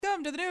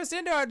welcome to the newest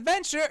indoor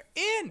adventure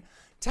in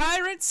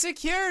Tyrant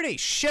Security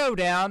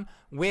Showdown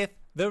with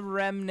the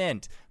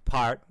Remnant,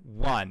 Part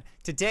 1.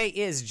 Today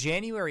is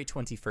January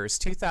 21st,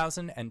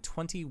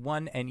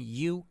 2021, and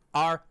you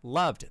are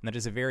loved. And that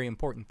is a very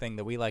important thing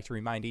that we like to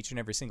remind each and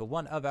every single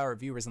one of our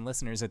viewers and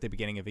listeners at the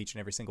beginning of each and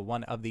every single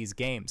one of these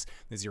games.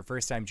 If this is your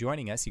first time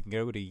joining us, you can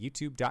go to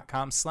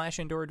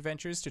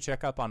youtube.com/indooradventures to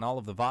check up on all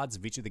of the VODs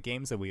of each of the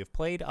games that we have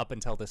played up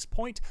until this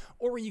point,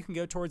 or you can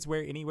go towards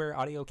anywhere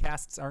audio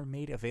casts are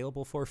made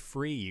available for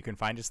free. You can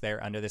find us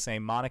there under the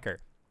same moniker.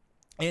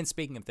 And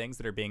speaking of things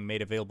that are being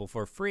made available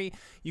for free,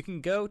 you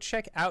can go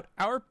check out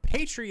our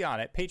Patreon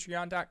at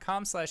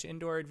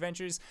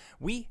patreon.com/indooradventures.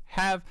 We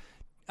have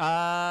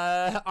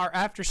our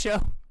after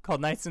show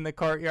called Nights in the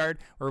Courtyard,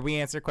 where we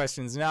answer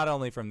questions not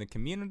only from the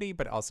community,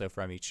 but also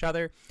from each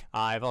other.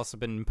 I've also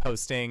been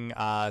posting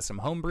some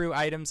homebrew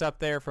items up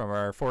there from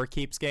our Four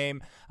Keeps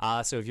game.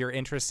 So if you're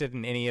interested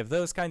in any of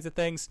those kinds of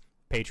things,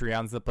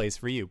 Patreon's the place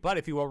for you. But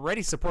if you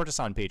already support us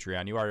on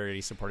Patreon, you already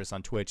support us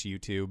on Twitch,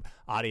 YouTube,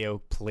 audio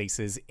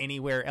places,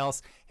 anywhere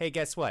else, hey,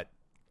 guess what?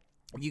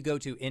 You go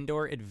to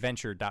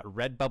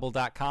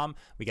indooradventure.redbubble.com.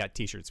 We got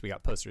t-shirts, we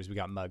got posters, we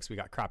got mugs, we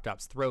got crop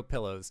tops, throw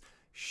pillows,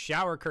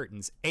 shower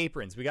curtains,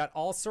 aprons. We got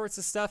all sorts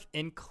of stuff,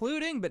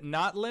 including but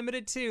not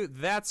limited to,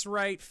 that's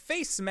right,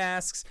 face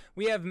masks.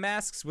 We have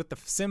masks with the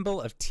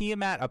symbol of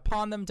Tiamat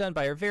upon them, done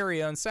by our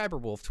very own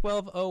Cyberwolf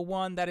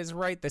 1201. That is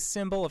right, the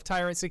symbol of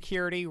Tyrant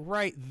Security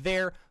right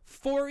there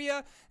for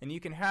you. And you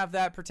can have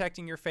that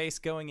protecting your face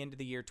going into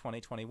the year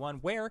 2021,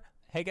 where,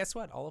 hey, guess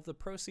what? All of the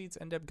proceeds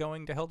end up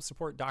going to help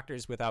support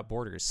Doctors Without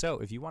Borders. So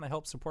if you want to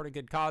help support a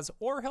good cause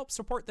or help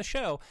support the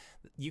show,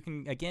 you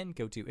can, again,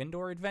 go to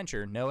Indoor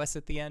Adventure, no S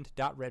at the end,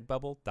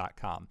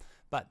 .redbubble.com.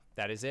 But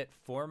that is it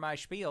for my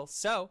spiel.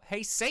 So,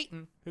 hey,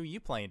 Satan, who are you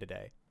playing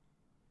today?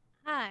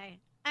 Hi,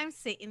 I'm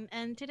Satan,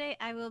 and today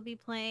I will be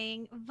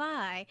playing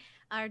Vi,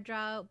 our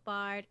Drow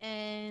Bard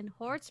and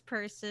Horse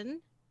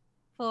person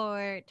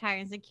for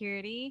Tyrant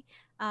Security.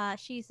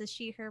 She uses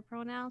she, her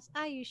pronouns.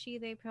 I use she,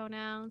 they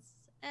pronouns.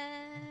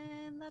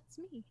 And that's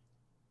me.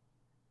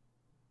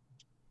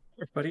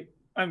 Hey everybody,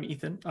 I'm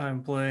Ethan.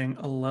 I'm playing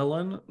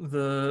Llewellyn,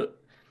 the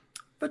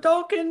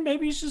Vidalcan,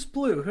 maybe he's just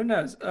blue, who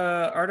knows?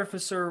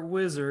 Artificer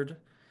Wizard.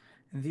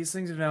 And these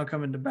things have now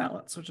come into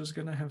balance, which is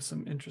going to have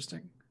some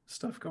interesting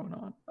stuff going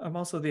on. I'm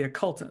also the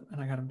Occultant, and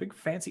I got a big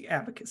fancy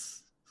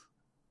abacus.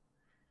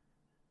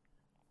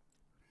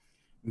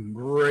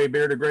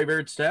 Graybeard of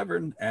Graybeard's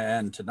Tavern,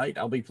 and tonight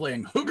I'll be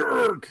playing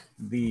Hugurk,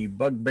 the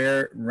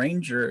Bugbear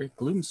Ranger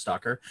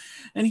Gloomstalker,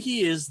 and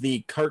he is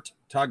the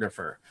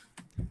Cartographer.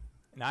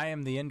 And I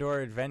am the Indoor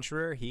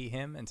Adventurer, he,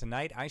 him, and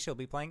tonight I shall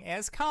be playing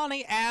as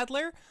Connie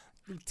Adler,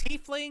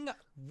 Tiefling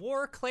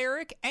War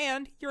Cleric,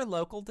 and your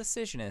local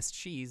decisionist.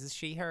 She uses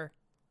she, her.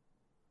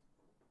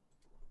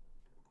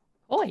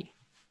 Oi!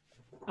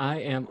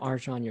 I am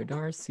Arjan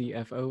Yodar,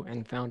 CFO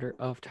and founder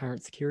of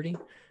Tyrant Security.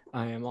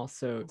 I am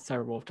also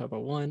Cyberwolf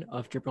 1201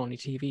 of Jabroni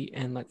TV,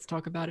 and let's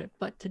talk about it.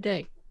 But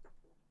today,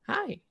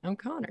 hi, I'm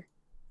Connor.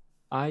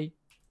 I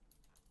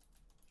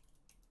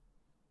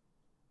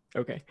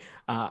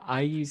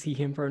use he,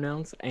 him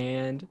pronouns,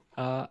 and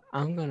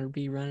I'm going to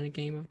be running a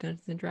game of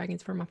Dungeons and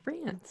Dragons for my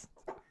friends.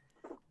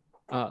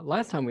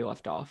 Last time we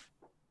left off,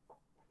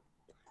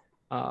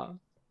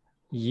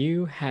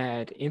 you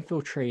had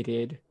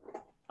infiltrated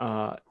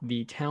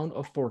the town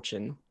of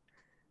Fortune,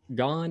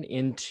 gone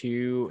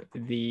into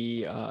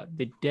the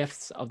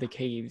depths of the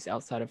caves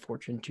outside of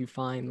Fortune to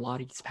find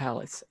Lottie's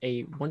Palace,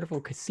 a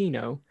wonderful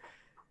casino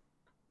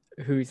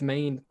whose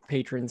main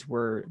patrons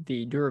were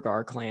the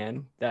Durgar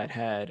clan that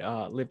had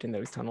lived in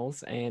those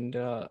tunnels, and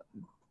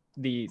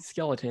the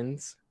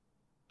skeletons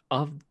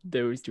of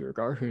those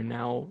Durgar who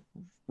now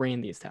ran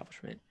the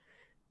establishment.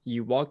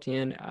 You walked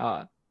in,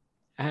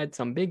 had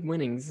some big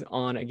winnings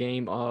on a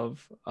game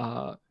of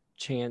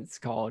chance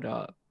called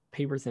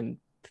Papers and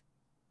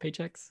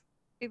Paychecks.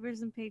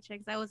 Papers and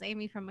Paychecks. That was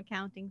Amy from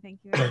accounting. Thank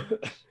you very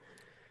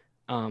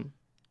much.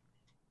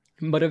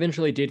 But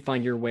eventually did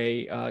find your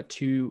way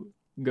to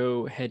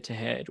go head to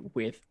head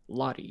with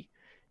Lottie,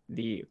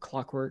 the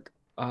clockwork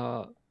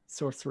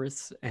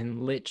sorceress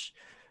and lich,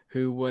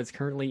 who was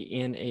currently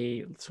in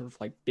a sort of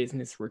like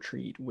business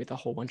retreat with a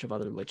whole bunch of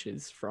other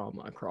liches from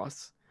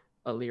across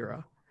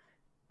Alira.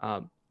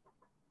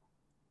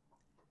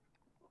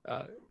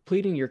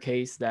 Pleading your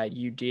case that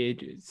you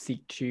did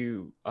seek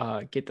to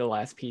get the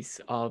last piece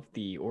of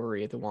the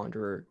Orrery of the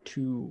Wanderer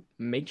to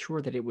make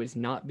sure that it was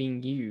not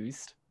being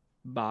used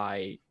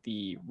by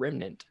the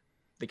remnant,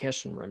 the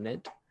Keshan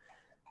remnant.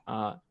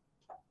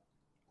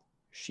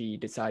 She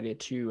decided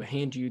to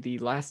hand you the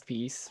last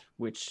piece,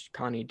 which,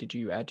 Connie, did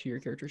you add to your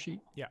character sheet?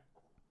 Yeah.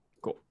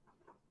 Cool.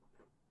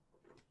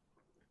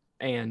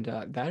 And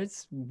that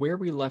is where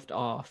we left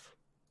off.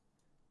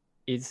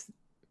 Is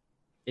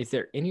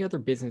there any other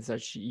business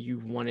that you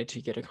wanted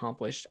to get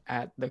accomplished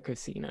at the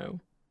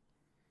casino?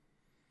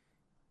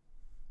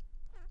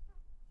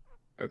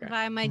 Okay.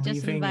 I might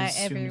just Leaving invite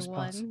as soon as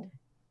everyone possible.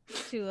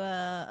 to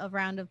a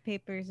round of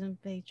papers and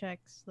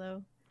paychecks,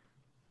 though.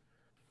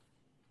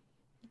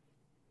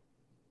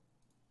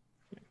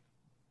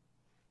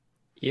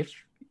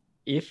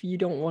 if you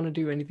don't want to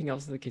do anything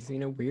else at the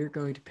casino, we're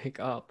going to pick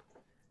up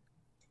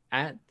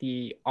at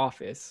the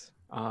office.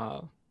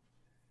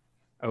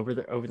 Over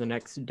the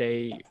next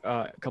day,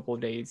 couple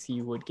of days,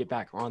 you would get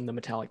back on the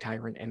Metallic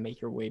Tyrant and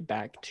make your way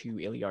back to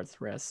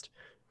Iliard's Rest,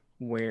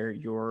 where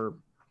your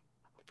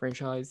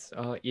franchise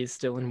is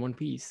still in one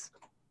piece.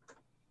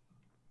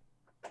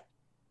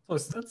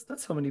 Plus,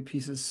 that's how many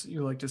pieces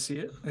you like to see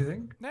it, I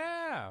think.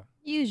 Yeah,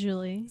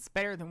 Usually. it's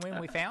better than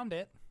when we found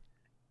it.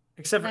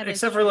 Except That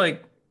is for true.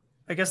 like,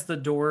 I guess the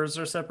doors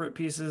are separate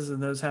pieces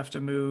and those have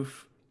to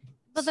move.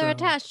 But they're so,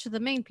 attached to the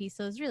main piece,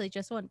 so it's really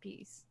just one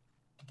piece.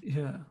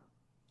 Yeah.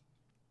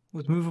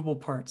 With movable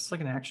parts. It's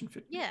like an action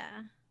figure.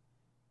 Yeah.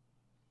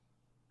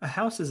 A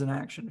house is an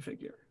action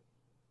figure.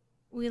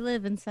 We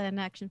live inside an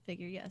action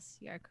figure. Yes,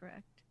 you are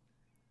correct.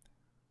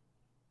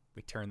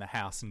 We turn the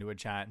house into a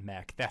giant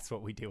mech. That's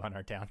what we do on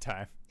our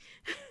downtime.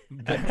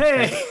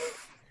 Hey!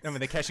 And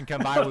when the Keshin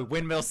come by, we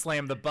windmill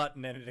slam the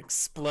button and it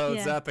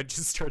explodes Yeah. up and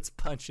just starts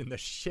punching the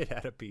shit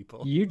out of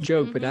people. You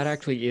joke, but that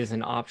actually is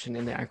an option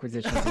in the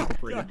Acquisitions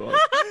Incorporated book.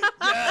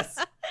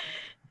 Yes!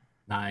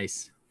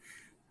 Nice.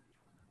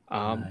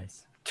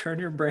 Nice. Turn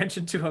your branch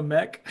into a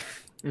mech.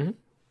 Could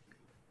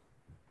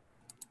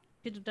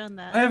have done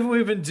that. Haven't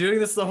we been doing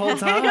this the whole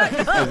time?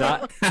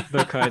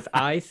 Because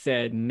I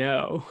said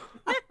no.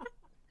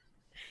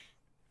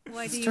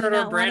 Why do Let's you turn our not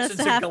want branch us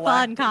to into have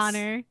fun, Galactus.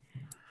 Connor?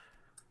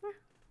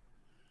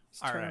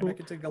 Just All turn right. it back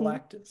into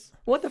Galactus.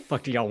 What the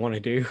fuck do y'all want to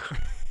do?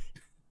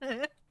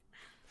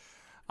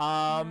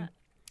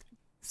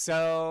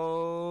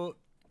 So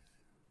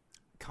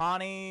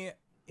Connie,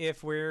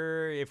 if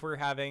we're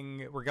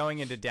going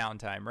into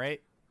downtime,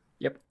 right?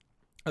 Yep.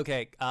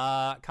 Okay,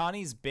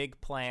 Connie's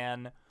big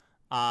plan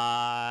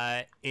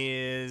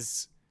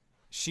is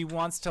she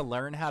wants to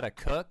learn how to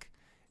cook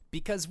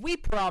because we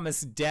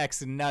promised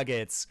Dex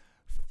nuggets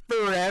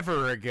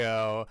forever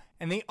ago,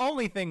 and the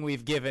only thing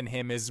we've given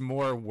him is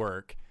more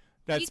work.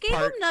 That's You gave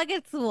him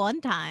nuggets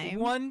one time.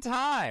 one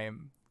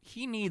time.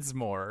 He needs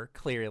more,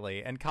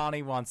 clearly, and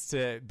Connie wants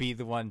to be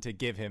the one to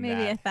give him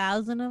Maybe that.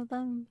 1,000 of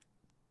them.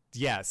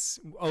 Yes,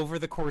 over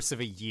the course of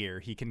a year,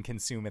 he can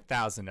consume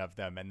 1,000 of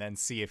them and then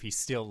see if he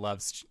still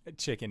loves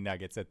chicken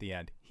nuggets at the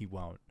end. He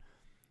won't.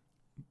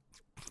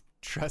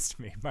 Trust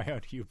me, my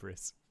own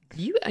hubris.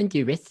 You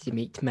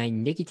underestimate my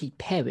negative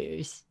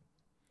powers.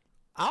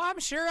 Oh, I'm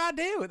sure I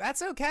do.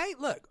 That's okay.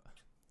 Look,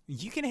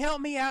 you can help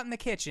me out in the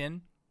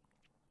kitchen,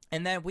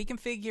 and then we can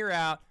figure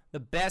out the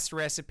best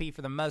recipe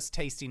for the most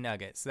tasty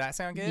nuggets. Does that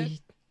sound good?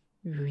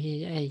 Well,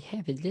 I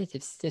have a lot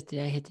of stuff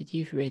that I had to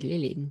do for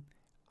Lilin.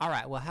 All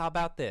right, well, how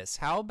about this?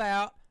 How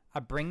about I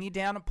bring you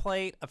down a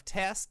plate of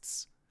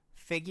tests,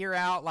 figure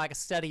out like a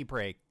study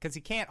break, because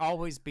you can't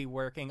always be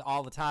working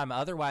all the time.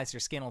 Otherwise, your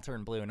skin will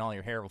turn blue and all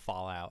your hair will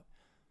fall out.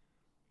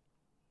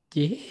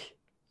 Yeah?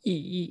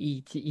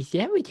 Is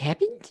that what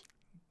happened?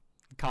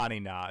 Connie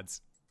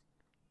nods.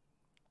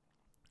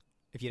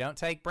 If you don't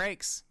take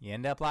breaks, you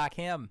end up like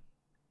him.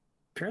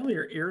 Apparently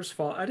your ears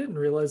fall. I didn't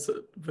realize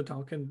that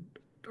Vidalkin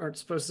aren't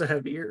supposed to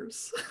have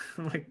ears.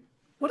 I'm like,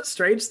 what a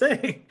strange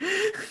thing.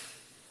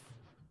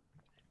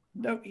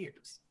 No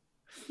ears.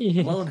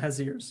 Lone has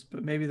ears,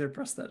 but maybe they're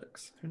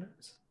prosthetics. Who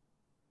knows?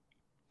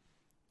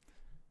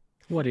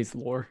 What is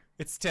lore?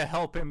 It's to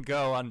help him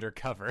go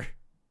undercover.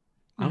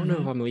 I don't know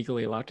if I'm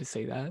legally allowed to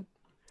say that.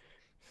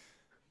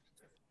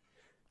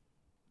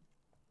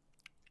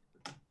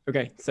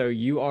 Okay, so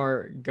you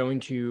are going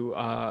to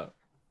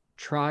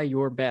try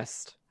your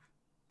best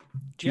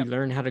to Yep.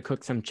 learn how to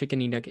cook some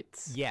chickeny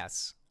nuggets.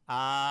 Yes.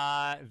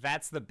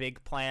 That's the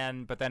big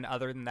plan, but then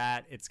other than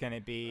that, it's going to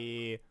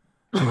be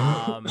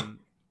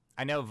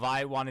I know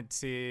Vi wanted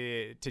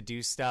to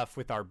do stuff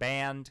with our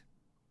band.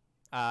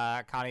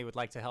 Connie would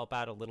like to help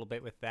out a little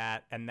bit with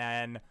that. And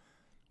then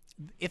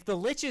if the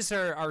liches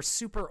are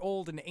super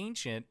old and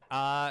ancient,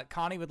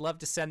 Connie would love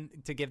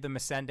to give them a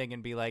sending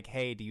and be like,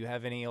 hey, do you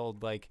have any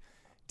old, like,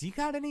 do you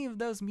got any of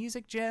those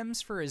music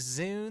gems for a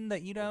Zune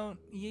that you don't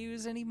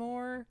use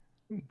anymore?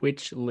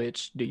 Which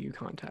lich do you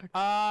contact?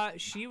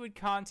 She would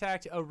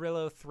contact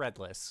Arillo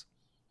Threadless.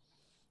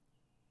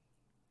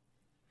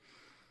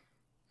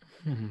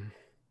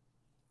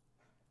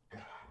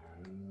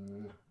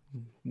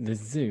 The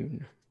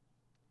Zune.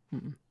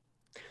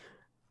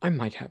 I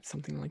might have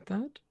something like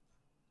that.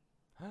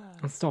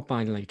 I'll stop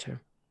by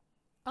later.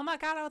 Oh my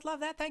god, I would love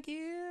that. Thank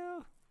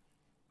you.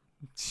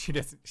 She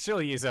doesn't. She'll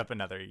use up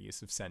another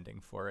use of sending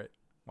for it.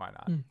 Why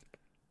not?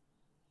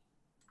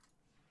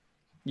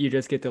 You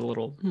just get the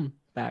little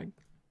bag.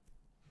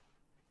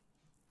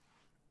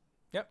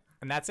 Yep,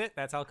 and that's it.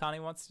 That's all Connie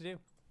wants to do.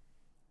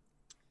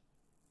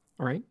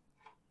 All right.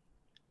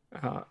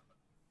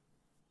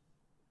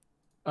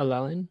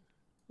 Alelin,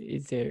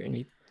 is there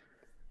any?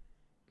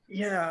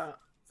 Yeah.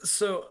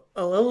 So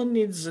Alelin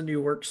needs a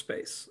new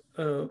workspace.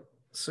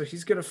 So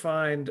he's gonna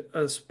find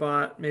a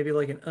spot, maybe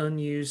like an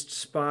unused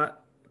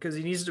spot, because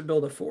he needs to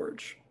build a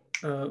forge.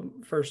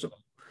 First of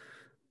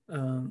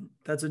all,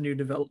 that's a new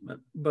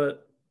development.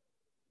 But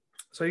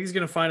so he's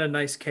gonna find a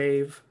nice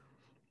cave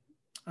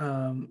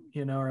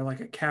or like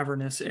a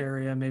cavernous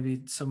area,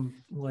 maybe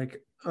some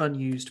like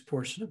unused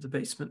portion of the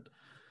basement.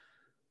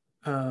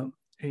 And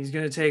he's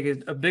going to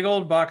take a big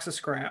old box of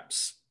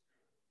scraps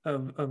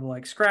of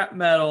like scrap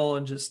metal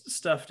and just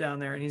stuff down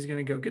there, and he's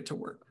going to go get to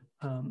work.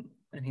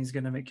 And he's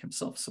going to make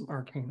himself some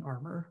arcane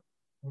armor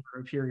over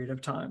a period of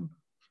time.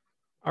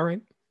 All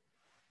right.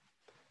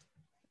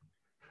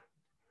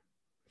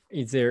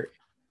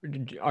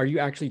 Are you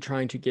actually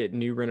trying to get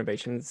new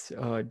renovations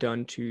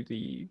done to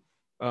the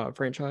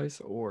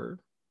franchise, or?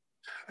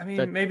 I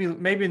mean,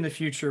 maybe in the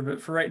future,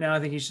 but for right now, I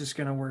think he's just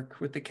going to work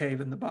with the cave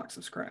and the box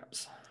of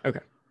scraps. Okay.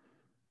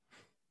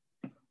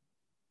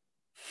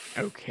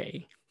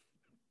 Okay.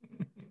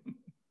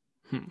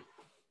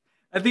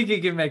 I think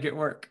he can make it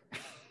work.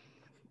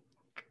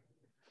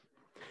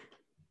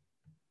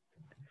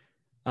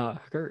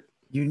 Kurt.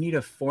 You need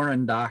a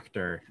foreign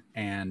doctor,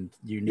 and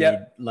you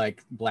need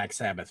like Black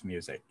Sabbath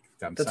music.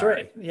 That's sorry.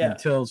 right. Yeah.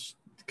 Until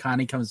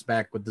Connie comes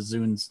back with the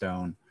Zune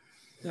Stone.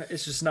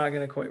 It's just not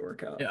going to quite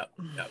work out. Yep.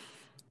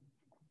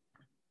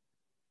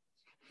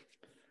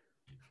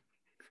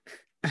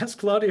 Ask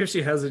Claudia if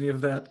she has any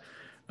of that.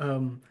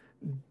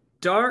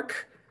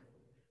 Dark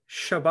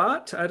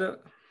Shabbat? I don't...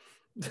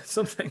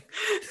 Something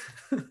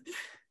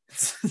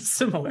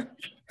similar.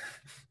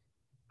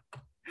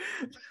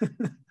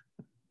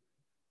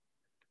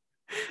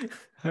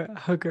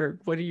 Hooker,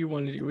 what do you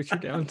want to do with your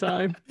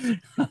downtime?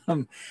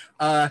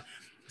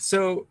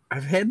 So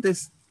I've had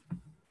this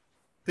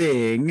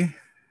thing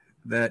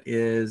that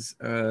is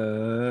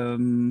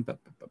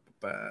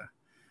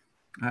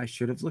I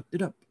should have looked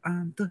it up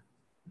on the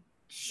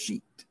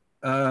sheet.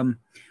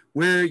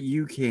 Where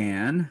you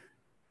can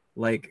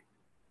like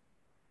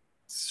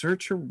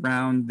search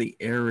around the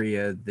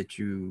area that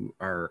you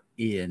are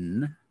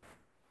in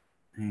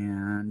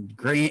and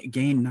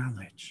gain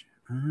knowledge.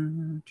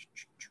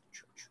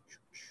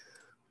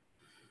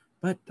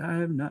 But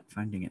I'm not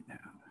finding it now.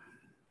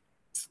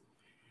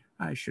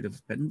 I should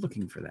have been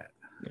looking for that.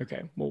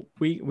 Okay. Well,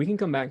 we can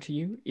come back to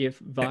you if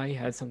Vi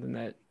has something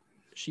that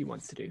she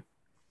wants to do.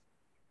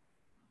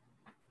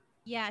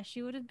 Yeah,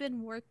 she would have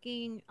been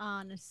working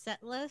on a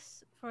set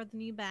list for the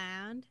new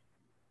band,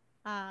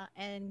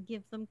 and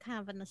give them kind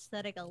of an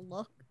aesthetic, a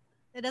look.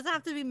 It doesn't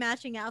have to be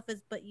matching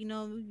outfits, but you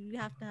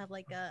have to have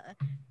like a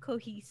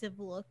cohesive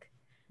look.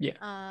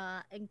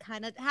 Yeah. And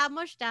kind of, how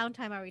much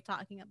downtime are we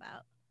talking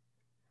about?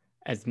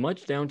 As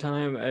much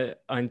downtime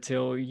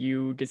until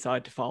you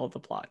decide to follow the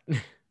plot.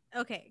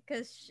 Okay,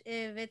 because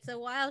if it's a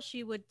while,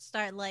 she would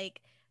start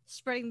like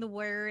spreading the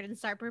word and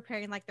start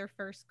preparing like their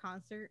first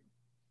concert.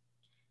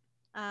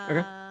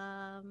 Okay.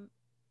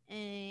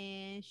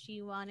 And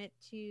she wanted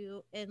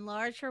to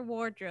enlarge her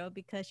wardrobe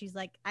because she's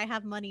like, I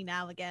have money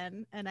now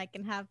again, and I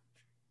can have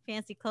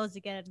fancy clothes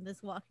again in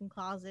this walk-in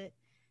closet.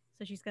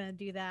 So she's gonna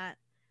do that.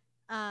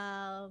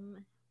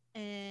 And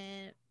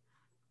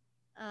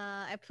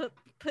I put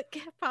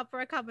proper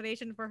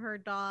accommodation for her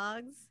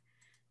dogs,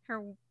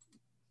 her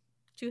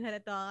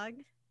two-headed dog,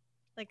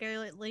 like a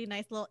really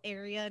nice little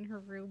area in her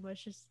room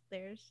was just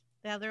theirs.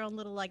 They have their own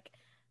little like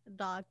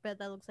dog bed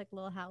that looks like a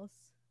little house.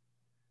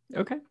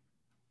 Okay.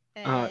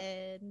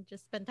 And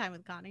just spend time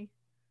with Connie.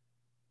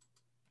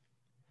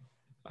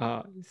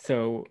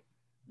 So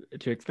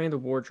to expand the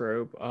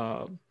wardrobe,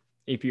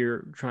 if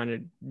you're trying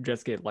to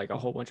just get like a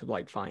whole bunch of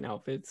like fine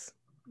outfits,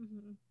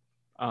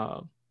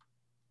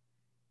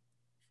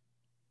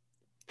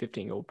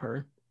 15 gold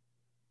per.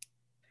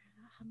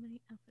 How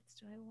many outfits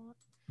do I want?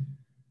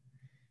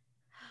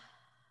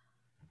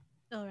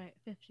 All right,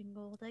 15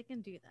 gold. I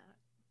can do that.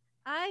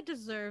 I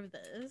deserve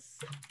this.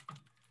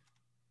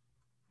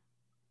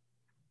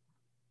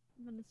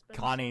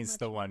 Connie's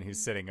the one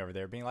who's sitting over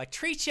there being like,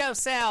 treat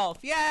yourself!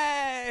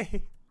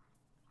 Yay!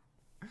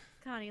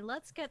 Connie,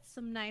 let's get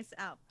some nice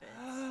outfits.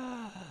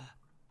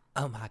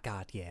 Oh my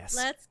god, yes.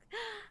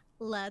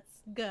 Let's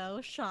go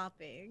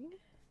shopping.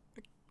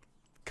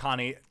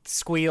 Connie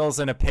squeals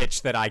in a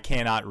pitch that I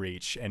cannot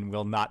reach and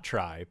will not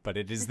try, but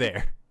it is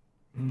there.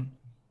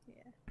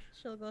 Yeah,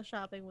 she'll go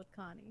shopping with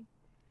Connie.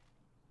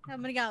 How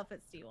many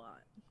outfits do you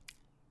want?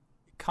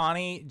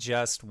 Connie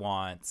just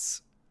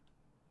wants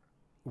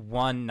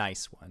one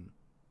nice one.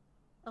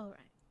 All right.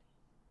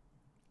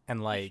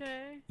 And like,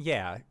 sure?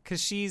 Yeah,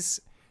 because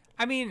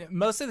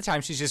most of the time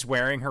she's just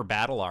wearing her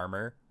battle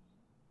armor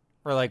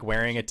or like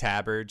wearing a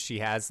tabard. She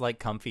has like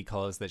comfy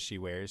clothes that she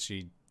wears.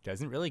 She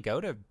doesn't really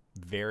go to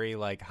very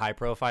like high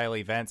profile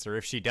events, or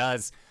if she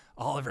does,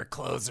 all of her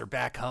clothes are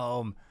back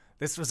home.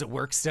 This was a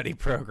work study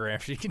program.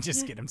 She can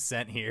just get them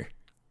sent here.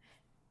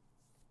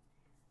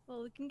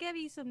 Well, we can give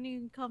you some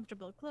new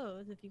comfortable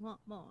clothes if you want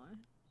more.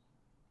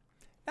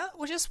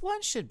 Well, just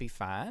one should be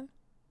fine.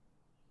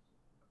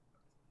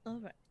 All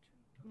right.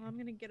 Well, I'm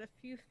gonna get a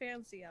few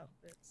fancy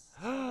outfits.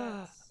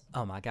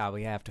 Oh my god,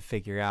 we have to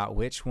figure out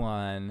which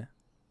one.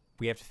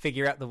 We have to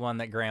figure out the one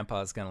that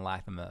Grandpa's gonna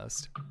like the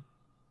most.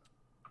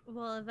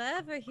 Well, if I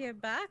ever hear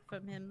back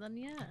from him, then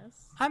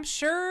yes. I'm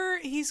sure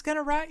he's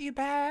gonna write you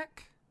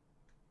back.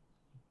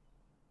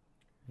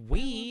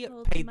 We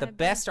paid the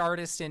best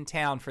artist in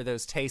town for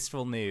those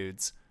tasteful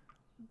nudes.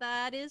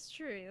 That is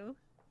true.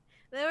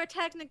 They were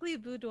technically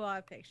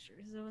boudoir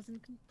pictures. It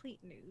wasn't complete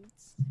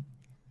nudes.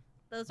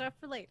 Those are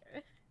for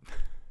later.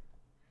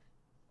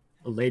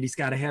 A lady's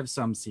got to have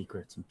some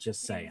secrets. I'm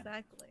just saying.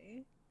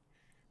 Exactly.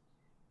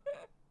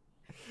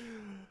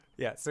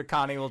 Yeah, so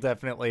Connie will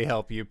definitely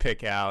help you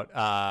pick out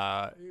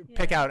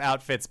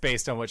outfits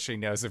based on what she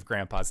knows of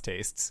Grandpa's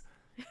tastes.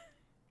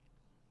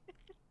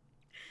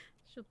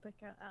 She'll pick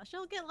out.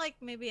 She'll get like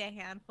maybe a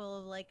handful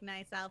of like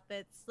nice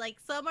outfits. Like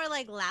some are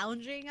like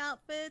lounging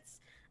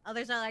outfits.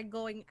 Others are like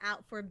going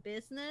out for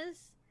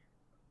business.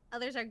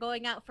 Others are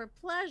going out for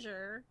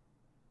pleasure,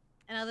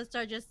 and others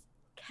are just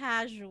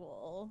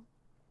casual.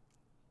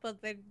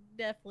 But they're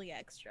definitely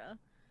extra.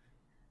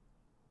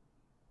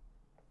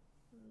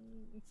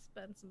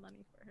 Spend some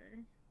money for her.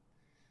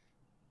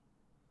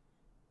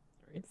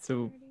 All right,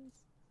 so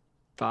 30s.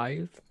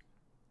 5.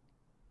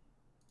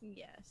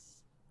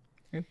 Yes.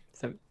 Okay.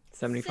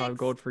 75 6.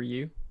 gold for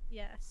you.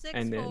 Yeah, 6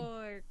 And then-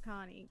 for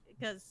Connie.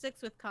 Because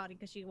 6 with Connie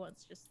because she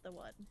wants just the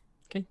one.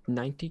 Okay,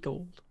 90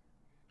 gold.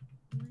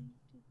 90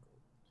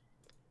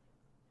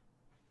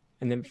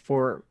 And then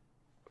for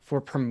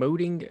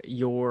promoting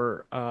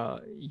your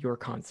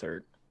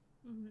concert,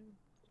 Mhm.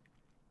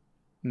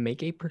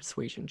 make a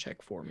persuasion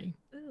check for me.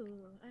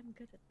 Ooh, I'm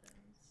good at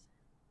those.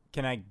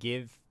 Can I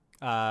give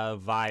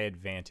Vi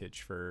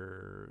advantage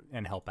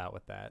and help out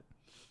with that?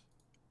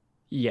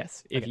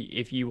 Yes, if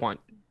Okay. you want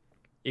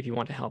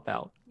to help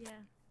out.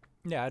 Yeah.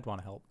 Yeah, I'd want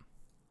to help.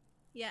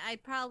 Yeah,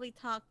 I'd probably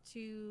talk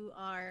to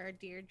our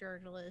dear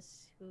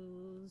journalist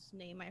whose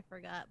name I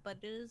forgot, but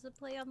it is a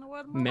play on the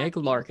word Meg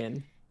malarkey.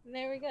 Larkin.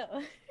 There we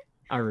go.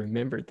 I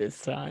remembered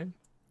this time.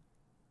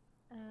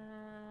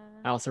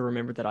 I also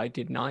remembered that I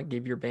did not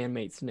give your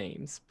bandmates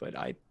names, but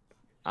I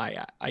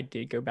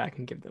did go back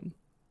and give them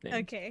names.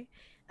 Okay.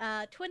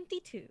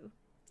 22.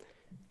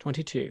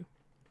 22.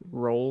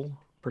 Roll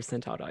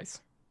percentile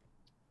dice.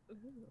 Ooh.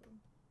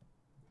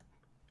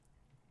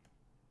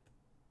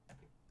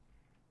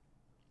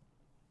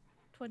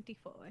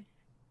 $24.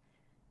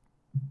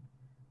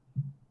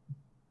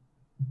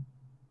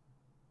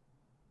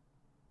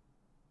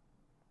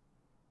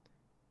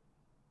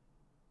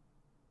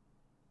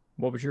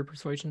 What was your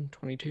persuasion?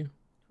 22?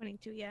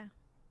 22, yeah.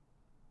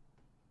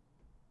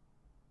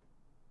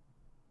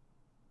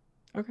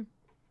 Okay.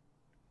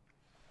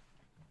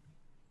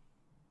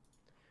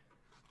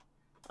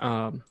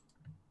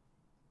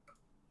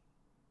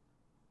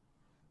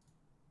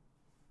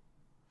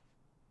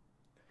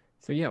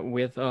 So yeah,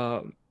 with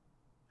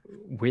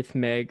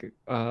Meg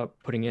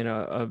putting in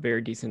a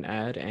very decent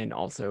ad, and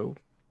also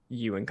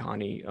you and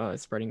Connie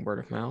spreading word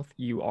of mouth,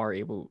 you are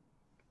able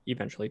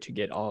eventually to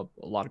get a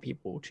lot of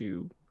people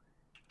to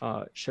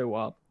show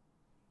up.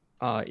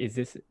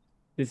 This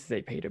is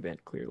a paid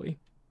event, clearly?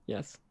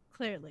 Yes.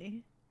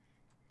 Clearly.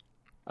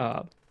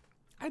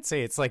 I'd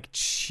say it's like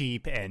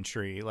cheap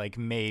entry, like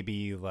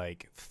maybe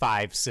like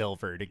 5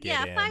 silver to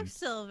get in. 5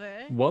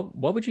 silver.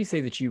 What would you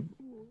say that you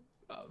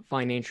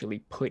financially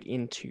put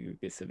into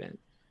this event?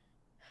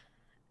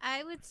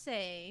 I would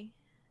say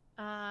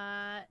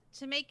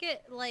to make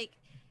it like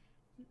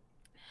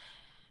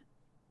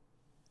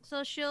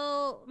so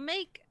she'll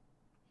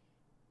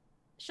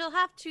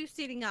have 2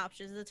 seating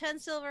options, the 10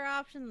 silver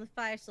option and the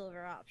 5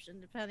 silver option,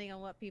 depending on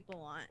what people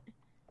want.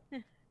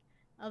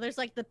 Oh, there's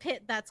like the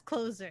pit that's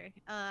closer.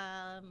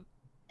 And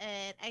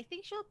I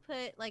think she'll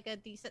put like a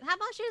decent, how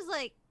much is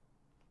like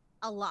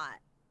a lot?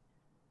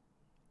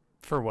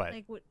 For what?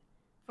 Like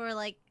for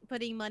like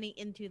putting money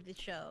into the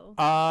show.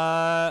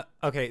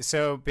 Okay,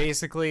 so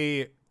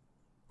basically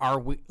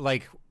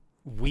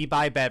we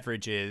buy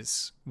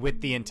beverages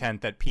with the intent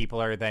that people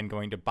are then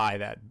going to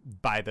buy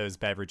those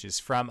beverages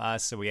from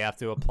us, so we have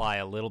to apply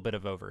a little bit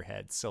of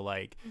overhead. So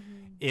like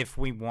if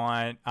we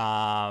want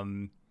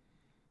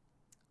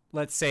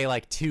let's say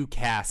like 2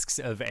 casks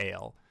of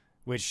ale,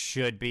 which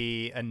should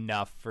be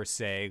enough for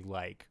say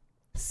like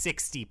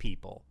 60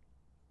 people.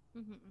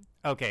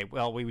 Okay,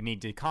 well, we would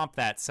need to comp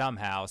that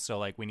somehow. So,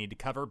 like, we need to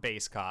cover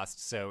base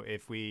costs. So,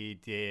 if we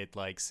did,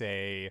 like,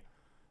 say,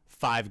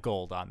 5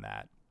 gold on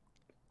that,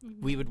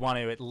 we would want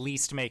to at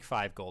least make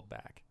 5 gold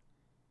back.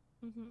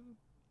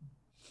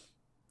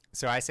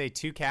 So, I say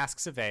 2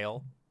 casks of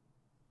ale,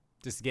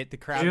 just to get the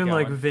crowd Are we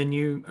going.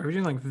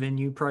 doing like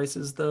venue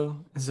prices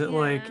though? Is it Yeah.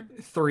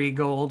 like 3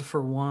 gold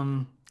for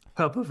 1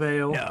 cup of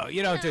ale? No,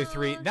 you don't do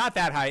 3. No. Not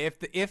that high.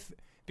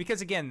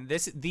 Because again,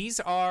 these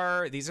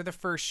are the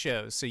first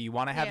shows, so you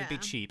want to have it be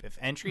Yeah. cheap. If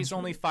entry's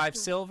only 5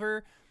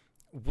 silver,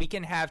 we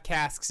can have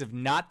casks of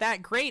not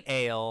that great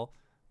ale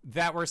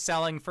that we're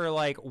selling for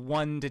like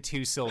 1 to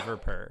 2 silver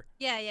per.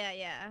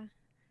 Yeah.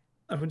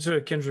 I went to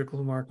a Kendrick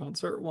Lamar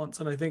concert once,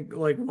 and I think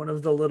like one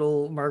of the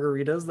little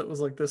margaritas that was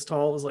like this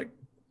tall was like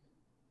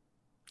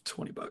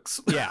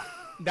 $20. Yeah,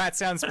 that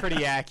sounds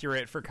pretty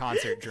accurate for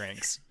concert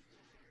drinks.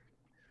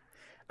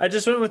 I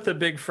just went with the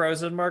big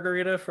frozen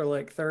margarita for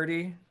like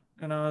 30,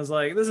 and I was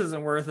like, this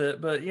isn't worth it,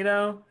 but you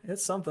know,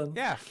 it's something.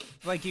 Yeah,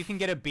 like you can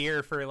get a beer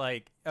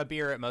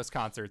at most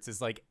concerts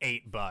is like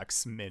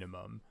 $8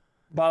 minimum.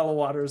 Bottle of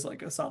water is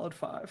like a solid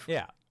 5.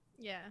 Yeah.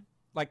 Yeah.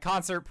 like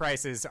concert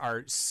prices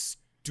are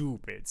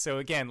stupid. So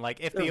again, like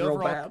if They're the real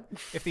overall bad.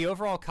 if the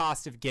overall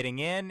cost of getting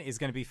in is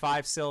going to be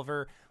 5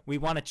 silver, we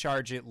want to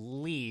charge at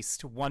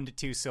least 1 to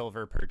 2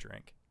 silver per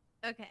drink.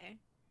 Okay.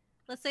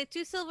 Let's say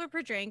 2 silver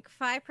per drink,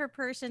 5 per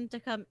person to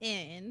come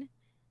in.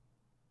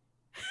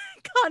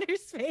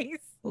 Connor's face.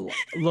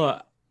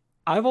 Look,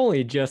 I've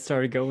only just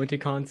started going to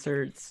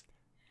concerts,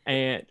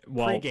 and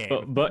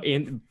Pre-game. but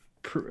in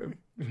Free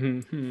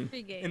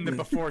game. In the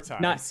before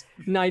times.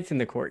 nights in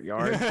the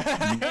courtyard.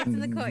 Nights in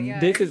the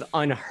courtyard. This is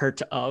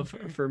unheard of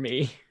for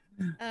me.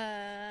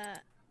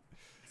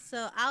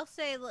 So I'll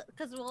say,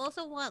 because we'll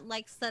also want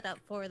like setup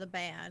for the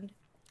band.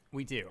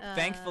 We do.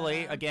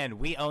 Thankfully, again,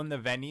 we own the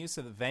venue,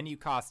 so the venue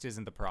cost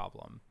isn't the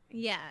problem.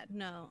 Yeah,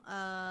 no.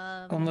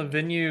 On the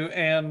venue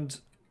and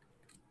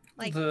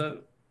like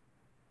the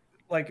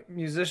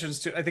musicians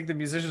too. I think the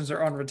musicians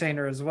are on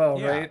retainer as well,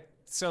 Yeah. right?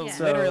 So Yeah.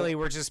 literally,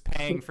 we're just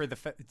paying for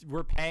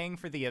we're paying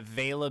for the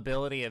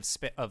availability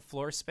of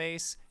floor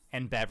space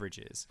and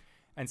beverages,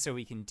 and so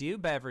we can do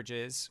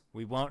beverages.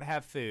 We won't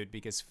have food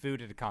because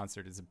food at a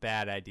concert is a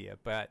bad idea.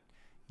 But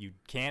you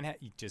can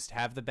you just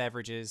have the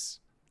beverages.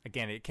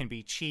 Again, it can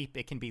be cheap,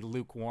 it can be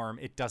lukewarm.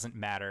 It doesn't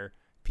matter.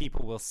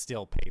 People will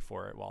still pay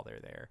for it while they're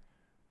there.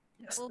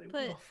 Yes, We'll they put-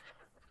 will.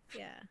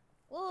 yeah.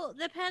 Well,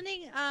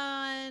 depending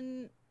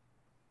on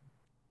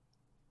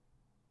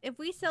if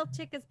we sell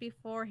tickets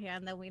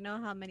beforehand, then we know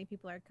how many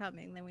people are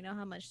coming. Then we know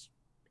how much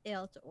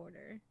ale to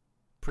order.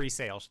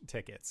 Pre-sale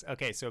tickets.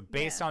 Okay, so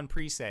based Yeah. on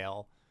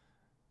pre-sale,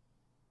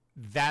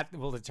 that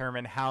will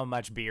determine how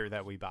much beer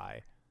that we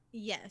buy.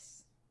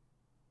 Yes.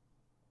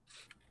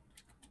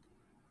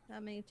 How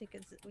many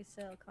tickets did we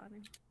sell,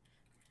 Connor?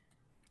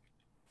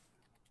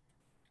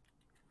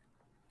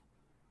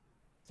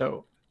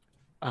 So,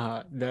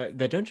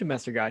 the Dungeon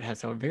Master Guide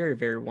has a very,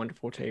 very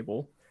wonderful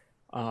table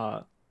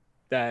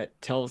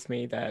that tells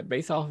me that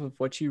based off of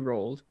what you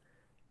rolled,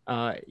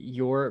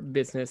 your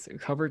business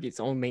covered its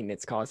own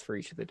maintenance costs for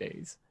each of the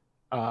days.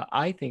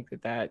 I think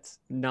that that's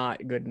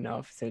not good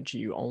enough since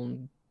you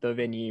own the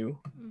venue.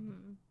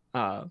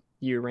 Mm-hmm.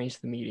 You arrange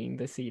the meeting,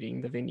 the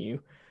seating, the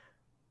venue.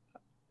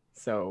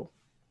 So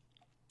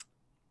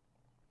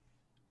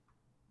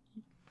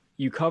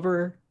you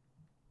cover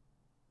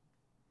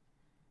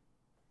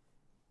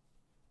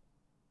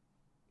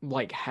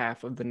like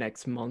half of the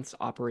next month's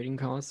operating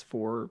costs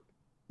for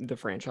the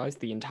franchise,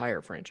 the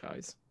entire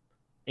franchise,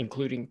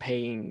 including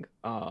paying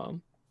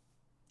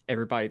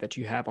everybody that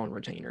you have on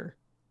retainer,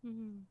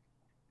 Mm-hmm.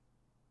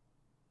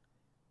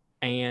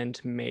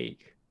 and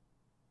make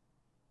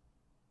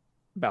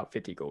about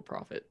 50 gold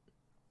profit.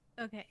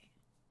 Okay.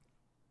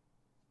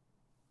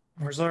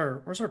 Where's our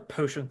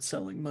potion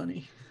selling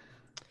money?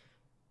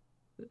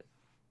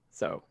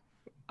 So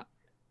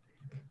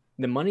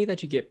the money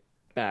that you get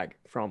back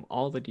from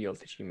all the deals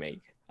that you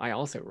make, I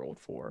also rolled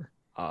for.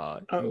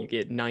 And Oh. you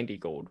get 90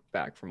 gold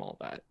back from all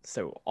that.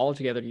 So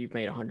altogether, you've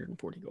made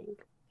 140 gold.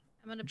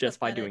 I'm gonna Just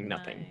put by that doing in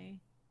nothing.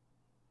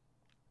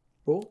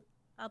 Cool.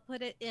 I'll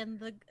put it in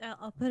the.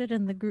 I'll put it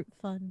in the group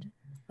fund.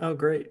 Oh,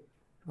 great.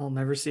 I'll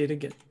never see it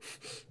again.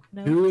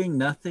 No. Doing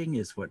nothing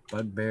is what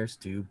bugbears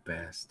do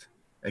best,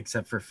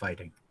 except for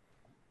fighting.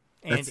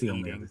 And That's the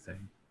only eating. other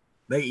thing.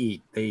 They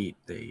eat.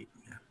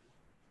 Yeah.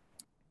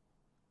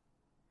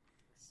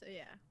 So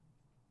yeah.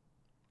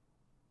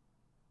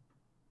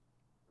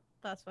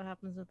 That's what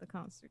happens at the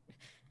concert.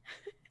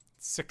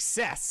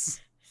 Success.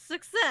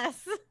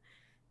 Success.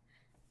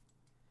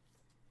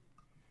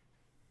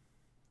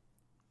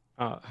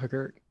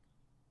 Hugert,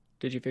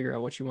 did you figure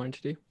out what you wanted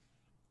to do?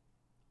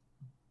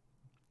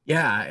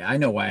 Yeah, I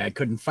know why I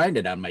couldn't find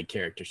it on my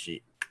character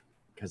sheet.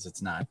 Because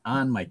it's not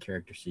on my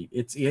character sheet.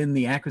 It's in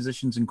the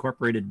Acquisitions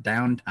Incorporated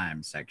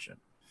downtime section.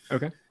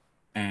 Okay.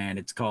 And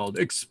it's called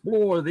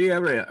Explore the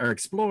Area or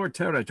Explore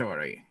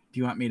Territory. Do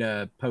you want me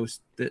to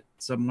post it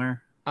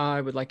somewhere?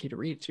 I would like you to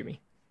read it to me.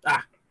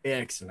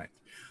 Excellent.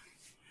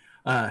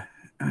 No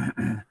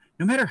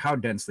matter how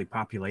densely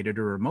populated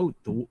or remote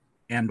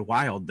and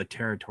wild the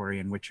territory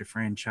in which a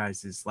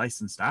franchise is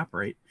licensed to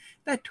operate,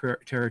 that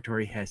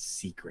territory has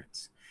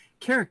secrets.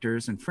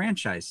 Characters and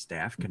franchise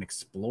staff can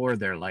explore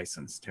their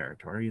licensed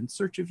territory in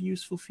search of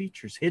useful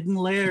features, hidden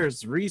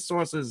lairs,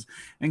 resources,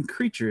 and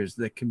creatures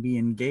that can be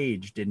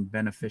engaged in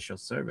beneficial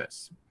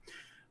service.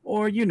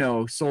 Or,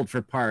 sold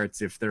for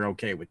parts if they're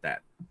okay with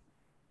that.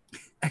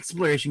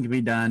 Exploration can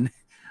be done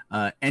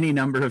any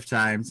number of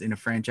times in a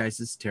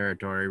franchise's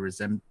territory,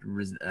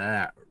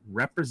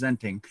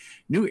 representing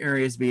new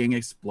areas being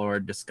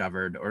explored,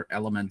 discovered, or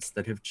elements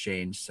that have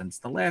changed since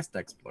the last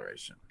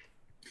exploration.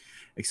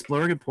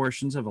 Exploring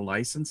portions of a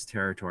licensed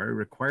territory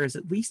requires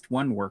at least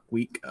 1 work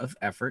week of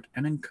effort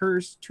and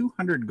incurs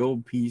 200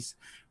 gold piece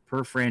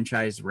per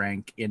franchise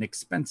rank in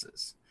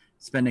expenses.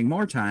 Spending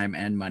more time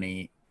and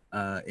money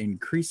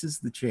increases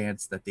the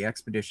chance that the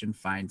expedition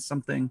finds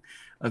something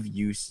of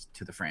use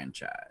to the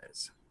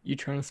franchise. You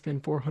trying to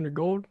spend 400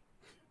 gold?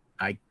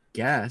 I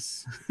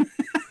guess.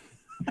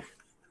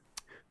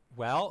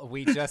 Well,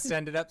 we just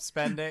ended up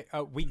spending.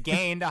 We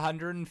gained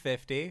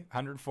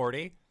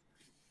 140.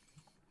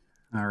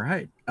 All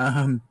right.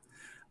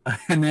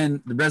 And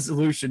then the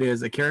resolution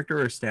is a character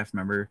or staff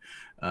member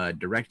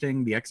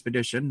directing the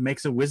expedition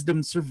makes a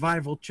wisdom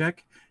survival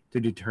check to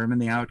determine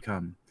the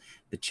outcome.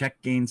 The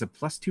check gains a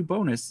 +2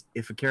 bonus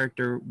if a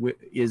character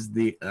is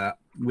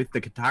with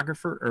the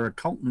cartographer or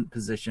occultant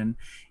position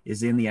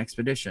is in the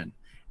expedition,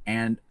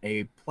 and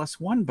a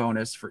 +1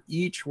 bonus for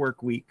each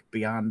work week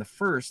beyond the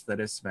first that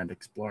is spent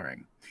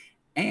exploring,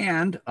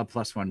 and a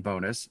 +1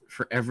 bonus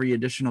for every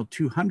additional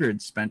 200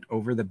 spent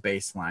over the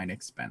baseline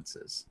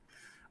expenses.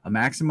 A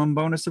maximum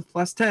bonus of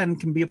 +10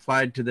 can be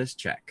applied to this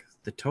check.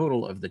 The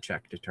total of the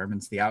check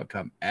determines the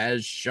outcome,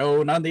 as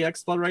shown on the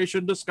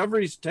exploration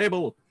discoveries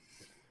table.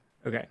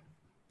 Okay.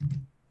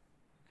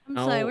 I'm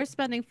sorry, Oh. we're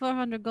spending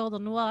 400 gold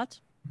on what?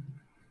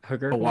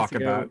 Hagurk A wants to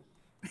go.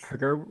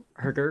 walkabout.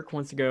 Hagurk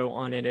wants to go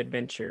on an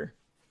adventure,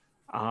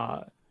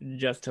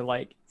 just to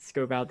like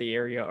scope out the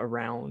area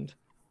around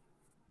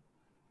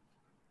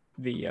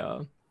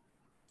the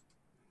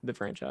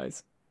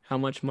franchise. How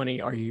much money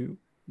are you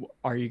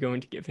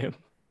going to give him?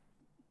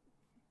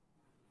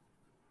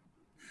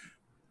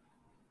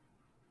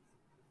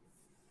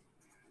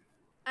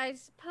 I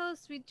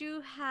suppose we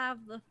do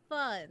have the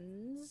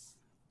funds.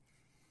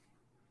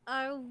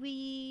 Are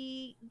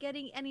we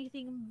getting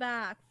anything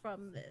back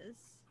from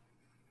this?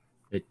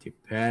 It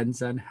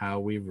depends on how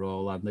we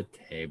roll on the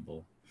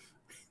table.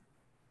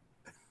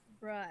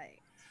 Right.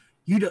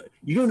 You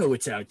don't know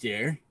what's out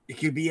there. It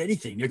could be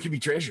anything. There could be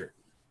treasure.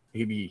 There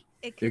could be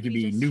just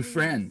new trees.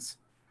 friends.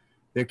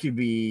 There could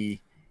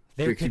be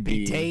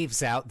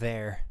Daves out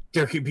there.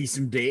 There could be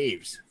some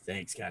Daves.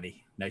 Thanks,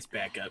 Connie. Nice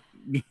backup.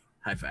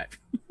 High five.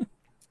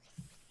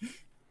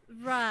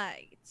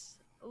 Right.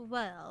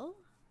 Well,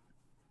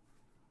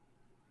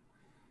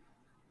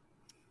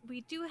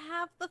 we do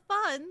have the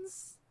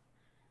funds,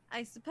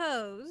 I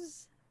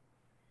suppose.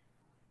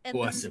 And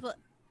this is Awesome. what...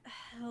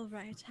 All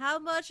right. How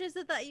much is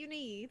it that you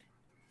need?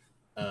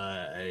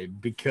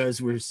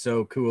 Because we're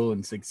so cool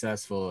and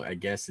successful, I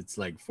guess it's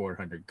like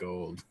 400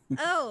 gold.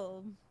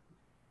 Oh,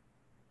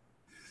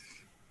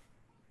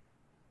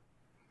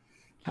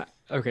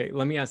 Okay,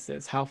 let me ask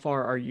this. How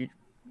far are you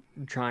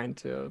trying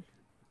to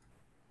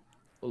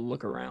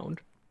look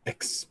around?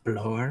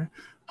 Explore.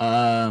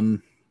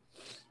 How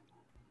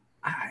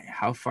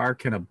far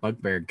can a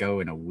bugbear go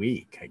in a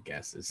week? I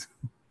guess is.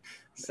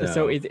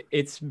 So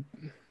it's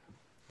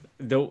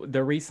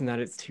the reason that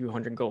it's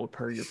 200 gold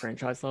per your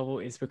franchise level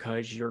is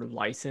because your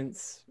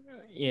license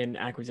in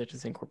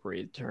Acquisitions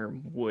Incorporated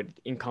term would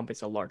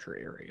encompass a larger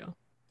area,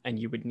 and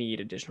you would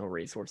need additional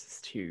resources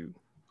to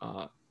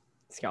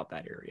scout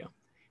that area.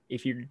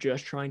 If you're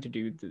just trying to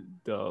do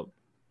the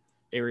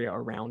area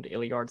around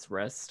Iliard's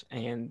Rest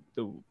and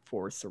the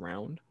forests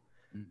around,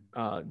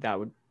 that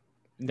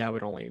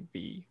would only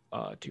be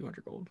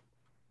 200 gold.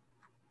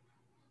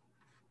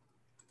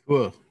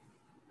 Cool.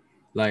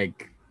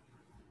 Like,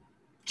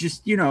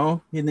 just in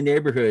the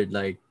neighborhood,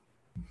 like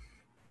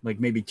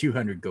maybe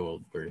 200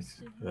 gold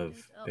worth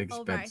of expenses.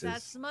 all right.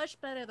 That's much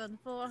better than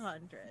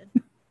 400.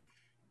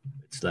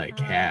 It's like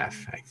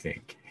half, I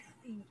think.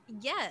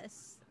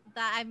 Yes,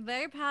 that I'm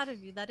very proud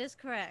of you. That is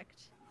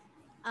correct.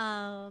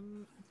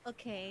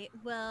 Okay.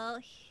 Well,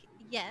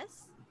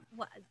 yes.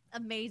 What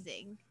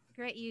amazing.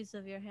 Great use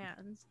of your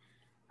hands.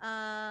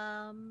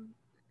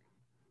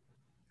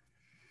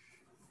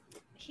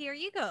 Here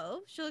you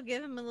go. She'll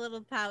give him a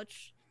little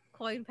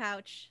coin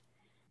pouch.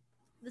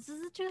 This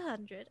is a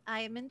 200.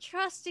 I am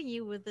entrusting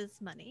you with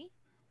this money.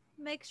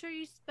 Make sure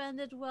you spend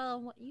it well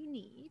on what you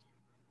need.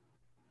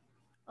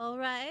 All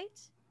right?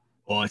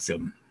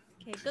 Awesome.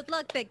 Okay, good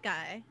luck, big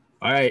guy.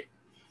 All right.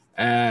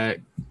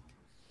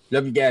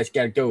 Love you guys.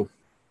 Gotta go.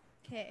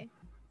 Okay.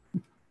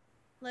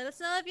 Let us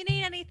know if you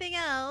need anything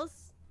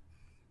else.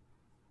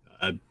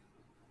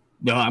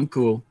 No, I'm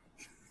cool.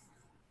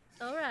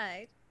 All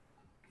right.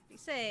 Be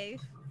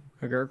safe.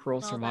 Hagurk roll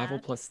Well, survival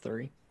that-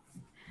 +3.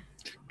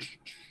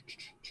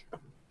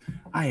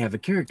 I have a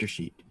character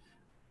sheet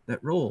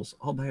that rolls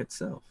all by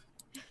itself.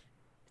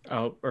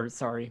 Oh, or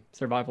sorry,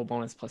 survival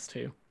bonus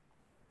 +2.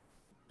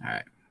 All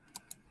right.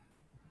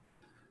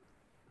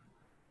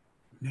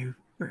 No,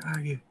 where are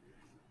you?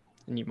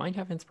 And you might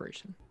have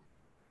inspiration.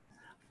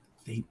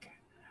 Think.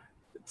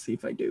 Let's see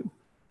if I do.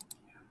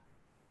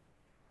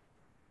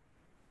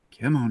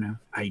 Come on now.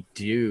 I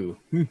do.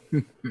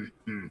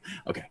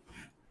 Okay.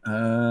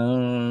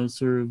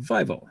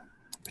 Survival.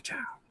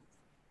 Pachow.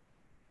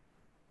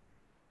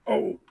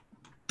 Oh,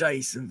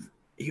 dice of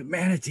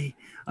humanity.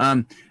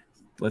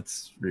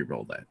 Let's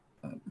re-roll that.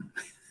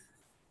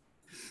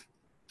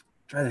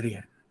 Try that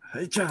again.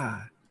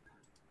 Pachow.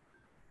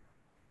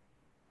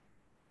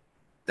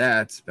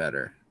 That's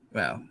better.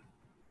 Well,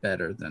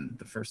 better than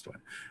the first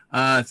one.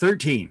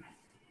 13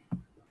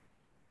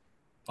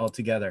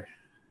 altogether.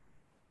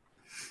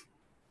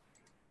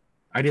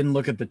 I didn't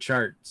look at the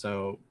chart,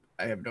 so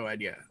I have no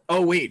idea.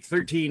 Oh, wait,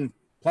 13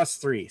 plus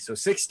 3, so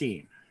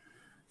 16.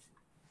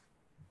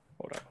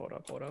 Hold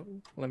up.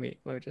 Let me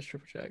just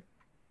triple check.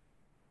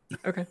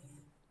 Okay.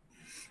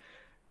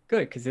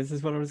 Good, because this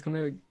is what I was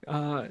going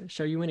to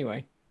show you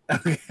anyway.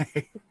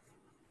 Okay.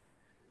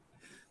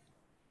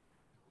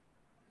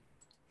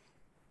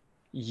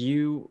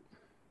 You,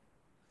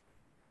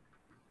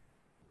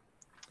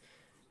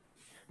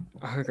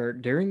 Hugger,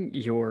 during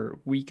your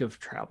week of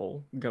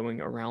travel,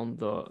 going around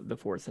the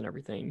forest and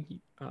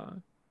everything,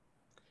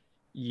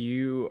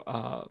 you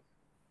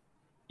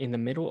in the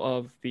middle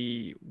of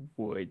the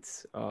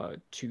woods,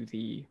 to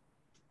the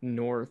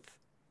northeast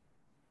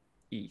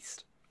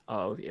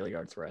of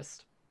Iliard's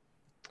Rest,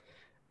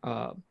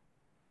 uh,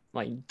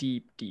 like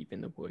deep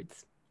in the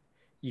woods,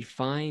 you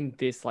find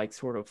this like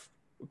sort of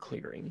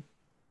clearing,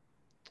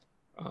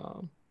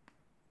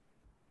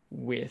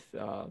 with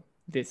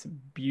this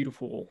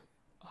beautiful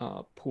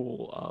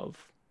pool of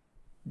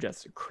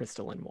just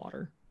crystalline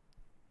water,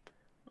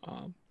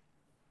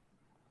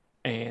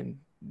 and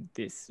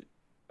this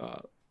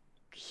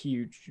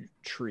huge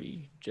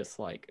tree just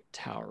like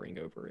towering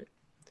over it,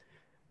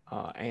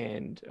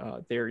 and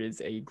there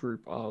is a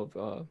group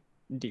of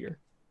deer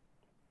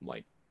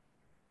like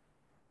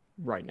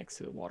right next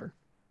to the water.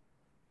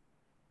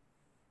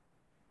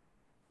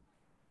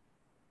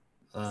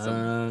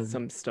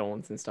 Some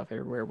stones and stuff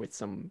everywhere with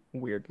some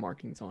weird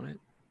markings on it.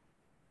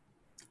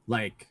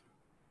 Like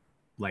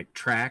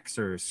tracks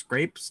or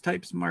scrapes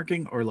types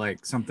marking, or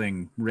like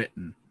something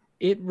written?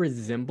 It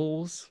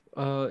resembles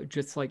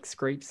just like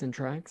scrapes and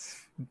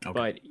tracks, Okay.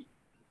 but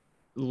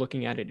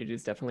looking at it, it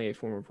is definitely a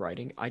form of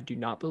writing. I do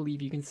not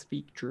believe you can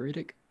speak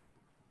Druidic.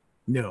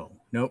 No,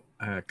 nope.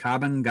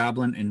 Common,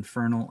 Goblin,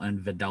 Infernal, and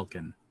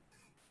Vidalcan.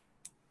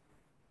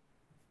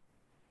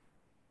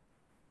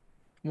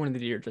 One of the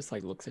deer just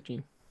like looks at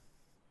you.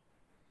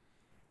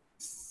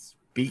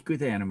 Speak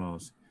with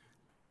animals.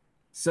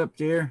 Sup,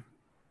 dear?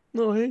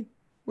 Oh, hey,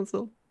 what's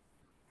up?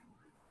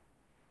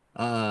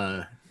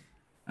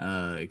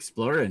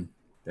 Exploring.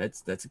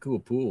 That's a cool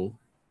pool.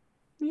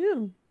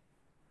 Yeah,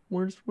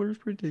 water's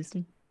pretty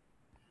tasty.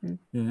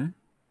 Yeah.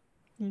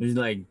 There's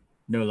like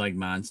no like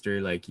monster,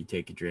 like you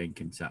take a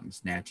drink and something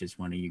snatches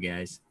one of you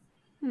guys.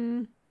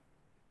 No,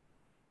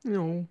 I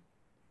don't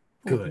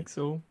Good. think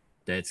so.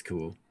 That's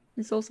cool.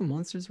 We saw some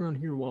monsters around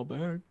here a while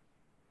back.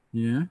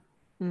 Yeah.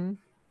 Hmm.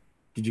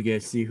 Did you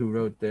guys see who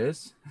wrote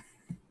this?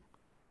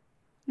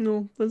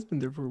 No, that's been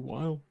there for a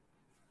while.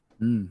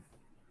 Hmm.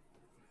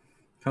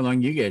 How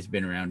long you guys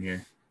been around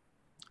here?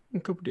 A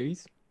couple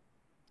days.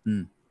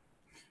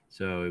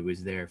 So it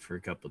was there for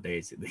a couple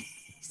days at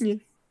least. Yeah.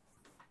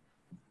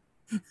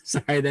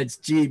 Sorry, that's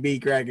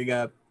GB cracking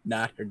up,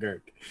 not a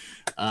Gurk.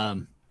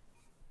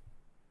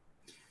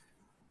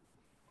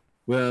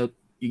 Well,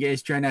 you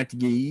guys try not to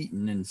get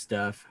eaten and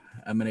stuff.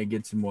 I'm gonna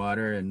get some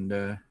water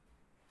and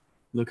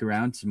look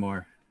around some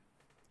more.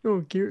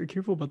 Oh,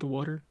 careful about the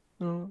water.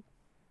 I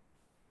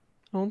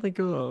don't think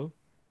Garilla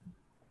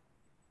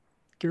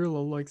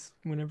likes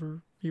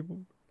whenever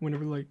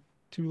like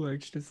two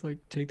legs just like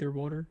take their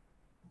water.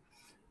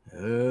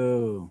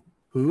 Oh,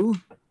 who?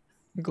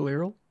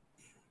 Galero?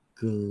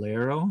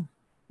 Galero?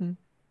 Hmm.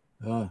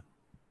 Oh,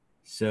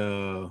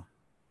 so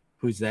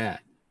who's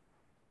that?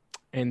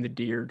 And the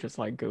deer just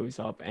like goes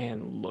up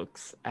and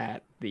looks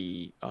at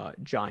the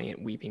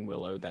giant weeping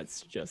willow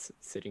that's just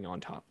sitting on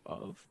top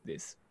of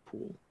this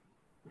pool.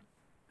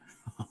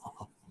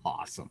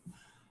 Awesome.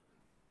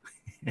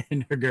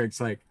 And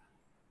Hergert's like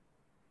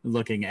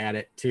looking at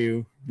it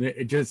too.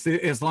 It just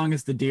as long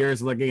as the deer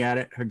is looking at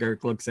it,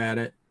 Hergert looks at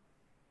it.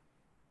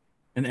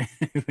 And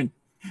then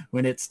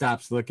when it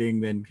stops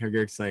looking, then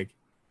Hergert's like,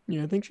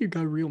 Yeah, I think she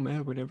got real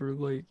mad whenever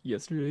like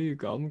yesterday a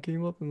goblin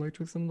came up and like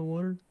took some of the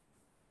water.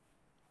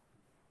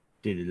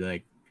 did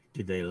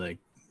they like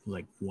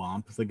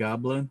womp the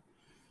goblin?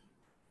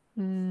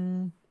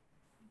 No,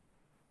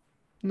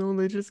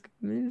 they just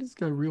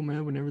got real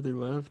mad whenever they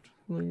left.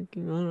 Like I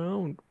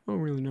don't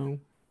really know.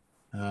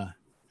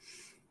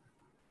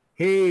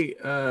 Hey,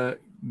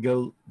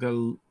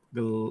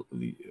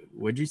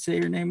 what'd you say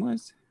your name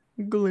was?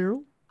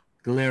 Galero?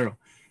 Galero.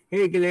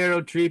 Hey,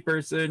 Galero, tree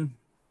person.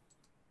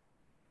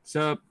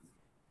 Sup?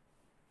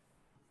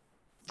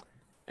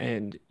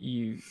 And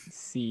you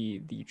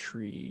see the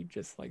tree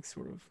just like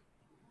sort of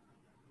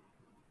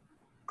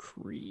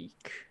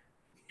creak,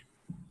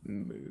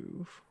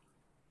 move,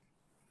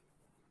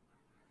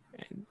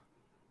 and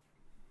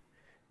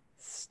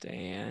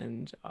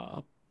stand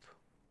up.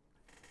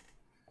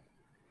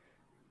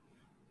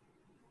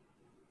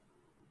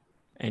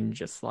 And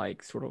just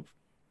like sort of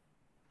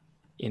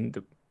in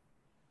the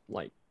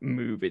like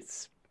move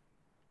its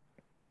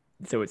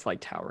so it's like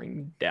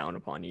towering down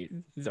upon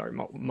you. Sorry,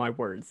 my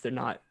words. They're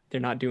not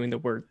doing the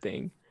word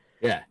thing.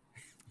 Yeah.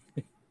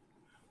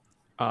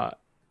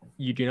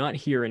 You do not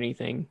hear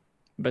anything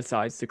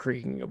besides the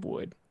creaking of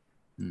wood.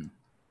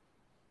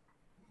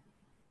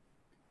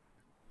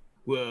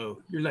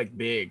 Whoa, you're like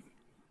big.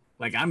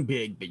 Like I'm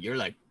big, but you're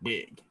like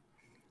big.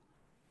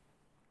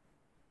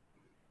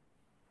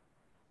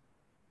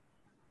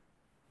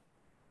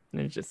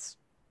 And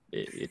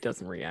it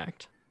doesn't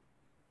react.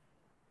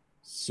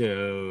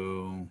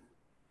 So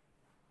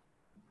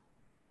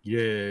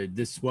yeah,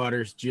 this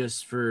water's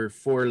just for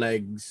 4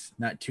 legs,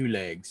 not 2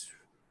 legs.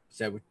 Is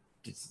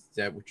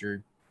that what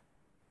your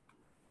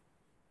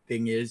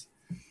thing is?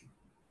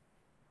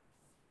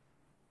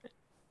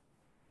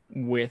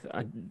 with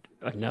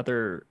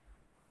another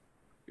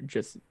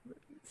just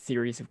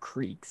series of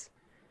creaks,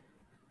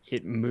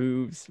 it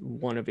moves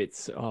one of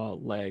its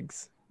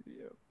legs,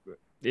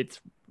 its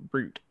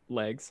root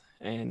legs,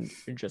 and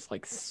it just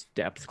like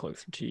steps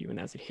closer to you. And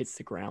as it hits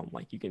the ground,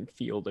 like you can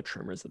feel the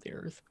tremors of the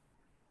earth.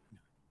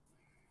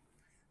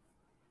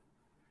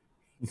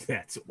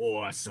 That's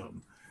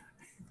awesome.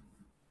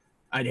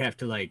 I'd have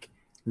to like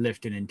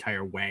lift an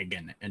entire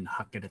wagon and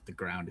huck it at the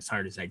ground as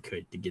hard as I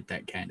could to get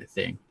that kind of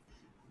thing.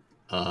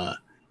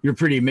 You're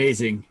pretty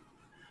amazing.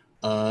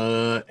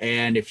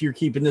 And if you're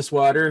keeping this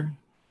water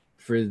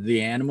for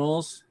the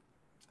animals,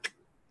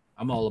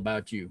 I'm all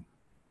about you.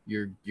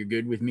 You're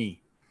good with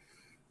me.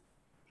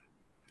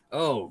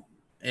 Oh,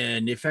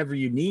 and if ever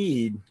you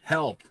need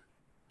help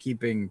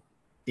keeping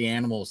the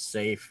animals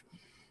safe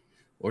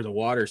or the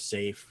water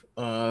safe,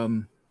 I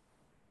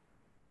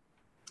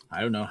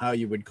don't know how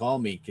you would call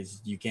me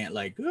because you can't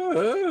like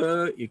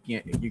you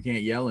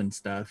can't yell and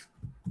stuff.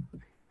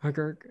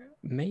 Hugger,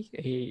 make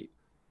a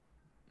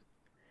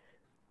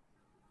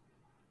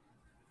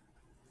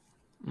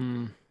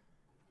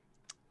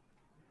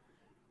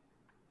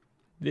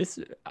this.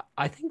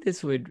 I think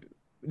this would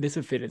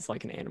fit as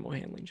like an animal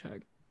handling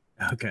check.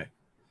 Okay.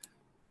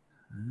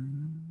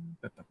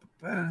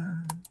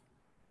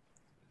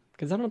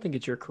 Because I don't think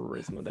it's your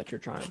charisma that you're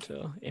trying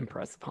to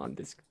impress upon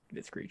this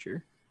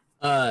creature.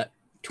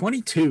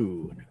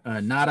 22.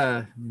 Not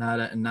a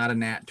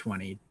nat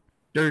 20.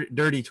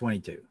 Dirty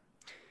 22.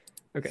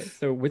 Okay,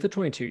 so with a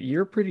 22,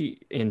 you're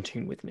pretty in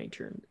tune with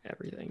nature and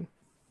everything.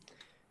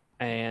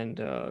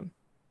 And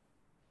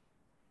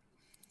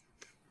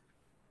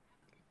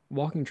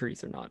walking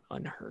trees are not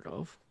unheard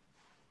of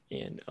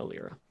in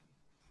Alira.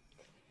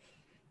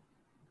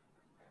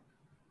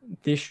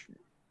 This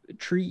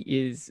tree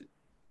is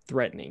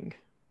threatening,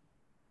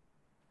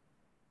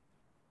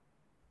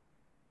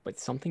 but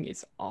something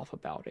is off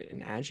about it.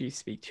 And as you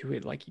speak to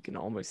it, like you can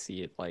almost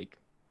see it like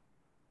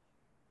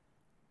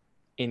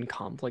in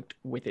conflict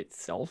with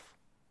itself.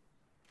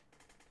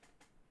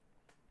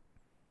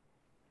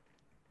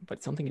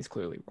 But something is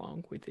clearly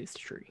wrong with this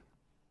tree.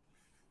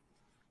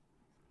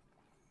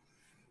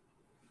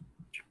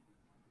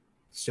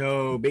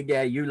 So, big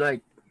guy, you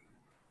like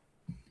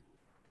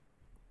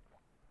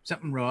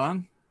something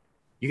wrong?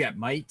 You got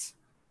mites,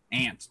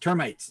 ants,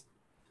 termites,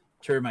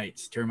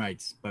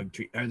 bug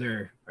tree. Are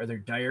there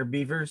dire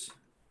beavers?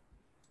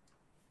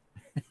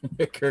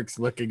 Kirk's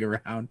looking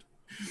around.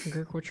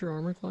 Kirk, what's your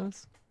armor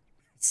class?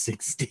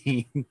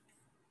 16.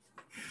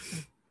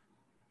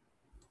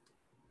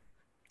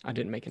 I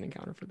didn't make an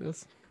encounter for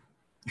this.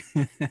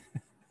 I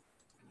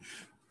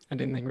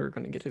didn't think we were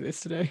going to get to this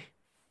today.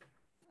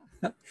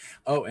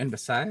 Oh, and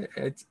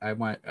besides, I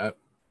want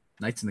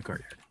Knights in the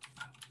Courtyard.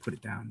 Put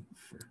it down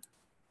for.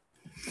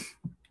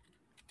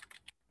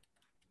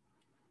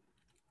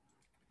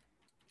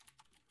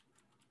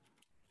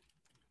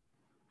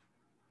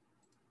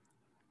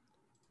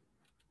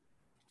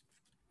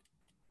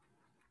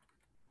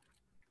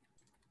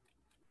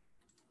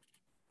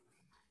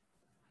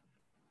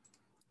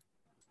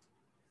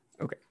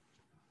 Okay.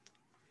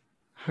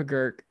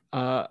 Hugurk,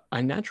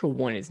 a natural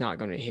one is not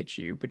going to hit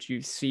you, but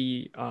you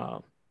see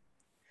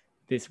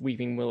this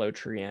weeping willow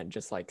tree ant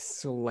just like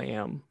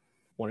slam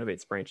one of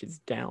its branches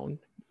down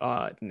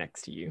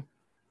next to you.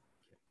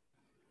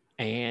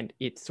 And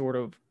it sort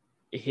of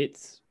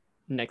hits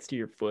next to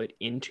your foot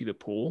into the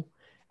pool,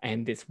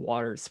 and this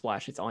water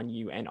splashes on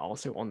you and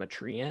also on the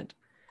tree ant.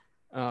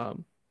 I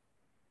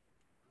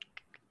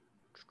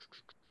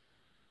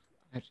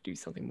have to do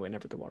something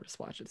whenever the water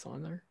splashes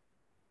on there.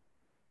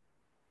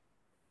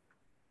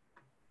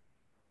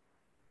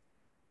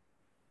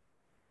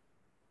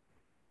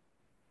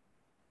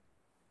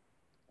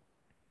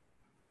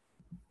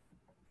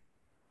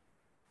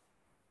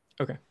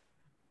 Okay.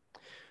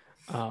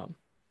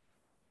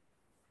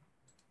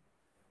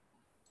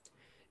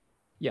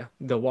 Yeah,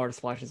 the water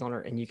splashes on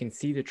her, and you can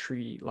see the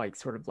tree like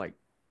sort of like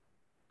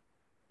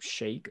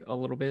shake a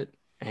little bit,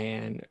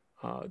 and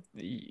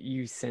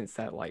you sense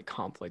that like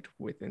conflict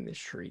within this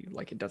tree,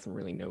 like it doesn't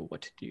really know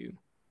what to do.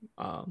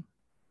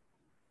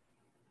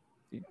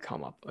 You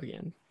come up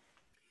again.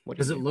 What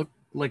Does it look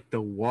like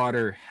the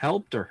water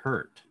helped or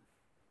hurt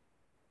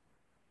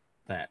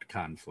that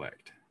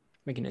conflict?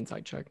 Make an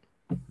insight check.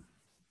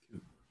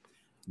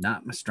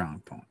 Not my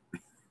strong point.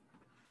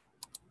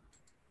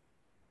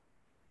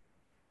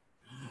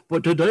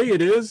 But today it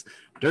is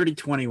dirty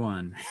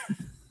 21.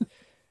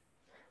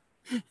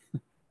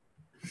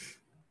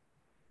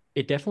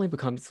 It definitely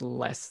becomes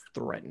less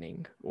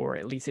threatening, or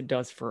at least it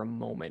does for a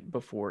moment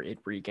before it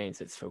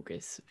regains its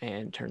focus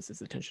and turns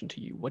its attention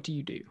to you. What do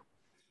you do?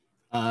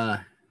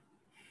 Not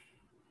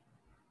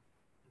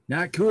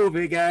cool,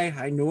 big guy.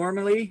 I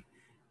normally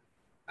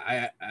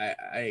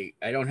I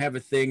don't have a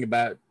thing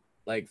about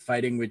like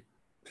fighting with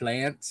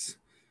plants,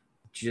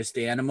 just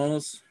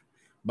animals,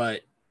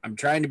 but I'm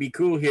trying to be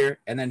cool here.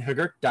 And then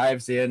Hugurk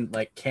dives in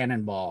like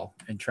cannonball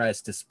and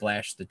tries to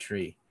splash the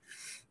tree.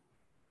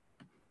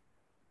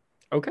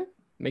 Okay,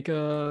 make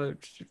a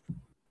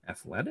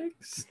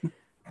Athletics.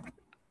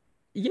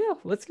 Yeah,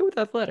 let's go with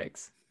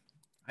athletics.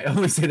 I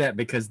only say that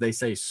because they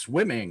say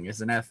swimming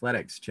is an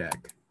athletics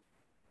check.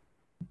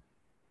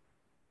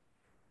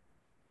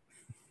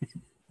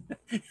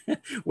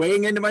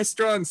 Weighing into my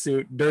strong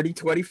suit, dirty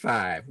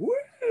 25.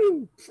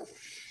 Woo!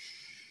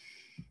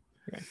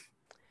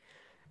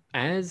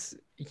 As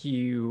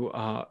you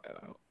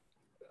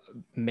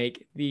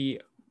make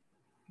the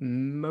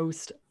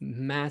most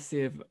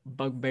massive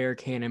bugbear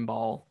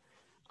cannonball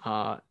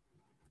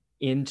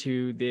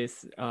into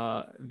this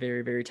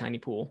very, very tiny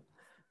pool,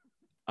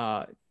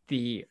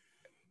 the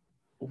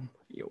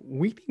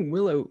weeping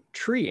willow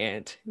tree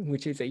ant,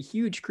 which is a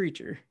huge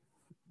creature,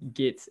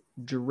 gets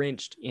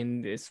drenched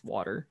in this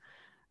water,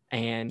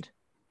 and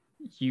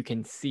you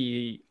can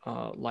see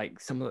like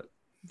some of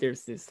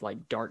there's this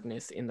like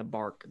darkness in the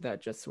bark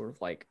that just sort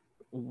of like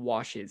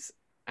washes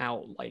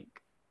out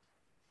like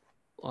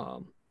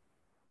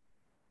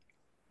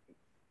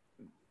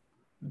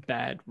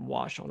bad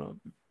wash on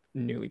a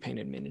newly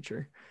painted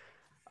miniature,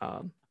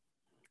 and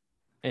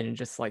it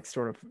just like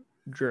sort of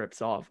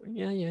drips off.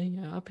 Yeah,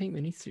 I paint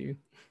minis too.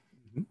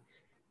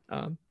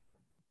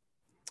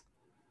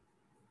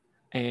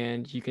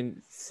 And you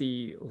can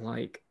see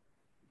like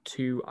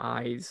two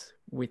eyes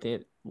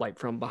within, like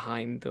from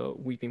behind the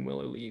weeping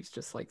willow leaves,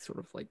 just like sort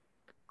of like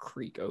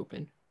creak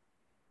open.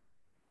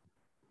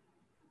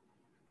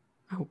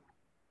 Oh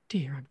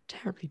dear, I'm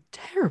terribly,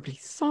 terribly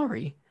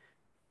sorry.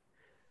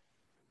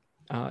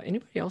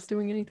 Anybody else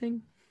doing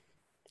anything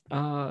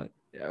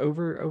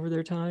over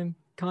their time?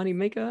 Connie,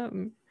 make a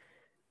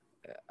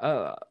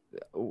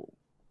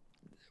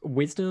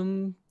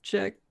wisdom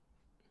check,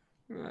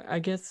 I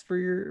guess, for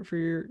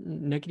your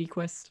nuggety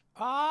quest.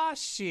 Ah,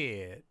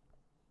 shit.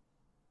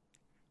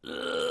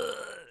 Ugh,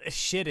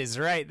 shit is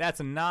right. That's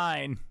a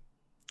 9.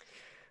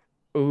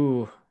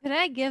 Ooh, Could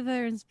I give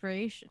her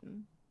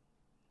inspiration?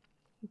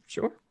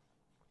 sure.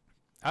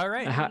 All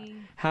right.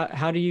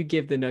 How do you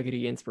give the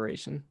nuggety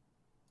inspiration?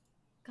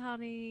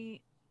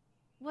 Connie,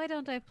 why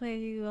don't I play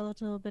you a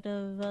little bit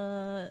of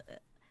a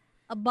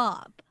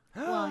bop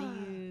while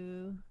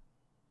you,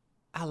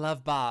 I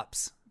love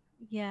bops.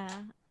 yeah,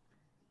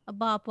 a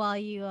bop while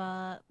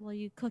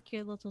you cook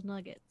your little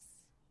nuggets.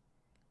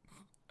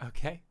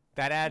 Okay.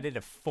 That added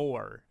a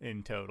 4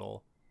 in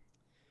total.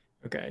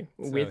 Okay,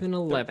 So with an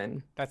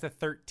 11. That's a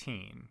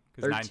 13.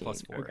 Because 9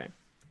 plus 4. Okay,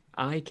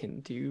 I can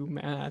do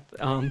math.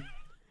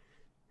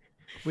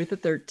 With a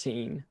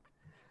 13,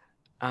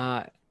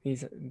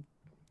 these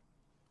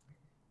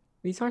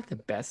aren't the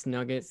best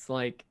nuggets.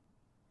 Like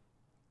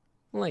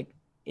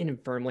in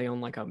firmly on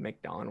like a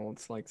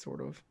McDonald's, like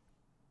sort of.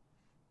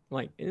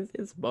 Like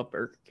it's above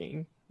Burger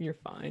King. You're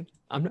fine.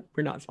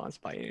 We're not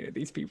sponsored by any of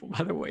these people,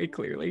 by the way.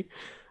 Clearly,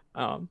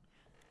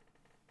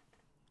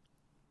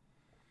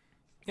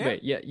 Yeah.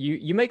 but yeah,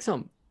 you make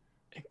some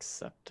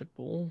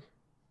acceptable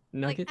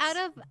nuggets. Like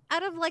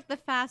out of like the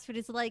fast food,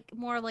 it's like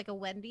more like a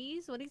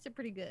Wendy's. Wendy's are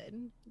pretty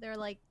good. They're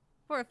like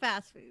for a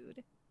fast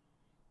food.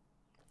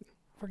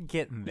 We're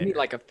getting You there. need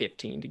like a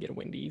 15 to get a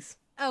Wendy's.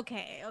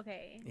 Okay.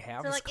 Yeah,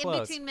 I So was like close.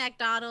 in between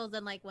McDonald's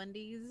and like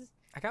Wendy's.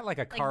 I got like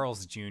a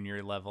Carl's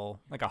Jr.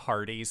 level, like a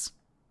Hardee's.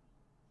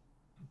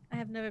 I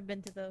have never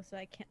been to those, so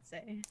I can't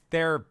say.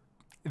 They're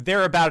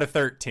about a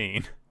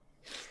 13.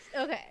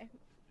 Okay.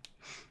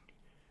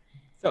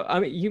 So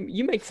I mean,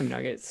 you make some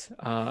nuggets,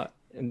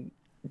 and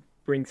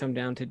bring some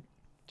down to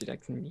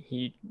Jackson.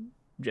 He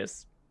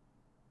just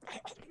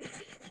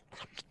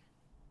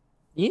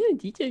yeah,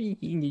 these are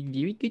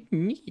very good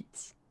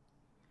nuggets.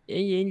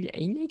 I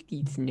like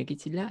these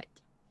nuggets a lot.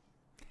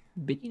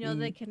 But You know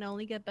they can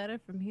only get better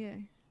from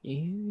here.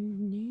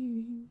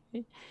 getting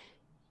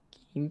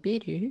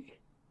better.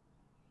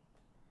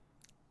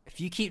 If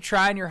you keep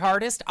trying your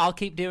hardest, I'll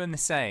keep doing the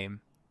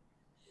same.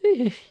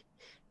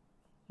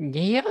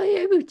 Yeah,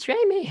 I will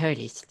try my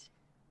hardest.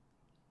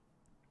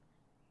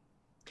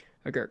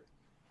 Okay.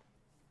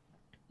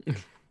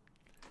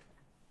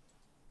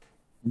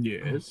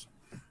 Yes.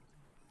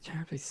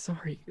 Terribly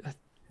sorry.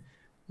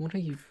 What are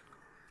you?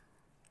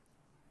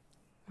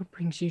 What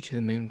brings you to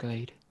the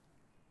Moonglade?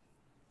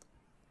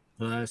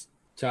 Well, I was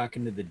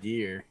talking to the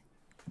deer.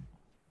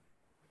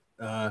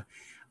 I'm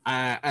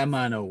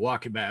on a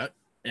walkabout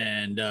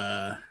and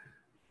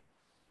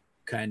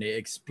kind of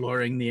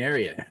exploring the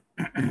area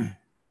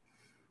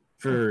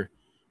for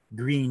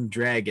Green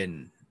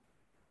Dragon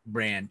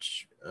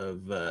branch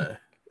of A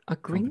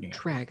green company.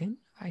 dragon?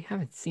 I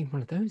haven't seen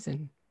one of those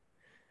in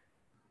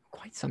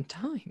quite some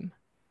time.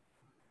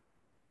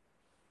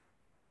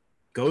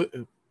 go.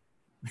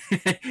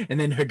 And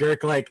then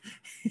Hagurk like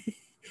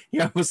he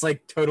almost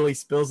like totally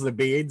spills the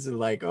beads and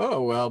like,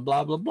 oh well,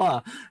 blah blah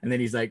blah, and then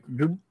he's like,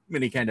 "Doop,"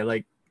 and he kind of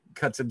like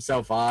cuts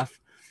himself off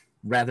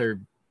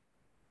rather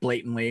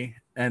blatantly,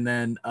 and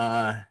then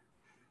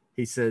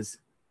he says,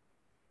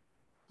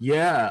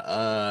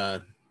 yeah,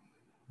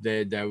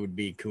 that would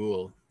be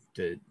cool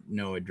to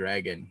know a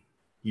dragon.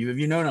 Have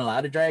you known a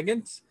lot of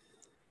dragons?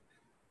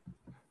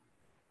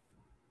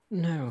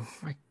 No,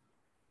 I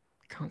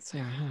can't say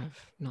I have.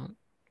 Not.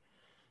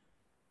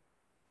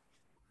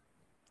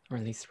 Or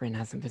at least Rin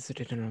hasn't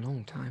visited in a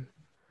long time.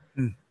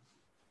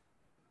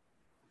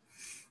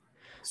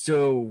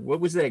 So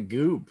what was that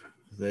goop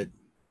that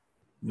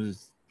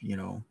was,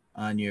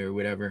 on you or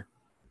whatever?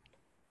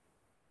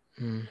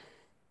 Hmm.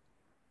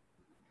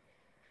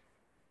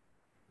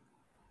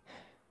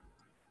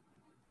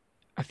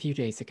 A few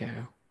days ago,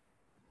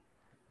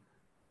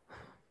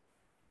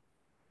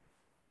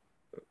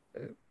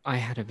 I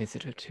had a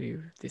visitor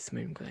to this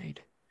Moonglade,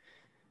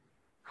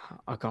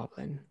 a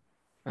goblin,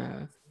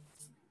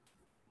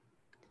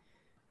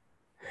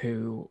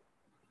 who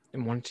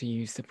wanted to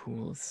use the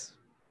pool's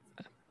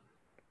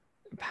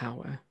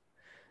power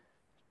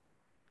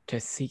to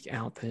seek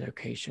out the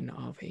location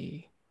of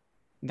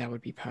that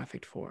would be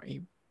perfect for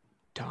a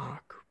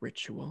dark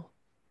ritual.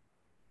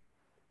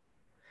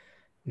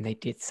 And they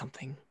did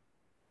something.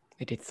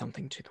 They did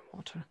something to the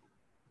water.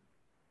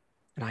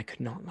 And I could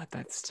not let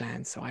that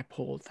stand, so I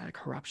pulled that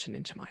corruption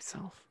into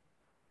myself.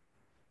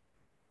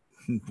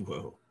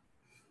 Whoa.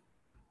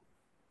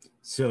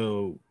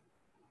 So,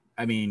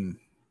 I mean,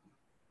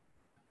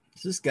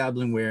 is this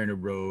goblin wearing a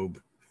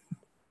robe?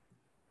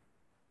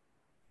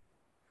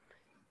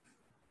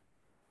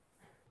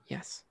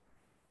 Yes.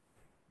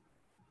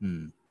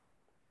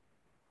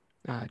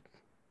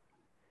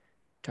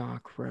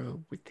 Dark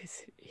robe with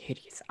this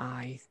hideous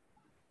eye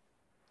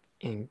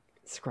and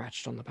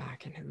scratched on the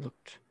back, and it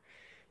looked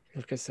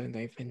as though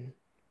they've been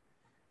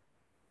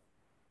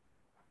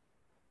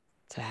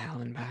to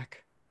hell and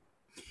back.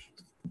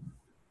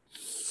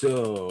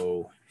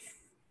 So,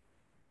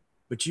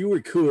 but you were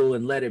cool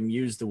and let him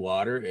use the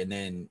water, and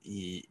then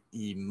he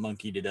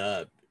monkeyed it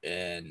up,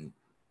 and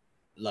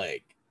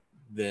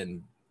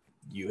then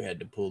you had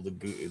to pull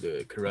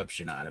the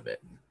corruption out of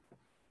it.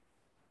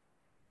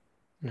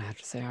 And I have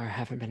to say, I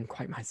haven't been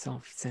quite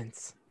myself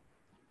since.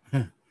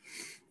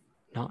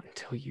 Not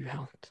until you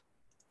helped.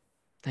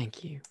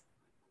 Thank you.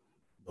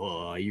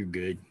 Oh, you're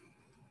good.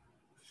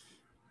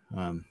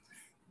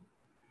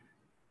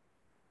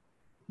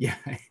 Yeah.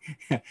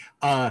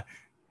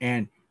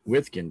 And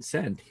with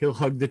consent, he'll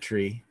hug the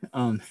tree.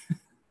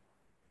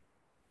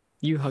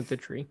 You hug the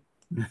tree.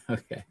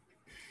 Okay.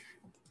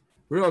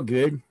 We're all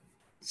good.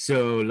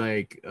 So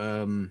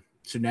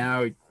so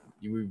now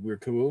we're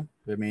cool.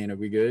 I mean, are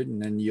we good?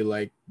 And then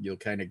you'll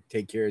kind of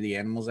take care of the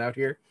animals out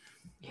here?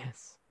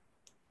 Yes.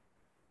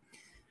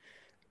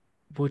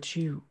 Would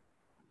you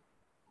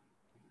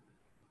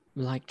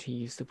like to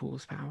use the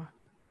pool's power?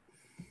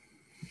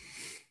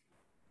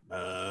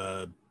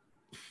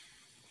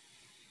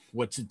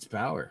 What's its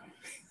power?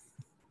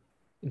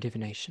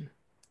 Divination.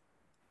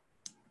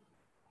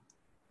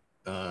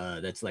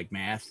 That's like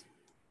math.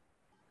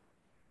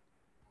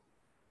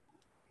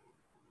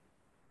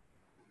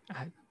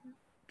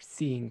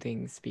 Seeing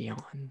things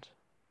beyond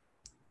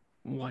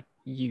what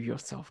you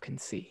yourself can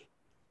see.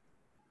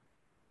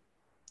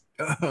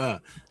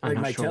 Like I'm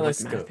not my sure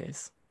telescope. what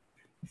math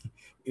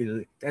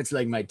is. That's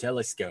like my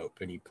telescope.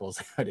 And he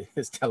pulls out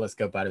his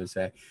telescope out of his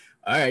head.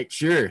 All right,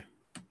 sure.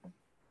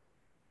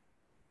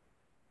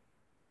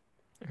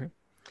 Okay.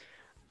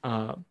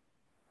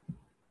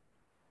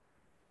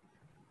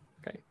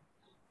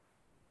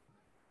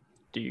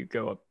 Do you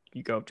go up?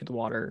 You go up to the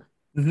water.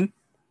 Mm-hmm.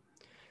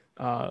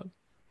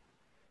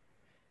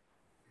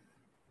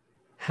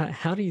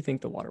 How do you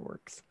think the water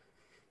works?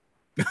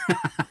 Because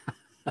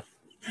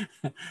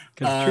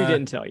Tree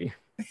didn't tell you.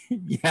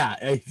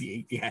 Yeah.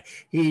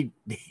 He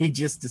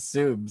just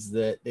assumes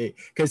that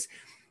because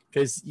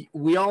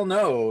we all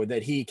know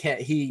that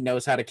he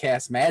knows how to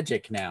cast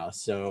magic now,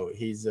 so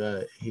he's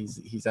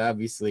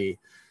obviously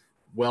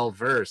well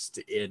versed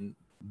in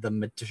the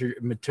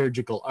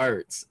liturgical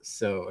arts,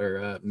 so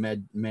or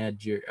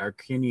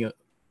arcanial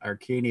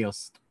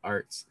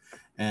arts,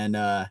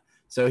 and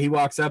so he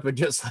walks up and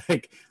just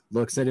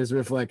looks at his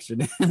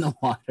reflection in the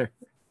water.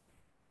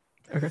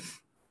 Okay.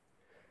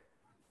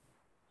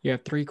 You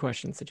have 3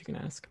 questions that you can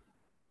ask.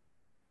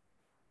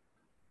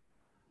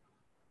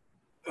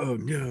 Oh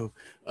no.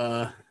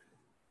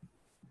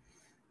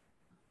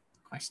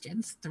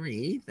 Questions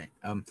 3. They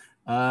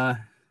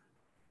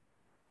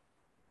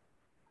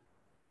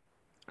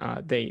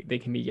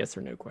can be yes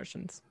or no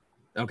questions.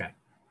 Okay.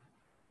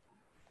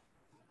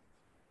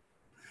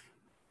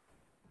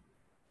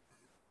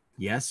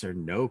 Yes or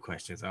no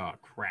questions. Oh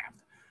crap.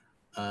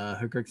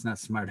 Hooker's not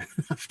smart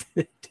enough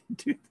to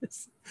do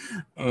this.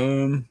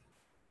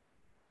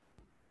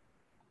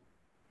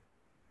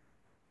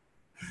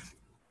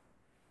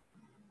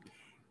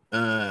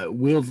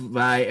 Will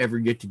Vi ever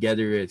get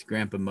together as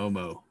Grandpa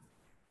Momo?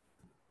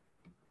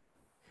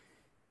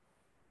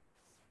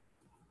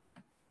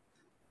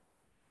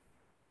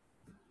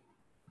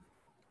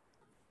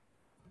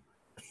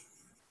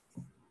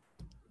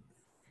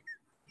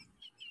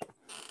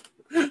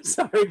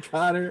 Sorry,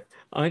 Connor.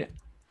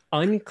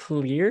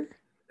 Unclear.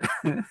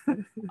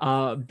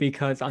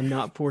 Because I'm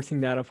not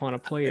forcing that upon a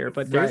player,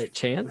 but there's a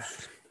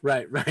chance.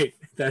 Right.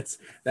 That's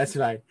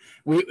fine.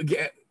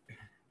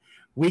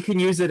 We can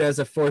use it as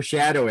a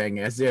foreshadowing,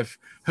 as if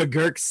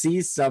Hagurk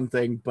sees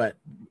something, but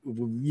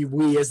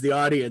we as the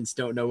audience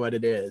don't know what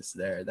it is.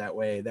 There, that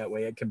way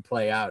it can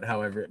play out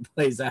however it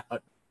plays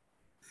out.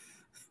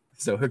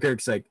 So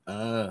Hagurk's like,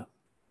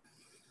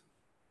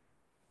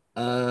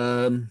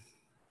 Um,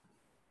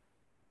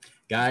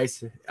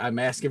 guys, I'm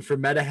asking for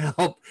meta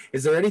help.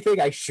 Is there anything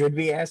I should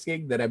be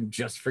asking that I'm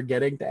just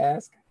forgetting to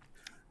ask?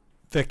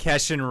 The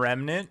Keshan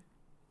Remnant,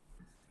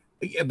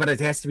 Yeah, but it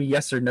has to be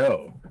yes or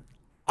no.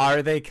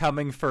 are they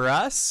coming for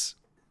us?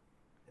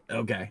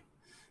 Okay.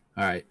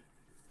 All right.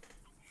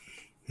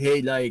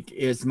 Hey, like,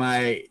 is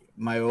my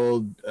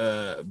old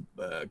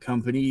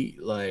company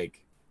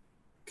like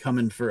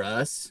coming for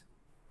us?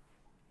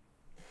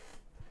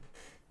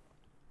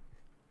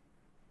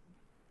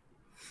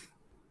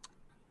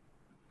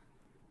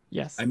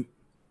 Yes.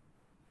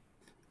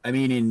 I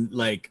mean, in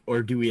like,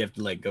 or do we have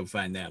to like go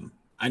find them?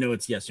 I know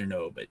it's yes or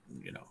no, but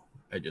you know,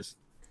 I just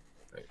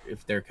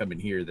if they're coming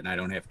here, then I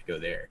don't have to go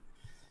there.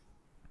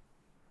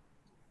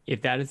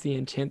 If that is the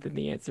intent, then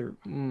the answer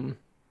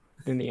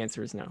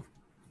is no.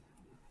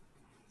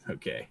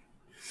 Okay.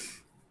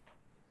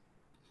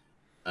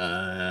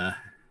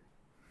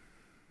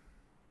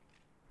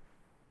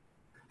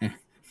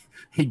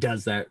 He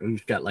does that.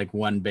 He's got like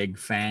one big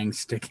fang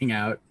sticking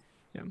out.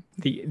 Yeah.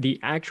 The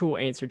actual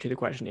answer to the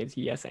question is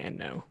yes and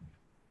no.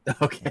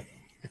 Okay.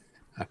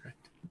 All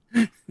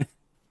right.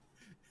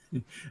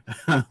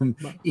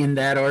 In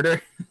that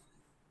order.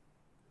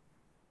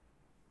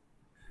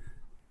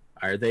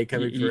 Are they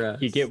coming for us?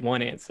 You get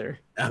one answer.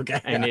 Okay.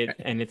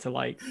 And it's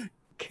like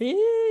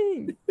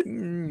king.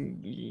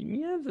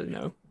 Yes or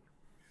no?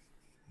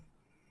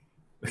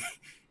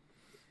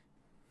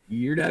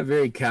 You're not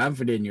very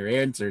confident in your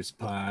answers,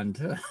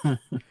 Pond.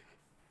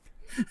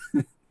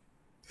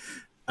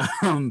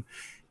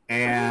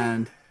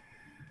 And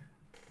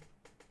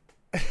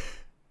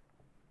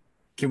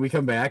can we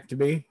come back to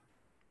me?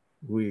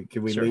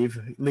 Can we Sure.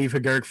 leave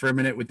Hagurk for a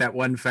minute with that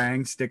one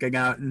fang sticking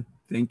out and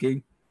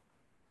thinking?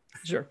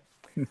 Sure.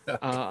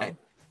 Okay.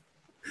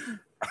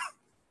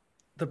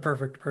 The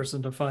perfect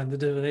person to find the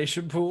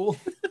divination pool.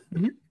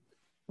 The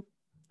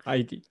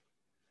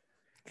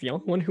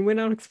only one who went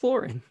out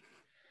exploring.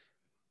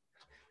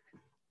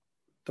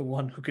 The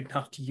one who could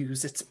not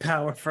use its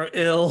power for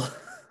ill.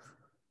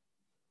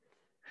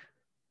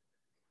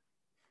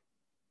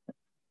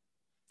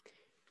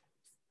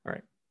 All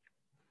right.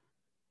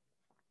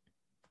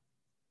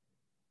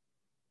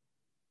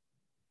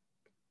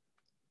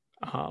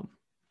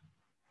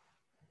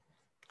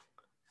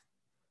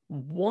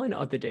 One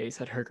of the days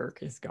that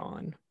Hagurk is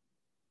gone,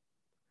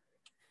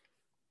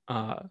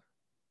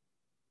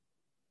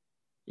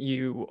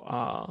 it's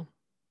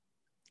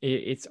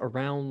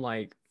around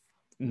like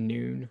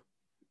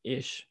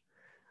noon-ish.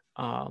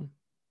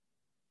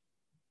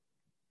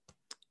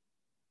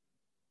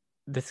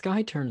 The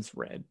sky turns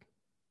red.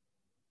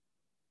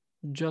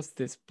 Just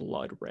this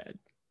blood red.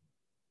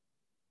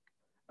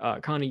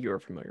 Connie, you're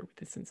familiar with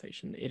this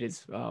sensation. It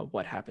is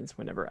what happens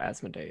whenever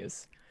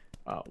Asmodeus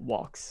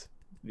walks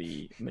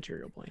the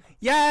material plane.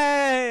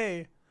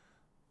 Yay! I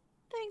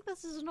think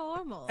this is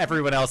normal.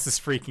 Everyone else is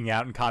freaking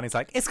out, and Connie's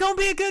like, "It's gonna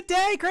be a good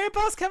day.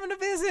 Grandpa's coming to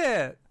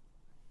visit."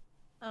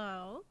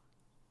 Oh.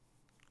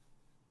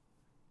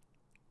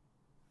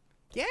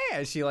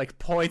 Yeah, she like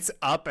points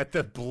up at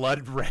the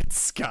blood red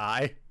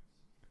sky.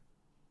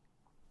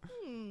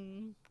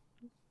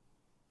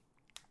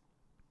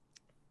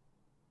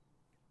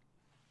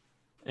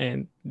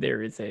 And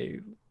there is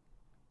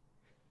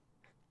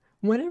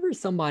whenever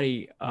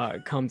somebody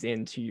comes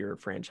into your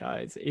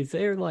franchise, is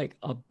there like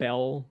a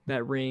bell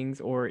that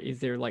rings, or is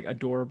there like a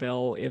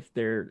doorbell if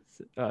they're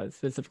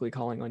specifically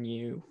calling on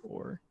you,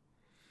 or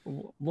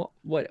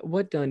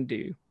what done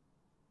do?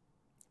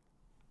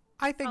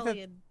 I think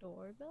Probably that a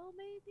doorbell,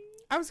 maybe?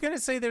 I was gonna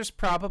say there's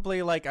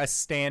probably like a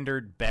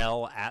standard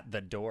bell at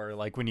the door,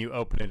 like when you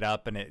open it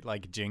up and it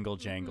like jingle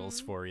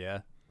jangles for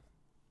you.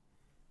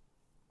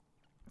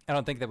 I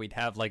don't think that we'd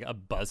have like a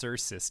buzzer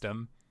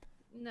system.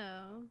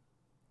 No.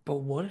 But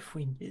what if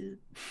we did?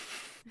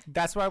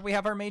 That's why we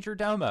have our major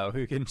domo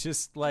who can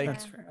just like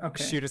That's fair.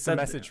 Okay. shoot us a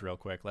message real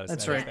quick. Let us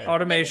That's know. right. if they-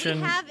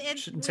 Automation We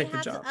shouldn't take the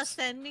have jobs. a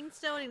sending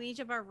stone in each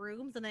of our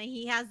rooms, and then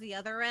he has the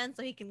other end,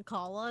 so he can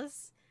call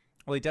us.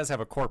 Well, he does have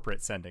a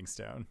corporate sending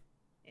stone.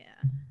 Yeah.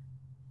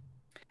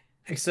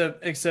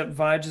 Except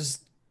Vi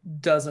just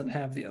doesn't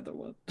have the other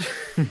one.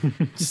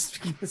 It's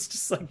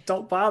just like,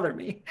 don't bother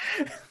me.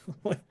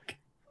 Like,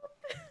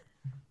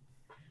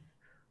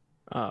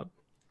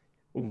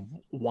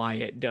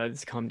 Wyatt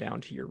does come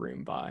down to your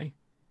room by.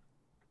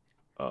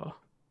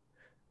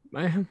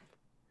 Ma'am.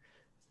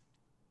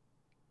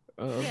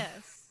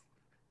 Yes.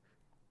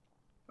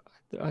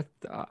 I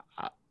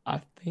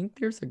think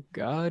there's a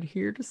god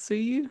here to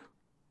see you.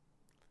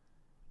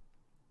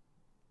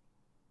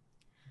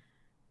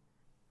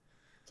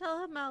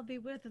 Tell him I'll be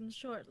with him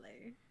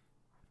shortly.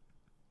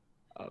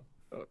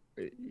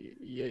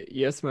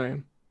 Yes,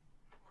 ma'am.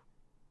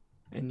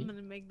 I'm And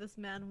gonna make this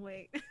man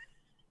wait.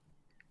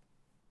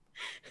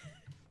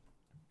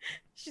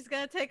 She's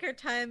gonna take her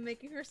time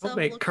making herself don't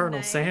make look Colonel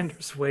nice.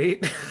 Sanders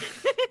wait.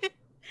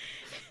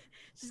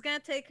 She's gonna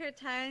take her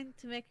time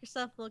to make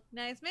herself look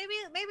nice. Maybe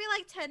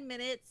like 10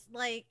 minutes.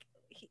 Like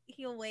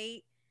he'll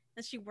wait,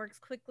 and she works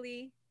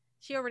quickly.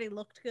 She already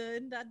looked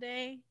good that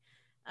day.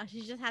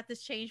 She just had to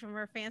change from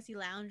her fancy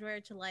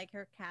loungewear to like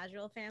her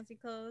casual fancy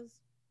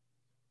clothes.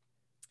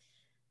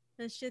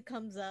 Then she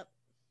comes up.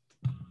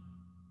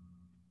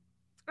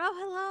 Oh,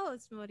 hello,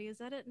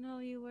 Asmodeus. I didn't know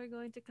you were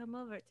going to come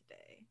over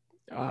today.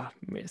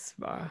 Miss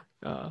Vi,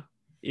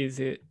 is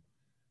it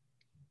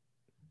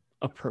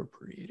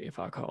appropriate if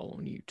I call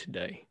on you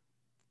today?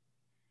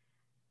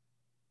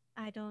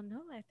 I don't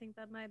know. I think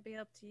that might be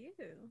up to you.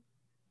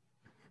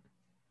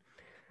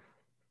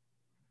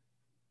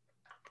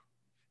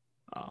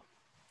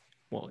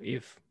 Well,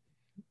 if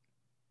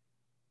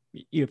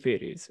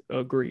it is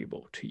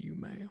agreeable to you,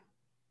 ma'am,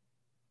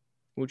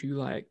 would you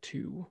like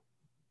to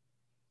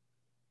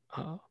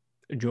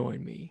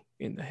join me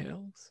in the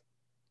Hells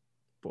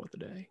for the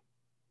day?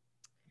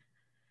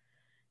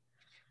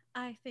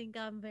 I think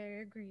I'm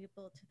very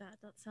agreeable to that.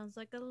 That sounds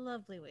like a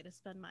lovely way to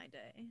spend my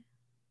day.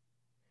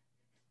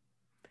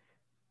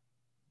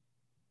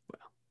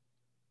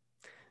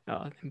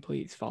 Then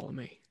please follow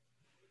me.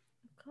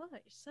 Of course,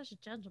 such a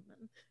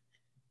gentleman.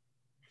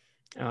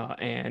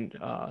 And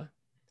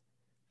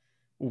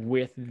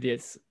with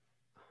this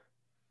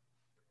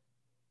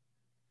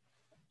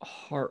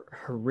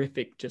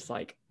horrific, just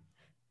like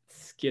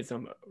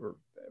schism or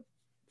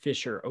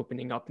fissure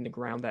opening up in the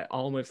ground that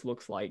almost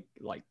looks like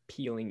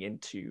peeling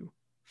into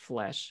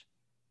flesh,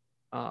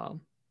 as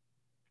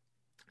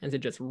it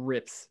just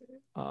rips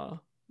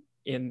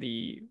in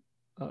the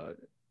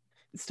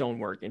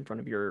stonework in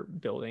front of your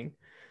building.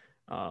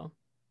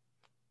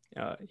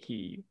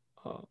 He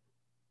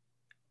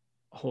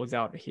holds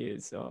out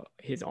his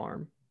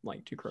arm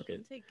like to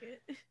crooked, Take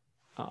it.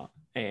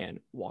 and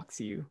walks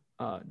you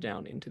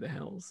down into the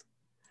Hells.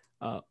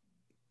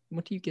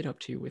 What do you get up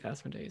to with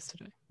Asmodeus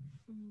today?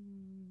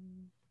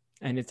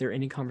 And is there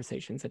any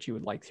conversations that you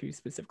would like to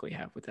specifically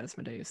have with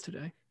Asmodeus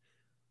today?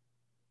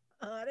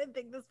 Oh, I didn't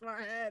think this far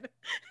ahead.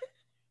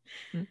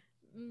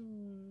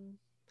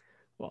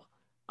 Well,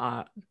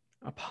 I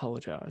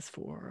apologize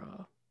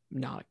for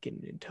not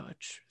getting in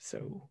touch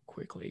so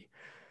quickly.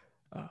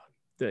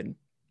 The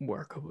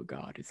work of a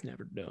god is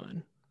never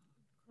done.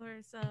 Of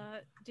course,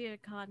 dear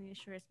Connie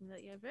assures me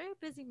that you're a very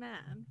busy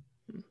man.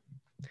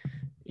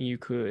 You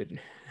could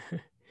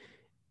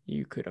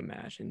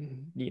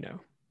imagine,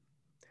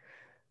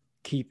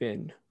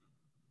 keeping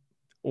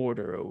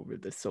order over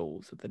the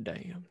souls of the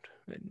damned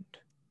and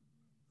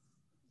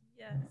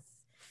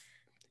Yes.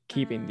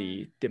 keeping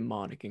the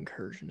demonic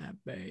incursion at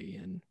bay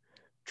and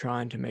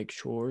trying to make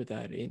sure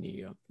that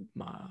any of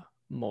my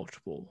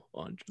multiple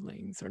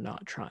underlings are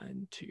not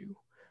trying to,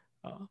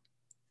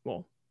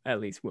 at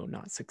least will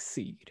not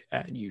succeed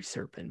at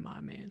usurping my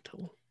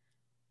mantle.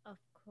 Of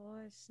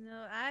course.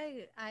 No,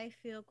 I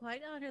feel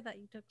quite honored that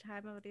you took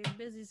time out of your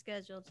busy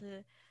schedule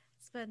to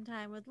spend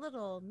time with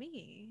little old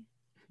me.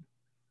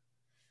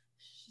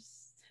 She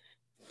just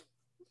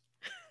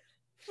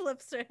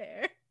flips her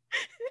hair.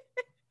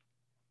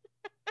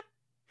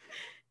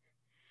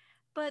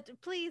 But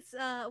please,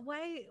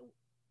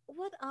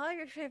 what are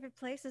your favorite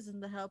places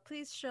in the Hell?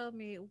 Please show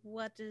me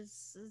what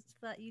is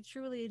that you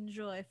truly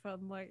enjoy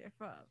from where you're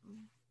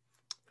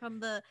from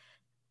the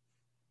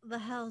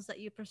Hells that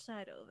you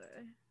preside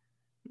over.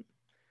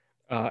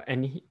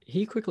 And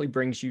he quickly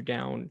brings you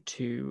down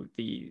to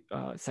the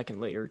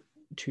second layer,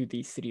 to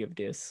the city of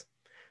Dis,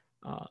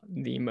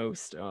 the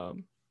most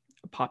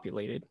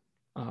populated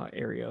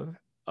area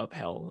of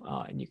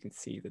Hell. And you can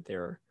see that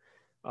there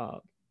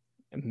are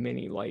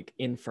many like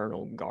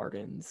infernal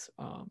gardens,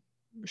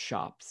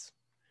 shops.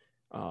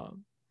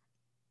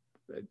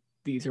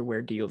 These are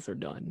where deals are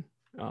done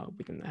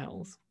within the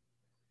Hells.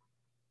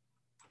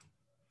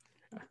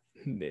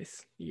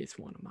 This is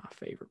one of my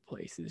favorite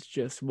places,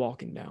 just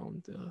walking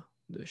down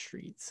the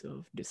streets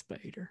of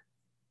Despater.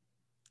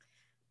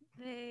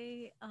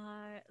 They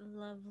are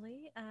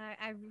lovely.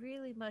 I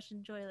really much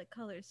enjoy the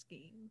color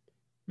scheme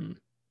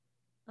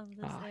of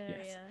this area.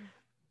 Yes.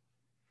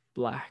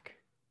 Black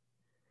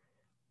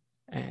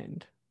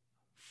and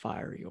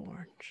fiery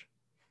orange.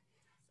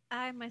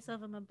 I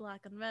myself am a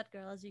black and red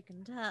girl, as you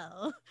can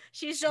tell.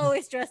 She's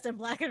always dressed in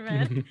black and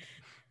red.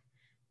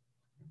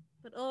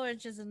 But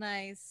orange is a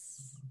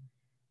nice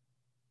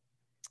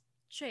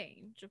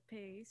change of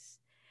pace.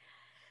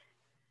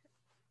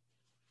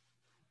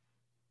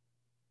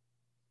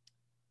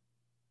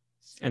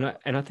 And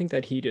I think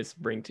that he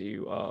just brings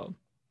you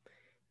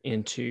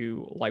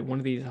into like one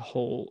of these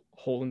hole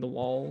in the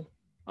wall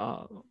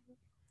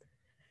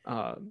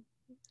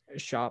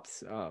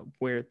shops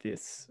where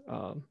this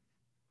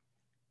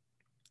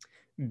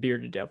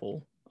bearded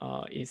devil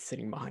is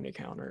sitting behind a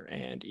counter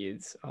and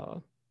is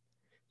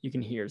you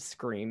can hear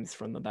screams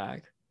from the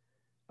back.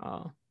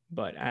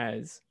 But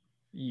as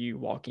you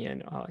walk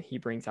in, he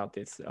brings out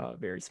this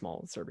very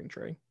small serving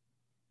tray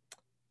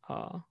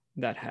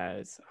that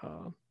has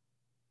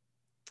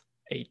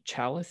a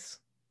chalice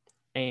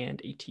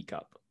and a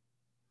teacup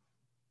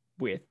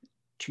with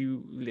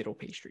 2 little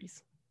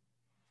pastries.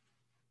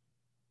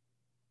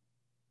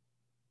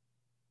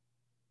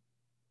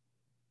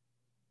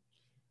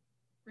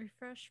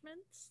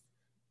 Refreshments.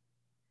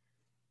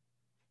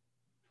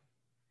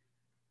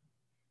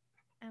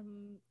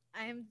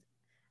 I'm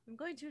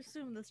going to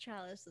assume this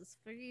chalice is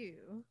for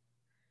you.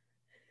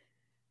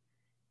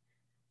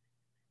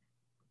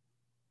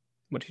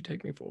 What do you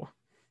take me for?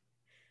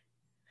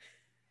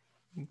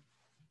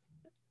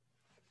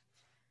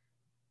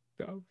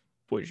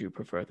 Would you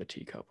prefer the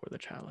teacup or the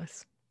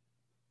chalice?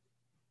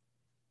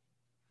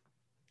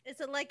 Is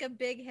it like a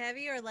big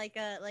heavy or like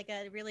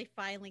a really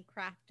finely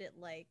crafted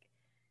like?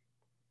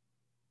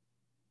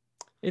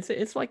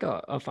 It's like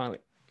a finely.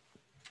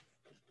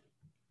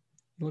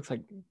 It looks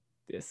like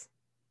this.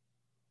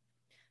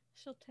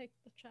 She'll take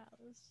the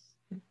chalice.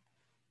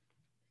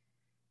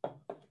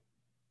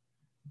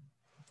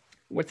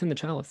 What's in the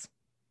chalice?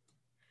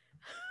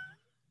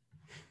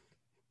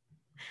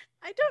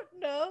 I don't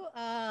know.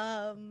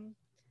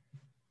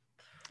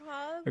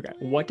 Probably. Okay.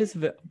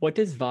 What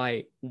does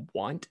Vi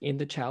want in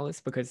the chalice?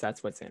 Because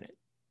that's what's in it.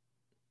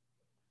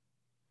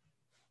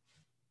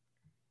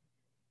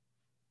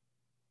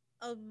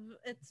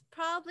 It's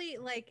probably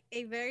like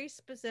a very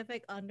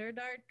specific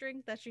Underdark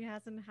drink that she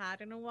hasn't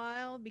had in a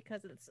while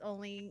because it's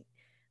only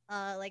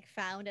like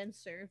found and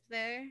served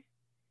there.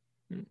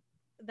 Hmm.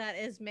 That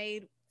is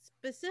made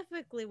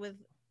specifically with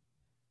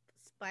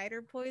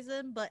spider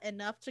poison, but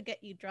enough to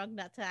get you drunk,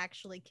 not to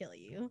actually kill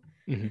you.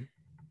 Mm-hmm.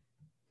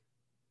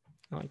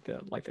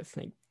 Like the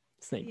snake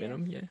Yeah.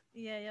 venom, yeah.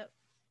 Yeah, yep.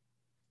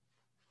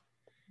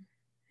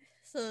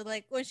 So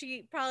like when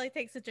she probably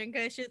takes a drink,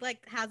 she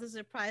like has a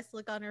surprised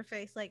look on her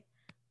face, like,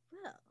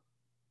 well,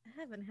 I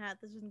haven't had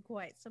this in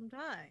quite some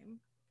time.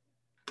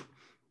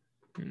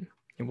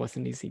 It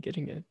wasn't easy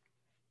getting it.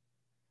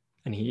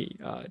 And he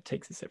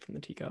takes a sip from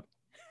the teacup.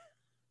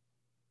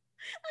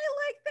 I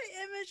like the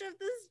image of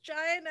this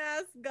giant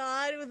ass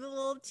god with a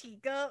little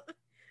teacup.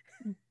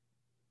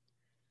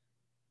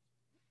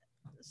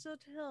 So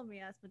tell me,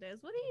 Asmodeus,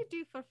 what do you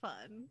do for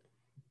fun?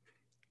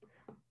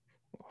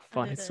 Well,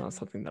 fun Other is not than-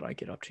 something that I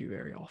get up to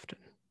very often.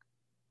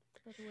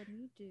 But when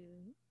you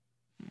do,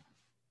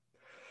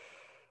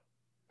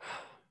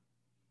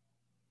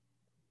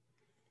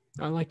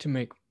 I like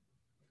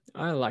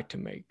to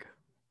make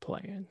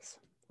plans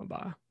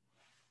about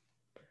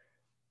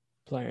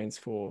plans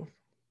for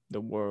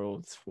the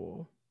worlds,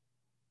 for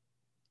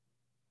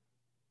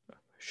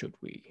should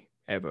we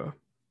ever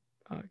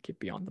get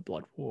beyond the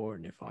blood war,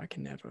 and if I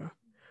can ever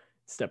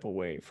step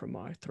away from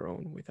my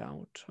throne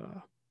without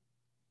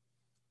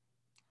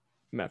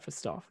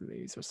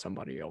Mephistopheles or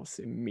somebody else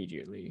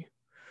immediately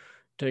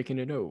taking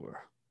it over,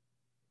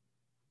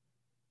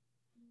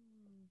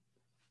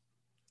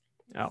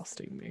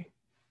 ousting me.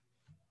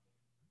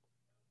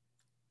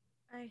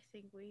 I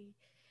think we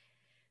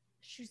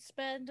should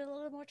spend a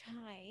little more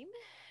time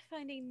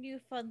finding new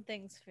fun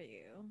things for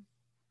you.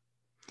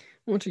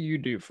 What do you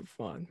do for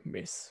fun,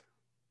 Miss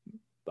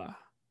Bah?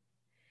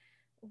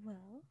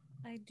 Well,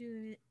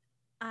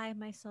 I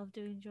myself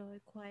do enjoy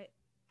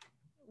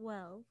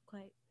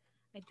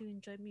I do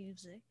enjoy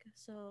music.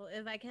 So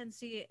if I can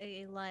see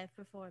a live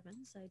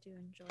performance, I do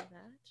enjoy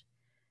that.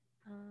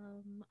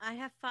 I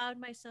have found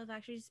myself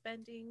actually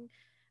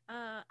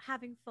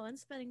having fun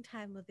spending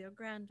time with your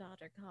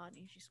granddaughter,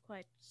 Connie. She's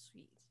quite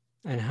sweet.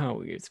 And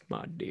how is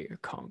my dear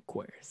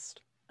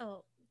conquest?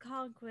 Oh,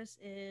 Conquest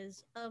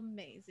is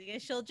amazing.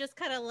 And she'll just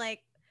kind of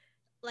like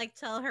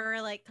tell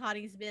her like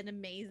Connie's been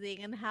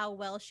amazing and how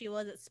well she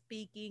was at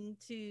speaking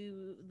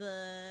to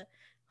the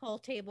whole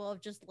table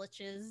of just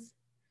liches.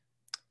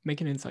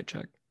 Make an insight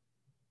check.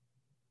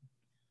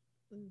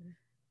 Ooh.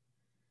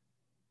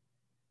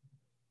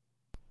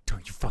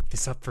 Don't you fuck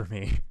this up for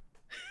me.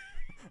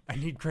 I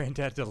need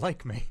Granddad to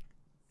like me.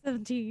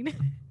 17.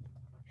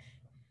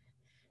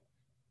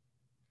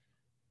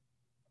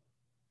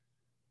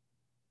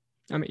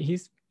 I mean,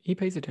 he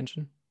pays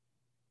attention.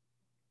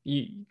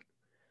 He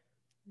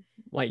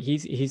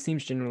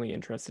seems genuinely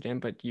interested in,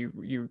 but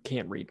you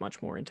can't read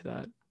much more into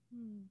that.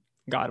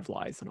 God of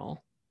lies and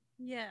all.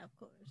 Yeah, of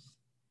course.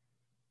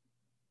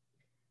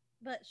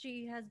 But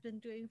she has been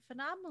doing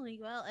phenomenally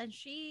well, and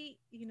she,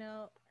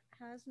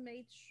 has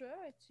made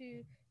sure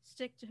to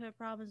stick to her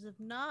promise of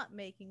not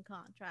making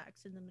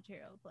contracts in the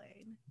material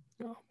plane.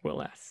 Oh, well,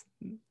 that's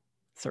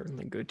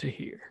certainly good to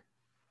hear.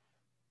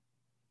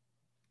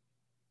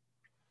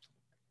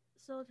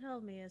 So tell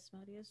me,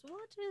 Asmodeus,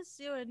 what is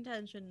your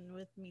intention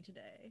with me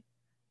today?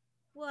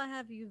 Why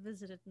have you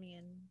visited me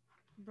and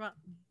brought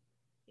me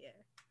here?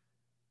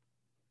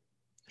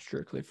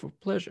 Strictly for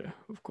pleasure,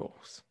 of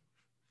course.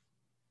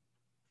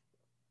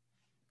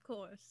 Of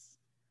course.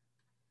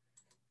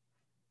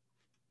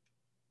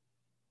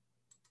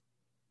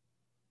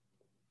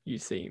 You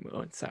seem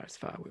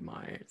unsatisfied with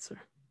my answer.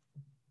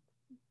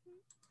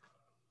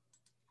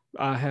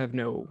 I have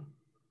no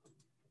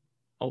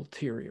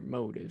ulterior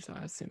motives.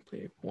 I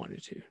simply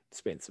wanted to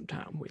spend some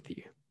time with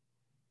you.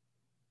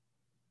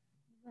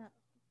 Well,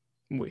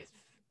 With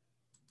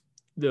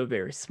the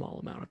very small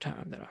amount of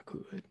time that I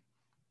could.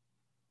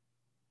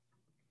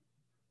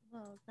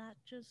 well, that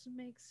just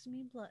makes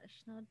me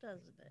blush, now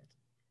doesn't it?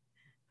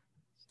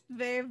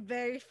 Very,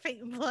 very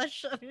faint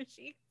blush on your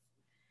cheeks.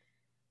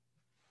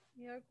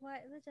 You're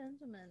quite the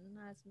gentleman,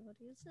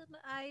 Asmodeus, and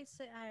I'd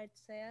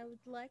say I would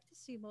like to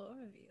see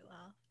more of you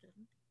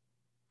often.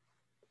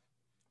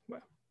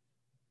 Well,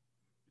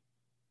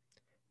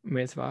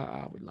 Miss Vi,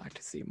 I would like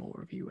to see more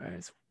of you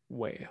as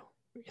well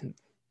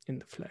in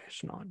the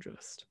flesh, not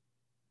just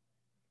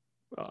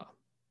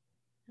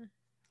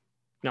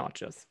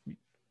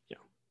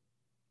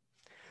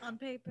On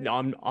paper.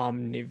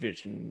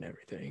 omnivision and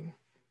everything.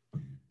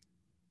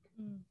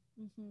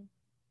 Mm-hmm.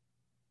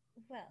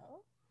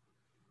 Well,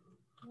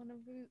 one of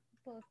you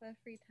both our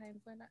free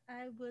times, and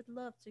I would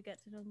love to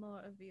get to know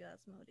more of you,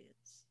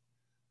 Asmodeus.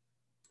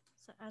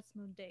 So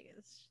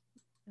Asmodeus,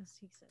 as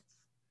he says.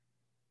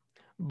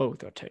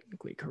 Both are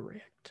technically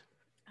correct.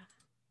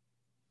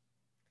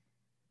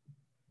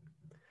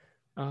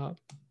 Yeah.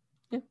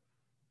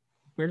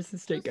 Where does the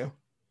state go?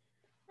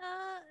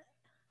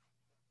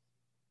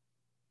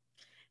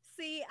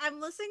 See, I'm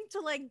listening to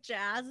like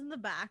jazz in the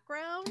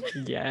background.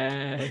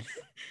 Yes.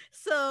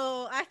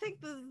 So I think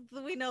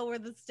we know where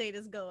the state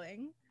is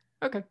going.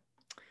 Okay.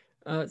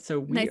 So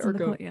we Nice are in the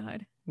going.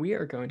 courtyard. We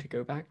are going to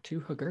go back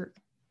to Hagurt.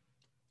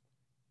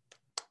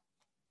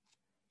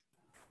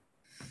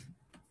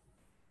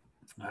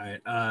 All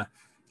right.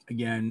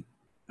 Again,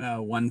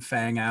 one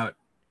fang out,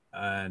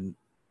 and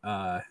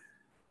I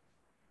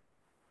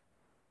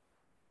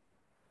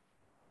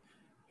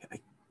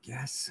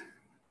guess.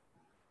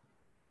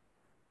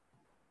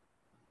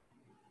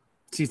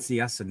 See, it's the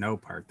yes and no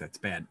part that's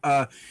bad.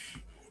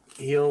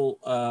 He'll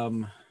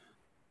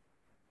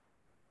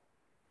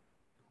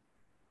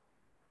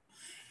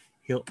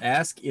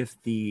ask if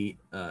the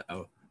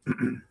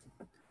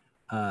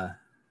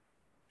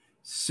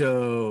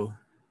so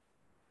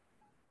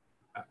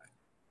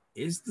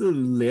is the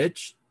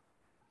Lich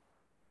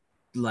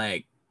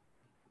like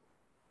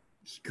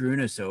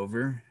screwing us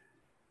over?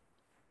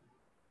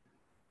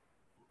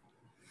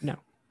 No.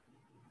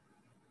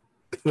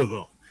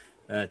 Cool.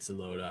 That's a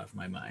load off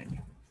my mind.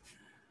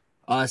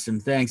 Awesome.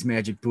 Thanks,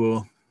 Magic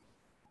Pool.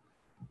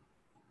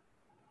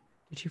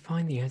 Did you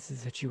find the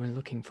answers that you were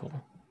looking for?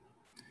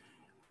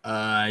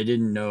 I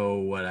didn't know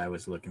what I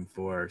was looking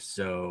for,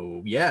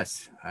 so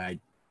yes,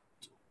 kind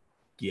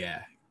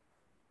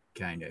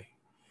of.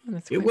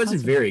 That's It quite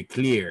wasn't possible. very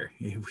clear.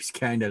 It was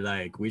kind of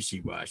like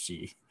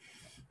wishy-washy.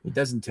 It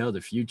doesn't tell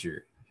the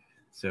future,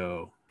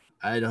 so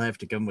I'd have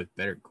to come with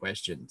better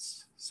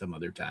questions some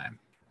other time.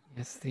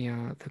 Yes,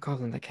 the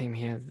goblin that came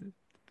here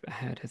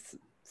had a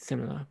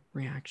similar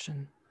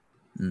reaction.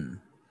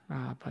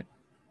 But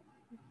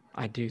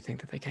I do think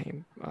that they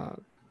came,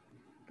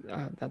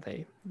 that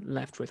they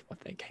left with what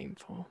they came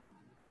for.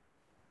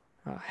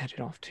 Headed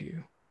off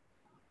to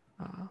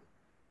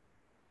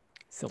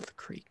Silver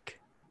Creek.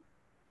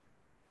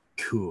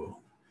 Cool.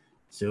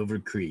 Silver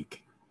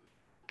Creek.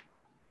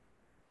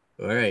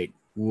 All right.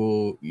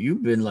 Well,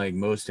 you've been like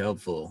most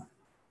helpful.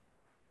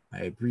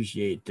 I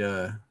appreciate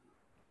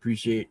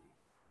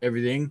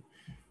everything.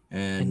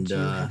 And you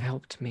have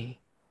helped me.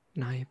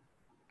 And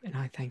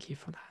I thank you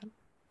for that.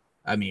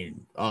 I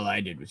mean, all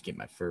I did was get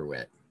my fur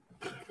wet.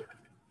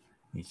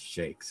 He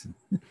shakes.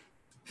 All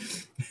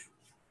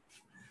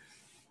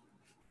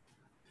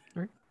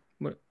right.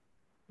 What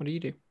do you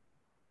do?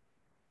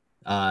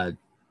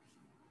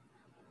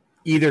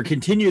 Either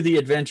continue the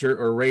adventure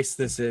or race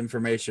this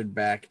information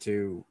back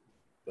to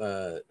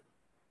the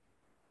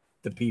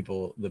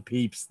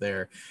peeps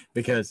there,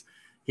 because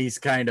he's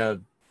kind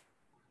of,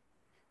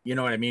 you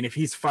know what I mean? If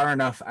he's far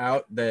enough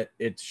out that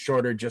it's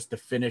shorter just to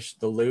finish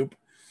the loop,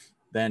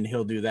 then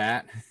he'll do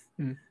that.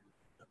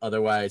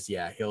 Otherwise,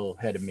 yeah, he'll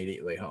head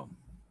immediately home.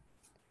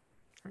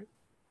 All right.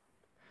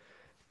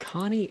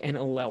 Connie and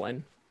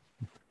Llewellyn.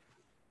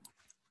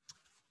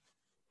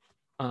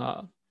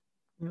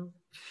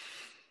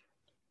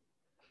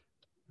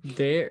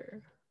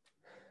 There.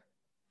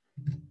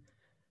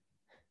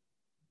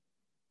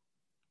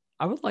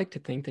 I would like to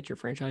think that your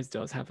franchise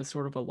does have a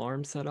sort of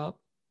alarm set up,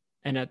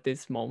 and at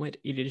this moment,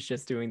 it is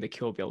just doing the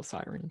Kill Bill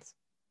sirens.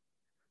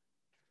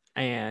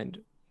 And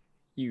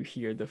you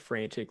hear the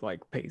frantic,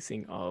 like,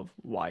 pacing of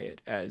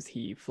Wyatt as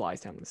he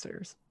flies down the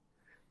stairs.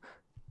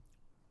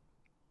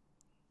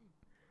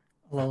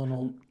 Llewellyn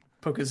will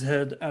poke his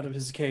head out of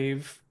his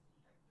cave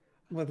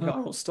with the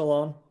goggles still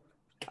on.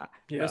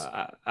 Yes.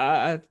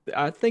 I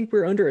think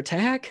we're under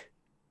attack.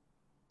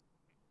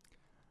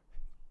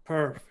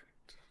 Perfect.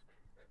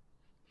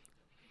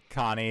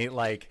 Connie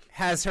like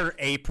has her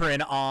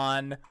apron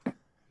on.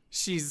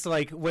 She's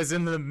like was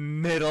in the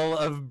middle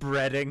of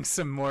breading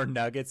some more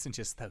nuggets and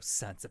just those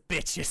sons of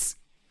bitches.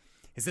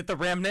 Is it the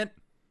remnant?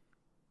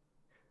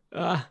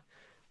 I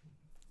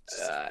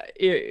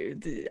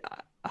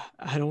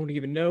don't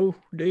even know,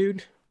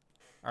 dude.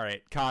 All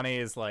right, Connie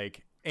is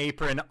like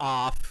apron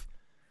off,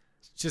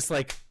 just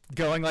like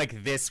going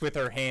like this with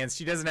her hands.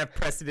 She doesn't have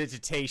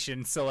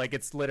prestidigitation, so like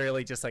it's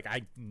literally just like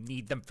I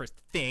need them for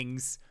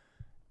things.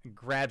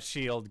 Grabs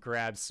shield,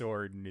 grabs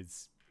sword, and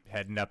is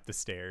heading up the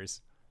stairs.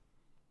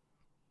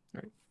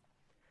 All right.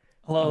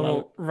 Llewellyn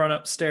will run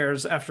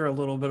upstairs after a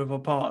little bit of a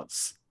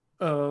pause,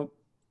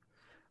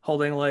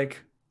 holding like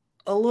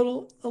a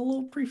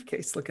little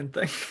briefcase looking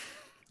thing.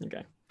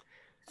 Okay.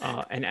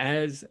 And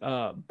as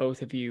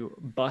both of you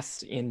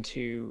bust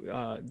into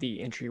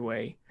the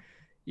entryway,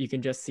 you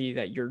can just see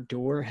that your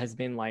door has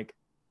been like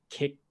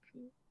kicked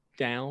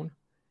down,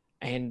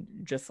 and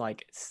just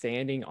like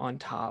standing on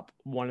top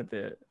one of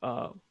the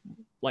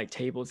like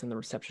tables in the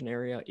reception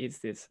area is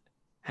this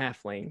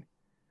halfling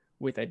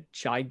with a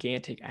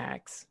gigantic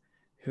axe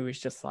who is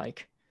just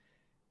like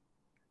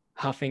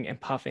huffing and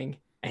puffing,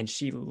 and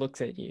she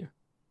looks at you.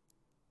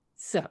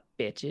 Sup,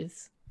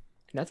 bitches?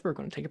 And that's where we're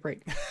going to take a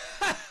break.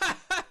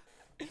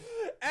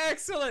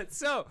 Excellent.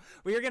 So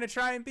we are going to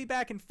try and be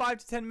back in 5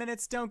 to 10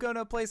 minutes. Don't go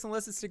no place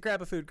unless it's to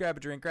grab a food, grab a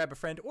drink, grab a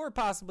friend, or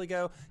possibly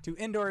go to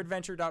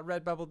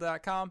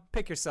indooradventure.redbubble.com.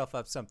 Pick yourself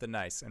up something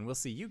nice, and we'll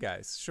see you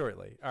guys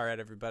shortly. All right,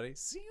 everybody.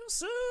 See you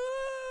soon.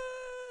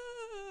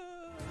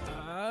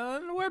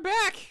 And we're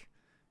back.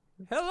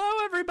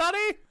 Hello,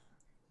 everybody.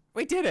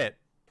 We did it.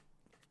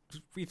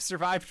 We've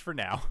survived for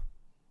now.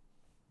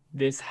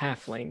 This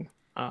halfling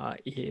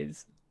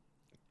is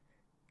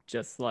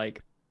just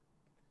like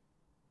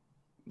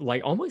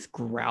almost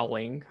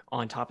growling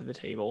on top of the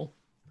table,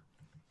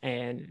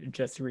 and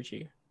just to reach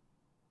you.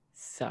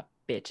 Sup,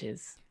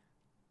 bitches?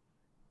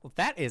 Well,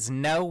 that is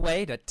no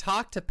way to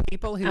talk to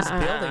people whose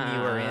building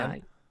you were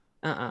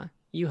in.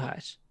 You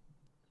hush.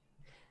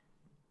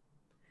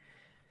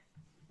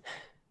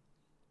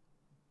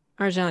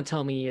 Arjan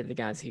told me you're the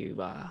guys who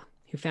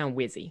found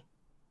Wizzy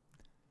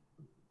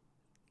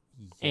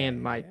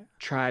and my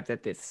tribe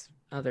that this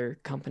other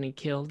company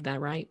killed. That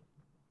right?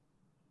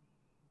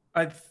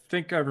 I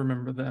think I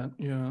remember that.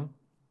 Yeah.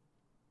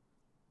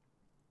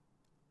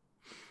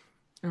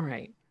 All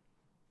right.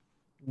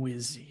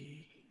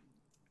 Wizzy.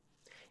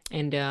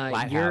 And you're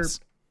Lighthouse.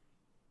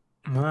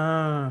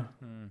 Ah.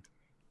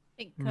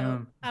 Pink coat. Yeah.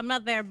 I'm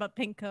not there, but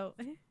pink coat.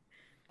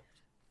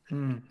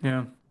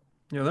 Yeah.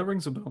 Yeah, that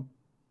rings a bell.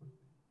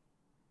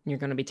 you're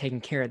going to be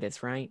taking care of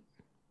this, right?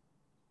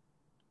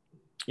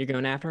 You're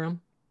going after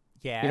him?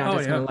 Yeah. You're not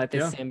just going yeah, to let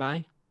this yeah. stand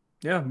by?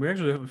 Yeah, we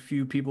actually have a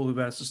few people who've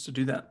asked us to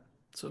do that.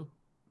 So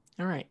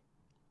All right.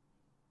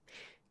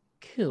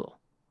 Cool.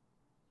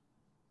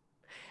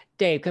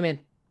 Dave, come in.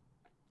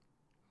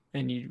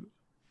 And you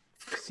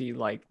see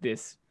like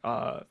this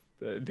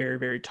very,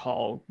 very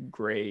tall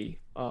gray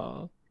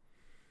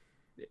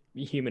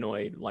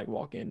humanoid like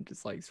walk in,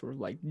 just like sort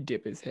of like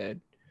dip his head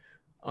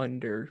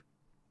under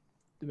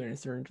the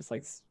minister and just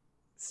like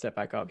step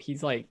back up.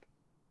 He's like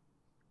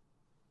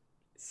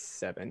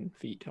 7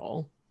 feet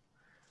tall.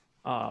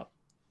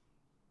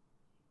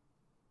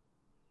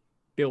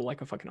 Built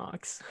like a fucking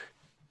ox.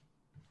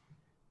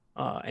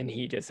 And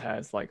he just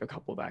has like a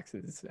couple of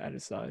axes at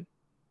his side.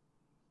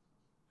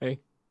 Hey,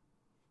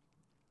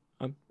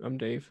 I'm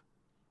Dave.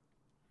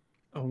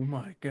 oh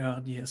my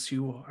god, yes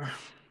you are.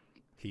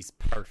 He's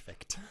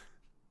perfect.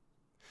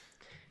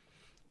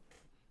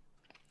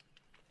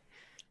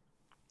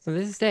 So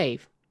this is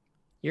Dave.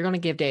 You're gonna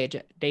give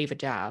Dave a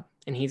job,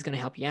 and he's gonna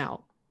help you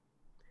out.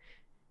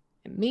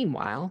 And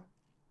meanwhile,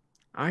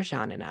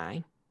 Arjan and I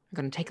are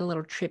gonna take a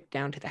little trip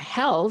down to the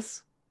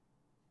Hells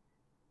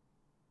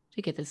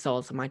to get the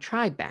souls of my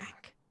tribe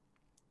back.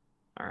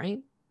 All right?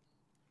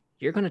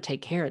 You're gonna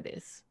take care of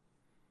this.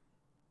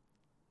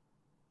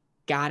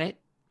 Got it?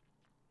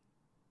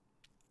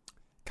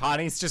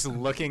 Connie's just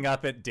looking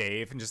up at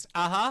Dave and just,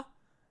 uh-huh.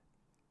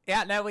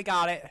 Yeah, no, we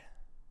got it.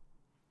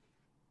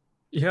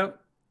 Yep.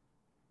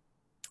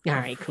 All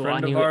right, cool. I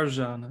Friend of knew it.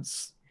 Arjan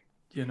is,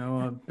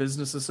 a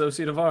business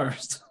associate of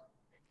ours.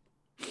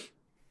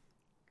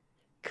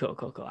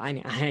 Cool. I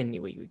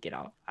knew we would get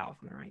out on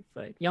the right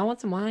foot. Y'all want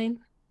some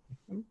wine?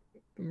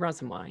 Run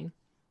some wine.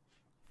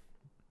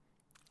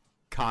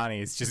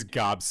 Connie's just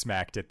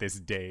gobsmacked at this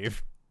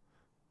Dave.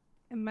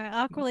 Am I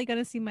awkwardly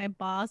gonna see my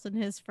boss and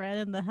his friend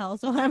in the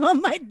house while I'm on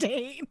my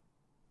date?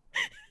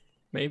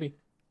 Maybe.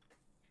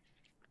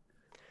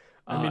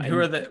 I mean, who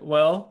are they?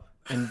 Well,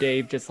 And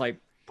Dave just like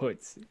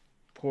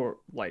pour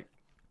like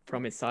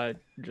from his side,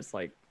 just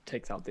like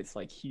takes out this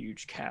like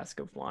huge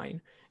cask of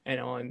wine, and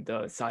on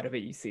the side of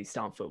it you see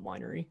Stompfoot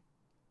Winery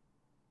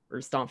or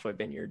Stompfoot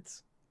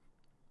Vineyards.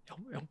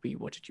 LB,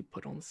 what did you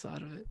put on the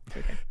side of it?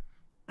 Okay.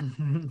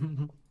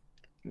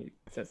 He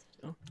says,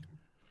 oh.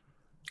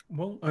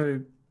 well,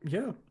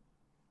 yeah.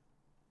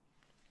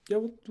 Yeah,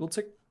 we'll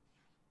take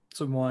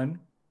some wine.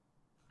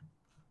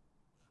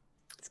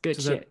 It's good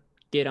Does shit. that-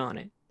 Get on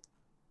it.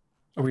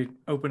 Are we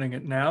opening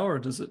it now, or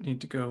does it need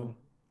to go?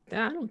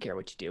 I don't care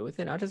what you do with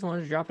it. I just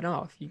wanted to drop it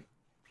off. You're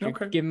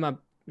Okay. giving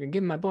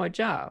my boy a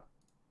job.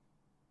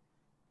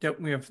 Yep,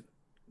 we have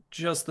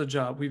just the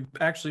job. We've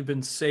actually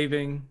been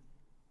saving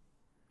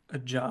a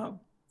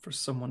job for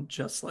someone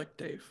just like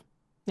Dave.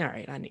 All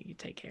right, I knew you'd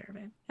take care of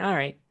it. All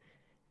right.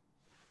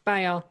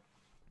 Bye, y'all.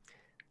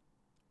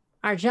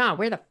 Arjan,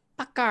 where the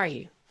fuck are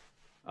you?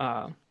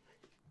 Has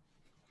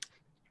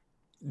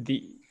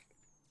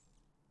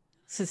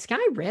the sky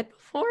red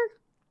before?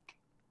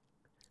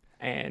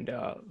 And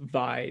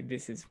Vi,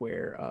 this is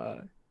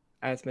where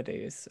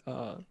Asmodeus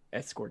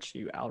escorts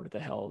you out of the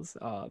Hells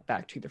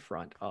back to the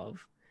front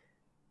of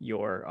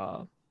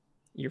your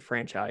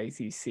franchise.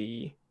 You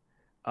see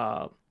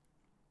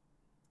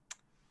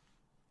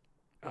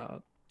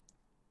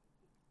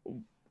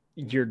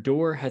your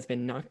door has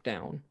been knocked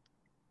down.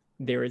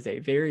 There is a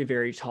very,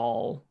 very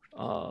tall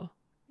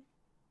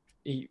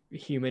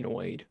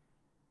humanoid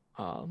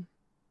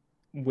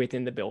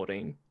within the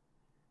building,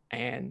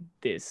 and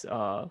this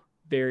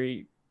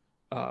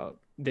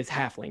this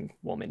halfling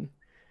woman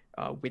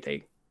with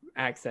a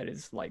axe that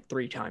is like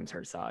 3 times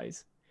her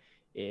size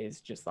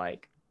is just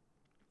like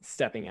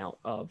stepping out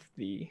of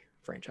the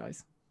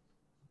franchise.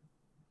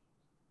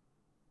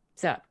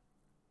 What's up?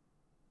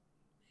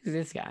 Who's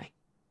this guy?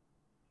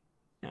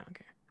 No,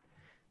 okay.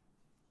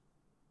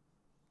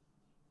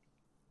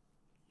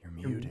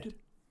 You're muted.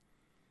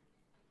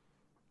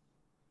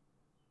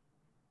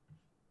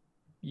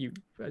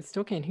 I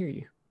still can't hear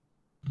you.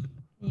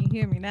 You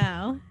hear me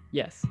now?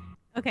 Yes.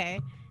 Okay.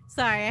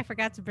 Sorry, I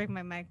forgot to bring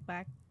my mic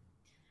back.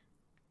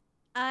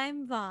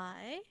 I'm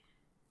Vi,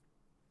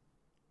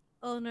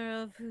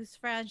 owner of whose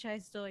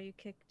franchise door you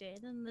kicked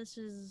in, and this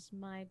is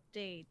my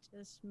date,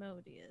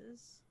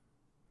 Asmodeus.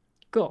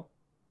 Cool.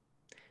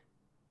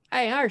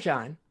 Hey,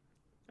 Arjan.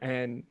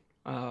 And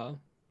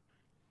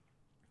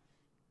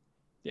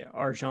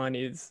Arjan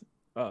is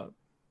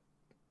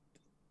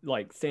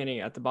like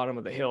standing at the bottom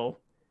of the hill,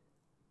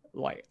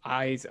 like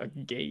eyes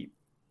agape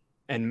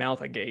and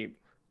mouth agape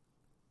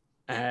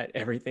at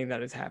everything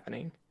that is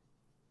happening.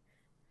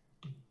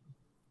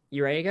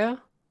 You ready to go?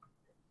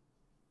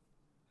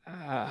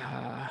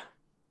 Oh,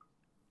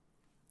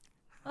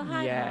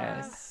 hi,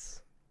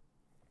 yes.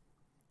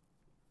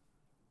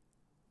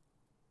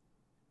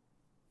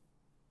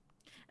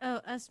 Oh,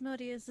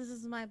 Asmodeus, this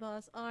is my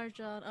boss,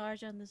 Arjan.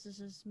 Arjan, this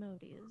is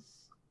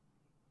Asmodeus.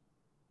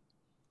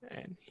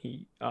 And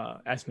he,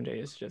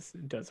 Asmodeus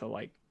just does a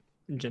like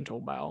gentle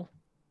bow.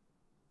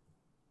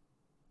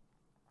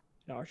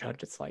 And Arjan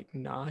just like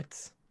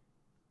nods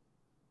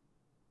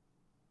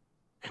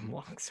and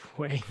walks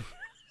away.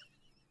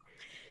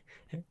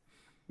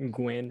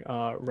 Gwen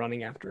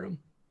running after him.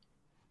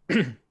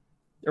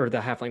 Or the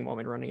halfling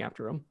woman running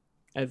after him.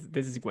 As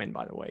this is Gwen,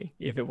 by the way,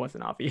 if it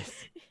wasn't obvious.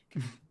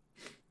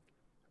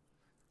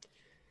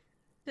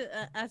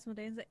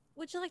 Asmodeus,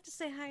 would you like to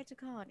say hi to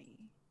Connie?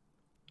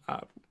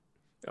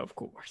 Of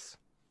course.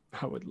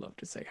 I would love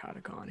to say hi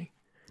to Connie.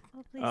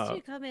 Oh, please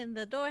do come in.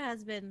 The door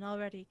has been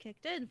already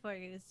kicked in for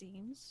you, it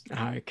seems.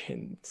 I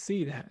can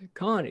see that.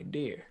 Connie,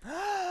 dear.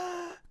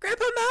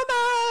 Grandpa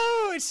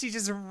Momo! And she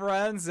just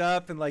runs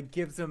up and like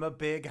gives him a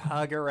big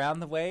hug around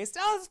the waist.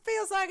 Oh, it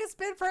feels like it's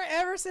been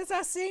forever since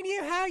I seen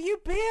you. How you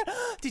been?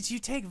 Did you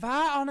take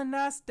Vi on a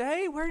nice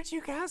day? Where did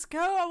you guys go?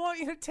 I want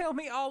you to tell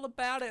me all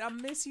about it. I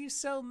miss you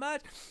so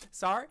much.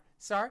 Sorry.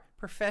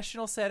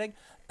 Professional setting.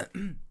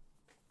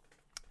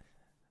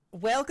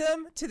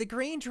 Welcome to the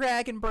Green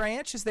Dragon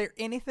Branch. Is there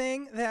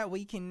anything that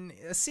we can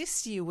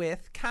assist you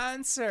with,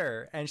 kind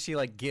sir? And she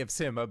like gives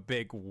him a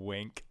big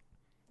wink.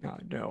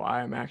 No,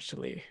 I am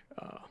actually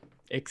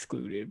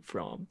excluded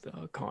from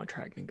the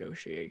contract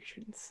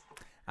negotiations.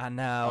 I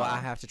know. I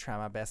have to try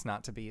my best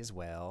not to be as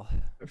well.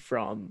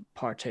 From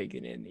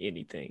partaking in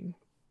anything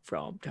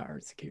from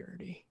Tyrant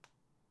Security.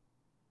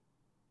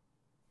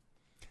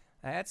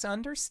 That's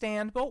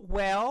understandable.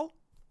 Well,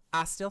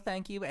 I still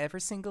thank you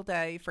every single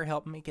day for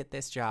helping me get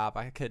this job.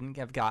 I couldn't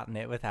have gotten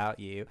it without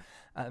you.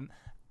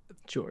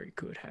 Sure, you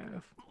could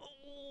have.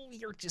 Oh,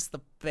 you're just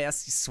the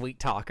best, you sweet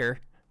talker.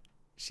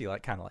 She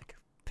like kind of like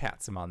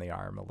pats him on the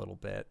arm a little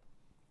bit.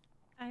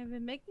 I've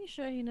been making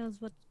sure he knows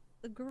what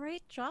a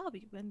great job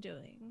you've been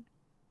doing.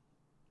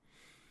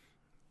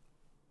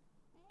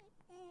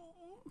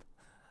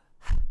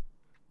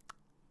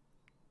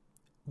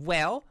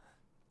 Well,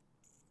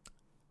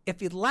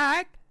 if you'd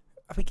like,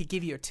 we could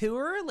give you a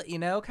tour, let you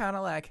know kind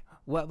of like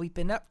what we've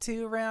been up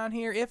to around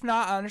here. If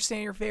not, I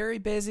understand you're very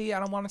busy. I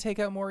don't want to take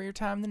up more of your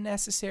time than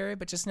necessary,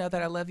 but just know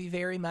that I love you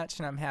very much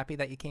and I'm happy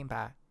that you came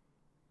by.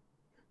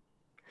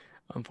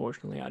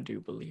 Unfortunately, I do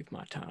believe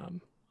my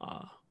time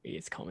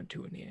is coming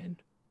to an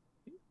end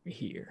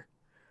here.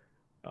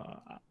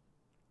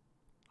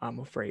 I'm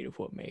afraid of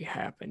what may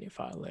happen if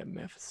I let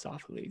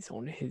Mephistopheles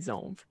on his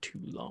own for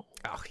too long.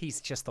 Oh,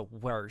 he's just the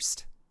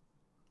worst.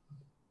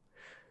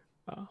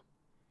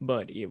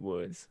 But it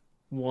was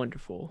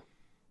wonderful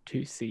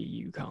to see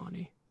you,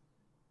 Connie,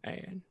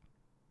 and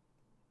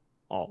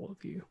all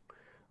of you.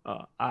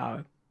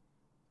 I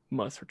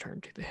must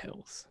return to the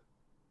hills,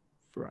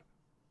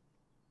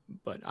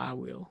 but I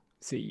will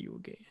see you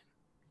again.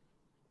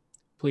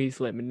 Please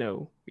let me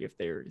know if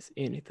there is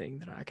anything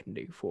that I can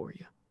do for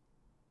you.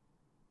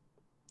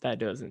 That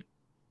doesn't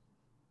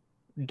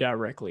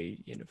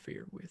directly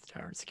interfere with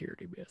Tyrant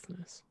Security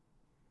business.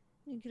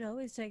 You could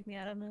always take me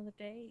out on another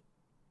date.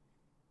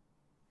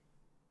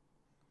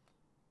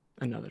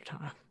 Another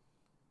time.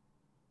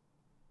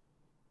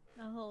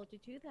 I'll hold you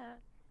to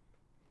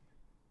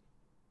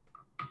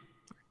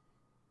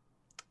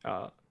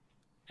that.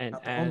 And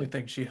Not the only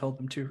thing she held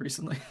him to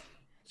recently.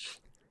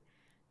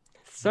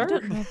 Sir? I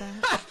don't know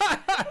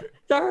that.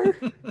 Sir?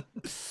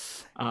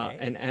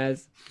 And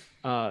as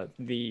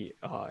the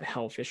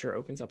Hellfisher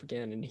opens up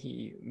again and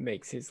he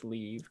makes his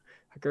leave,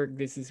 Gurg,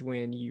 this is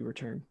when you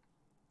return.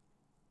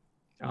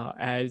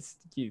 as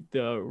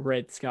the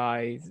red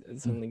sky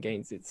suddenly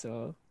gains its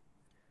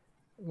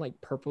like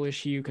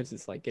purplish hue because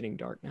it's like getting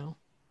dark now.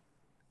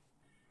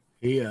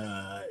 Hey,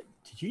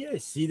 did you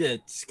guys see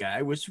that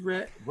sky was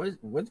red?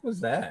 What was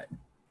that?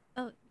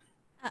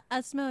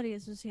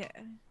 Asmodeus was here.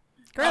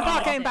 Grandpa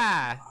Oh. came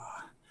by.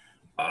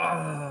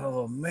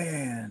 Oh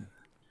man,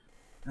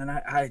 and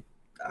I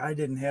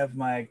didn't have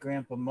my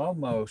Grandpa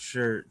Momo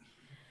shirt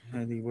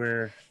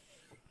anywhere.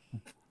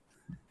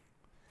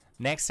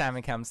 Next time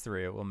he comes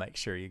through, we'll make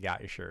sure you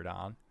got your shirt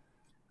on.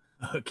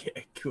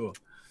 Okay, cool.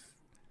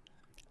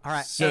 All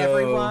right, So-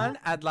 everyone,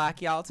 I'd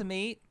like y'all to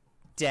meet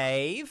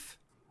Dave.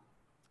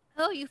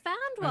 Oh, you found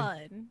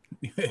one.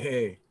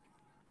 Hey,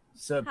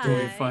 sup, Hi. Boy,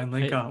 Dave?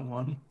 finally Hey. got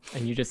one.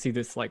 And you just see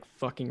this like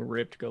fucking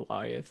ripped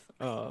Goliath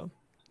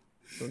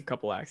with a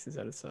couple axes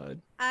at his side.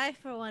 I,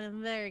 for one,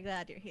 am very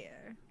glad you're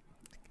here.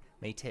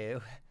 Me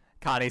too.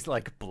 Connie's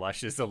like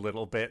blushes a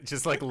little bit,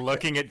 just like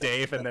looking at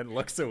Dave and then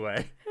looks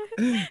away.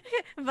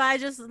 Vi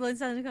just looks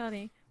down to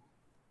Connie.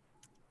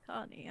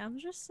 Connie, I'm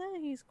just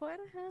saying he's quite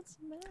a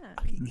handsome man.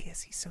 Oh, he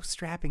is. He's so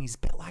strapping. He's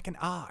built like an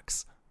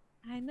ox.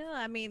 I know.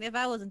 I mean, if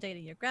I wasn't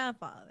dating your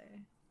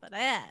grandfather, but I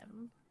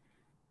am.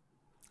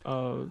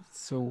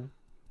 So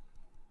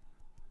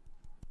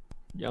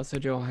y'all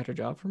said y'all had a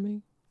job for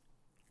me?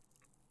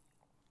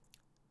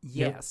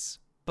 Yes.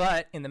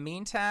 But in the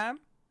meantime,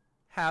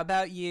 how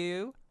about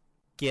you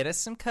get us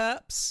some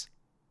cups?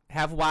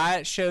 Have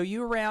Wyatt show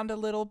you around a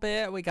little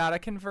bit. We got to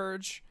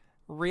converge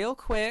real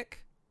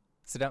quick.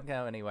 So don't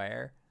go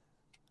anywhere.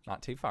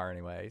 Not too far,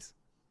 anyways.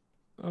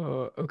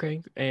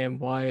 Okay. And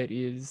Wyatt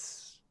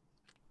is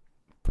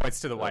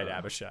Points to the white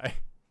Abishai,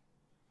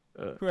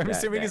 who I'm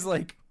assuming is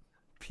like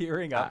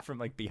peering up from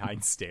like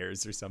behind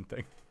stairs or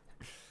something.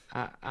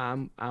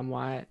 I'm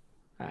Wyatt.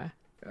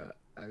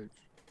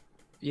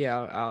 Yeah,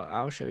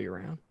 I'll show you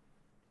around.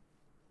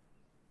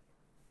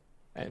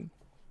 And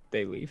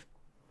they leave.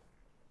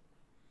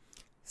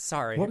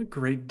 Sorry. What a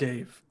great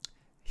Dave.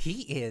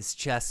 He is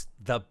just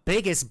the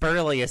biggest,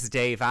 burliest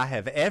Dave I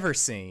have ever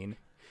seen.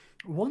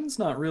 One's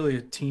not really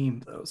a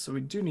team, though, so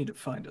we do need to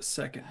find a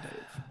second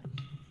Dave.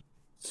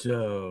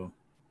 So,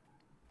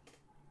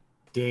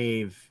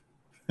 Dave,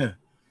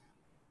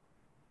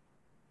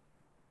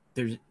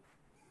 there's.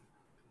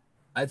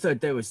 I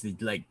thought that was the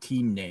like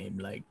team name,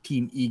 like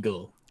Team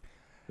Eagle,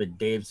 but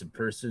Dave's a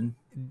person.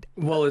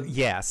 Well,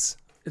 Yes.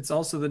 it's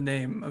also the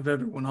name of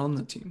everyone on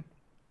the team.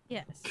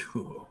 Yes,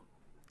 Cool.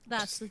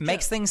 that's the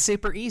Makes joke. things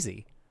super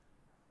easy.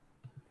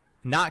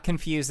 Not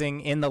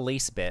confusing in the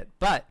least bit,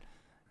 but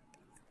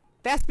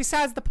that's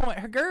besides the point.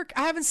 Hergurk,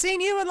 I haven't seen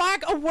you in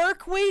like a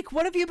work week.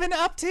 What have you been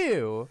up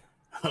to?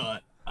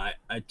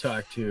 I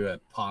talked to a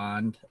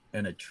pond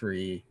and a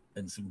tree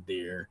and some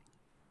deer.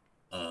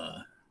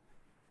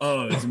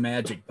 Oh, it was a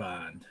magic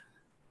pond,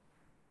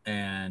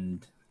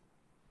 and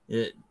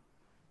it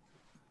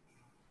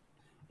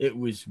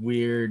was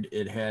weird.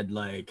 It had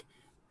like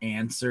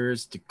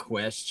answers to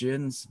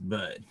questions,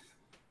 but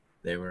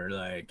they were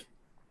like,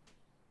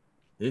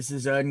 "This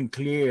is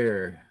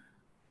unclear,"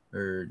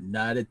 or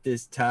 "Not at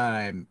this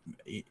time."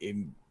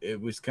 It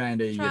was kind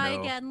of Try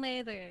again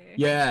later.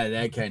 yeah,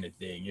 that kind of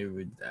thing. It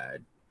would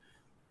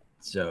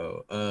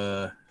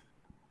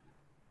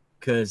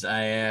because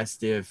I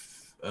asked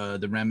if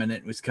the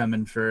remnant was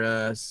coming for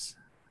us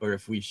or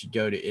if we should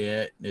go to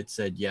it. It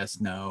said yes,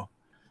 no,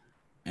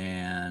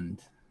 and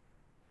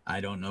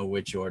I don't know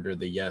which order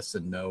the yes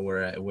and no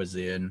were I was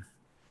in.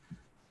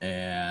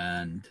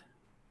 And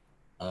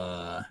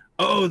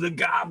oh, the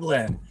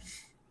goblin,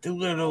 the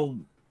little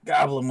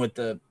goblin with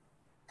the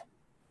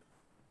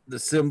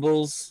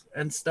symbols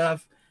and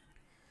stuff.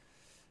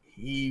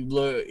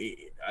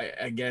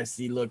 I guess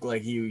he looked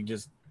like he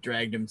just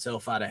dragged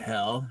himself out of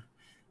hell,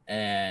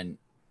 and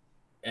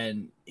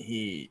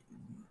he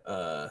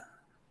I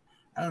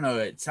don't know,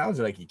 it sounds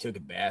like he took a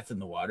bath in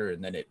the water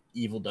and then it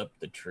eviled up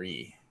the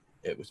tree.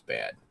 It was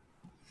bad.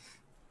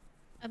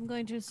 I'm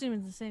going to assume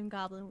it's the same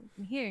goblin we've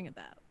been hearing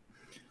about.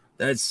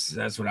 That's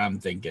what I'm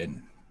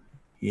thinking.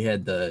 He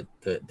had the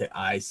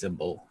eye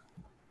symbol.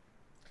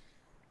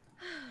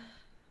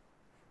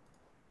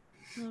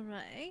 All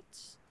right.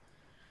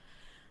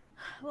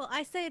 Well,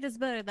 I say it is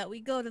better that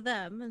we go to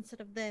them instead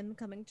of them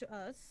coming to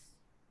us.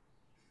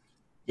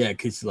 Yeah,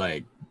 because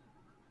like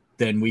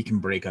then we can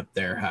break up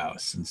their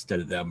house instead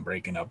of them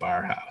breaking up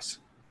our house.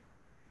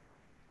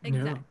 Yeah.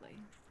 Exactly.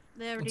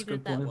 They already That's a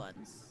good did that plan.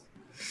 once.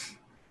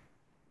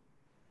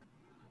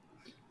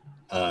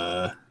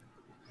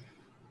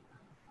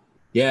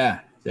 Yeah,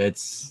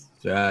 that's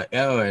so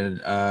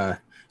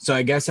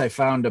I guess I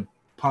found a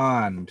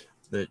pond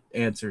that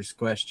answers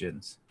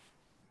questions.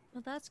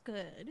 Well, that's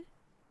good.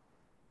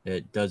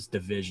 It does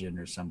division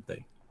or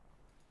something.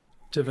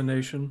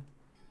 Divination,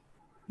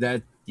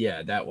 That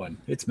one.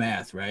 It's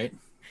math, right?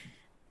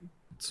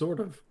 sort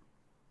of.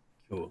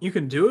 Cool. You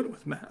can do it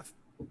with math.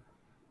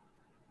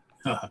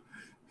 I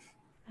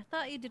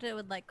thought you did it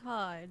with like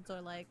cards or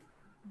like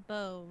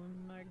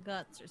bone or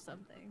guts or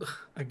something.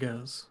 I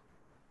guess.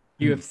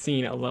 You have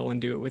seen Llewellyn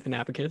do it with an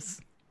abacus.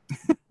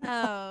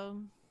 Oh,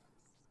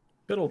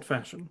 Bit old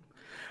fashioned.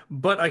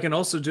 But I can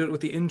also do it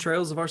with the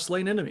entrails of our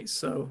slain enemies.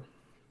 So,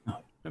 Oh,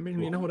 I mean,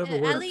 you cool. know, whatever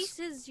At works. least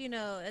is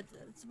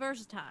it's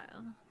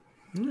versatile.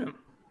 Yeah.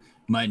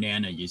 My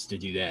Nana used to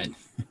do that.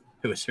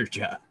 It was her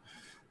job.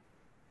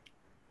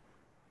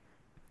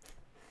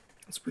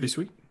 That's pretty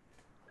sweet.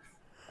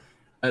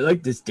 I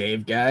like this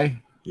Dave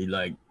guy.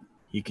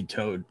 He could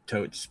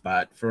tote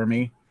spot for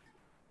me.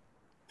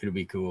 It'll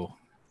be cool.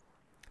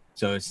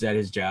 So is that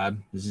his job?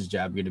 Is his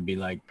job going to be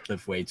like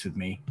lift weights with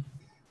me?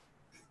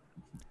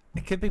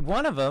 It could be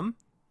one of them.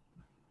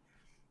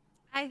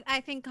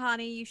 I think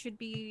Connie, you should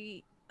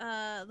be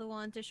the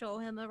one to show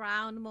him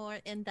around more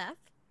in depth.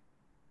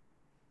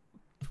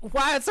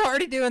 Wyatt's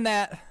already doing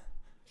that.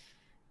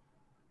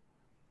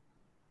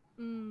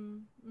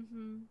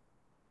 Mm-hmm.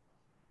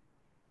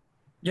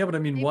 Yeah, but I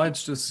mean, Maybe-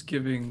 Wyatt's just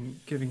giving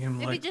him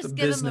Maybe like just the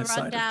give him a business side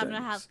of rundown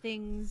on how things.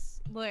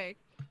 things work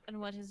and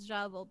what his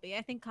job will be.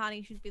 I think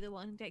Connie should be the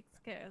one who takes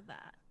care of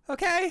that.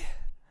 Okay,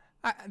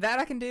 that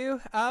I can do.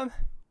 Yeah,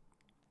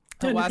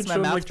 and why you is can my show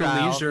him, mouth like the dry all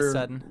of a leisure,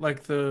 sudden?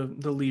 like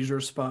the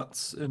leisure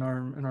spots in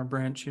our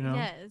branch. You know.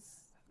 Yes.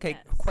 Okay,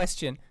 yes.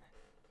 question.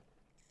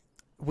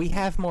 We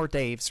have more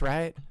Daves,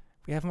 right?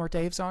 We have more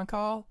Daves on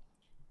call?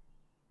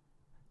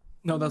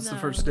 No, that's the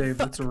first No. Dave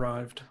that's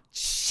arrived,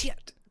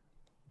 Shit.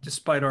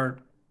 despite our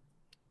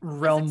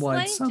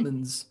realm-wide explain to-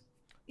 summons.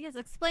 Yes,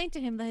 explain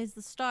to him that he's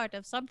the start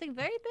of something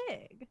very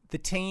big. The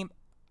team,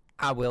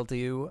 I will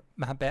do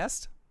my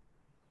best.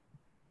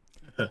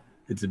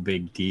 It's a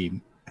big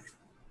team.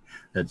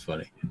 That's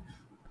funny.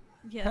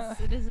 Yes,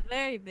 it is a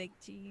very big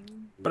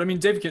team. But I mean,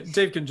 Dave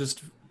can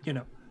just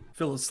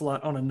fill a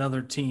slot on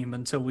another team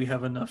until we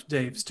have enough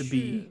Daves to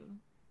be True.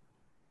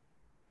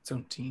 its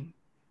own team.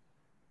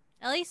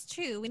 At least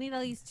two. We need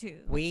at least two.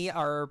 We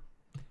are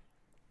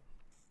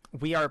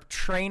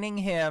training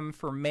him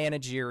for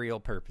managerial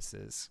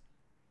purposes.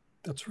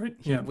 That's right.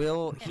 Yeah,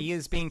 He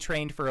is being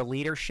trained for a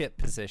leadership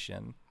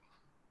position.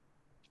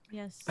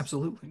 Yes.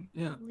 absolutely.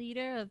 Yeah,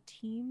 Leader of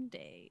Team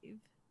Dave.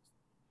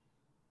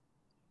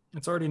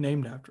 it's already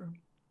named after him.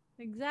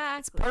 Exactly.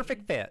 It's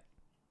perfect fit.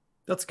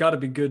 That's got to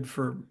be good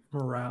for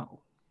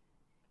morale.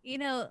 You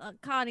know,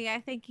 Connie, I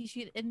think you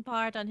should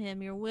impart on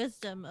him your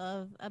wisdom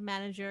of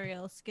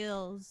managerial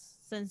skills,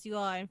 since you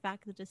are, in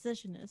fact, the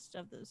decisionist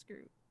of this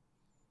group.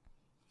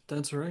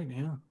 That's right.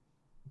 Yeah.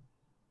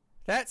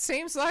 That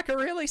seems like a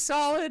really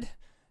solid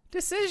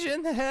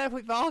decision that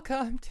we've all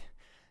come to.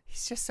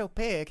 He's just so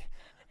big.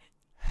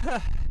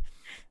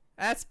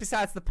 That's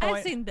besides the point.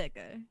 I've seen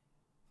bigger.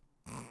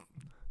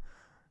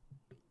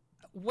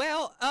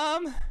 Well,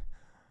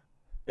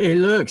 Hey,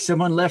 look,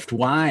 someone left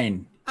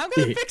wine. I'm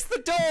gonna fix the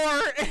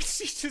door, and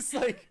she just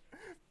like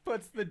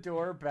puts the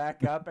door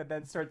back up and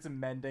then starts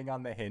mending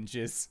on the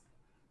hinges.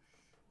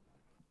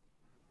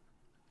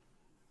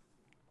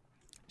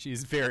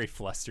 She's very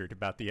flustered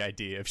about the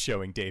idea of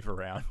showing Dave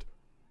around.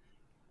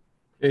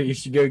 Hey, you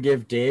should go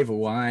give Dave a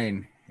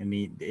wine, and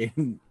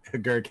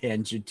Gurk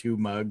hands you 2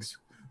 mugs,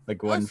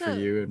 like one for Also,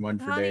 you and one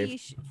for Connie,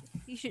 Dave.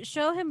 you should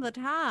show him the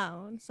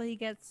town so he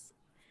gets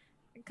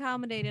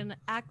accommodated and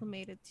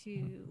acclimated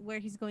to where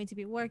he's going to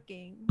be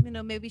working. You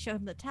know, maybe show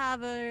him the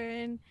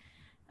tavern,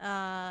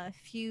 a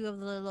few of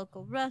the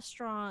local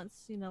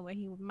restaurants, you know, where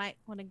he might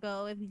want to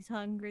go if he's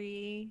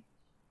hungry.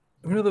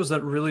 There's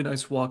that really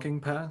nice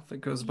walking path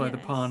that goes by the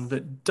pond Yes.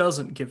 that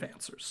doesn't give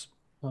answers,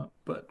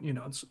 but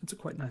it's a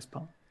quite nice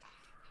pond.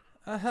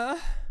 Uh-huh.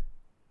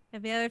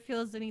 If he ever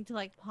feels the need to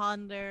like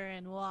ponder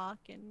and walk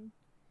and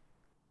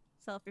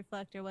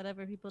self-reflect or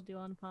whatever people do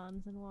on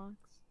ponds and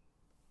walks.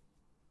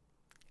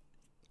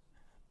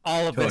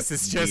 All of Short this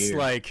is just beard.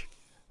 like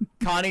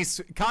Connie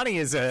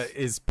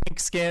is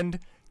pink-skinned.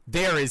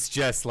 There is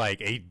just like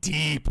a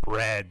deep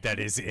red that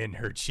is in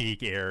her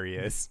cheek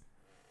areas.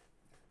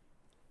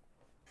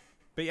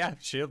 But yeah,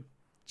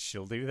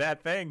 she'll do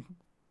that thing.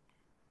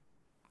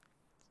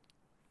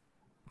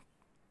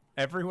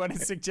 Everyone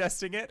is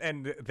suggesting it,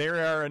 and there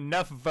are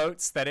enough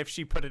votes that if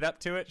she put it up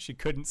to it, she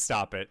couldn't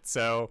stop it.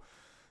 So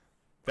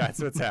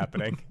that's what's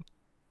happening.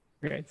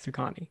 Okay, so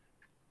Connie,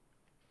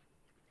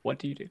 what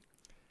do you do?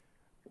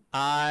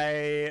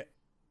 I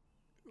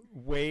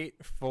wait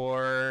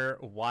for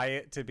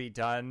Wyatt to be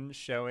done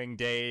showing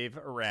Dave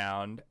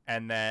around,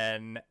 and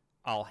then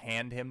I'll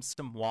hand him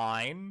some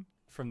wine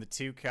from the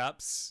 2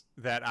 cups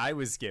that I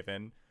was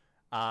given,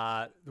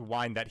 the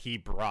wine that he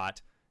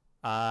brought,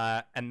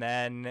 and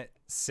then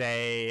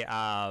say,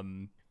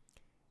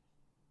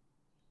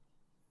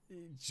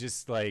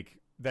 just like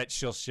that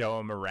she'll show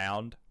him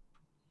around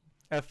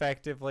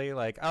effectively,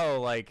 like, oh,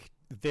 like,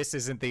 this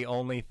isn't the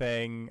only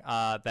thing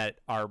that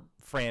our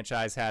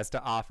franchise has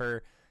to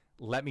offer.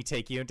 Let me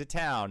take you into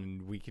town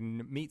and we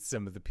can meet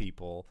some of the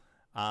people.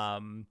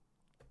 And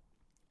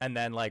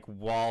then like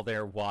while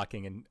they're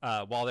walking,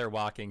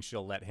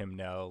 she'll let him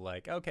know,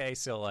 like, okay,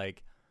 so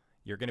like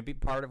you're going to be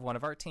part of one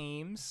of our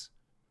teams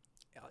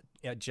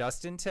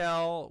just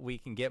until we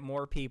can get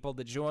more people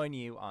to join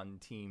you on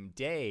Team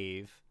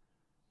Dave,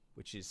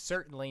 which is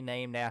certainly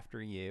named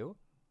after you.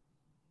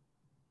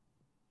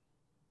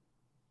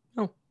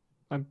 Oh,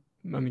 I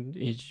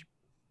mean,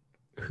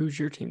 who's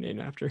your team named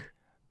after?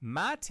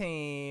 My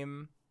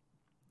team,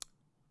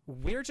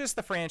 we're just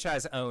the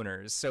franchise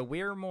owners, so we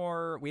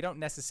don't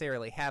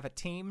necessarily have a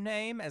team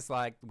name as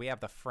like we have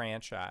the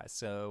franchise,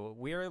 so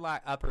we're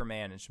like upper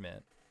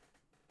management.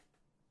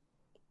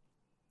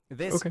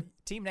 This Okay.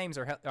 team names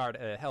are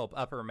to help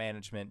upper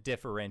management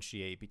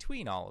differentiate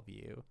between all of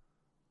you.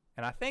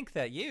 And I think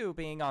that you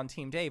being on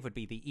Team Dave would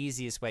be the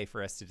easiest way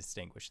for us to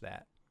distinguish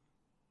that.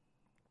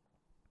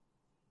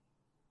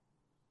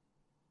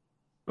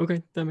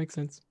 Okay, that makes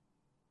sense.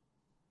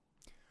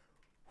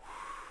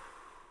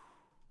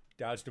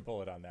 Dodged a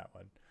bullet on that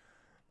one.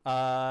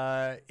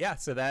 Yeah,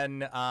 so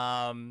then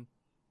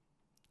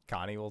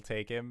Connie will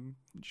take him,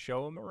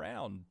 show him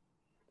around.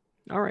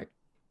 All right.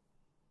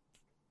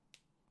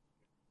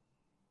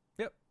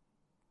 Yep.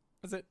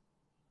 That's it.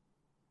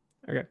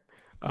 Okay.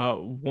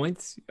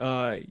 Once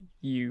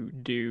you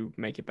do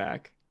make it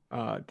back,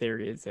 there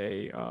is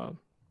a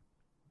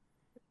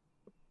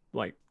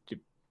like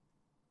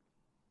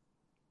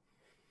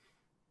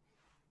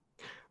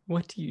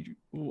what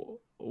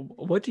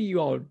do you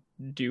all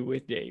do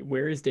with Dave?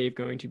 Where is Dave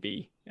going to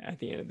be at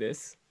the end of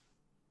this?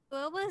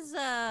 What was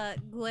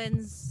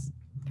Gwen's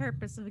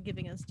purpose of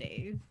giving us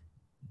Dave?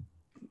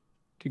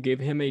 To give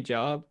him a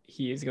job,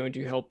 he is going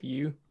to help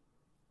you.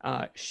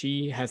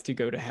 She has to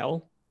go to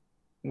hell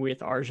with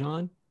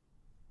Arjan.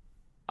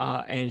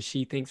 And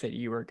she thinks that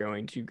you are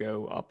going to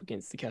go up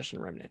against the Keshan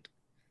Remnant.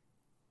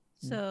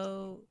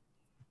 So, are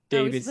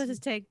Dave we is, supposed to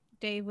take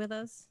Dave with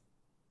us?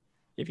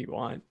 if you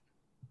want.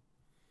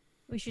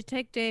 We should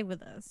take Dave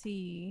with us.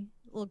 He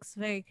looks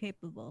very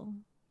capable.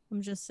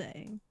 I'm just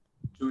saying.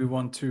 Do we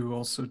want to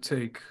also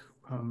take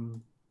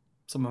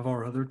some of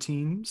our other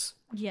teams?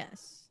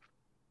 Yes.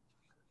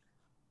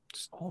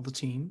 Just all the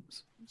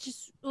teams?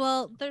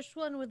 Well, there's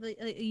one with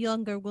a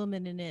younger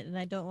woman in it, and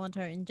I don't want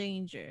her in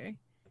danger.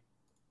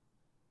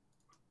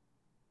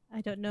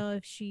 I don't know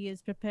if she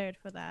is prepared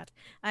for that.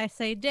 I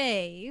say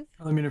Dave.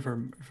 I mean, if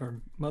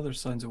her mother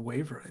signs a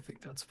waiver, I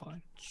think that's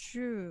fine.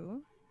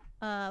 True.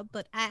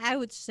 But I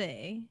would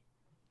say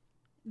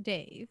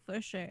Dave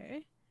for sure.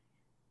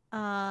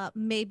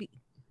 Maybe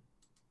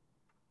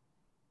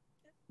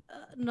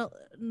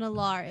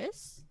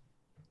Nalaris,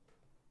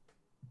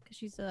 because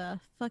she's a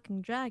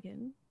fucking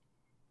dragon.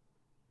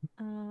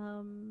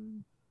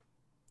 I'm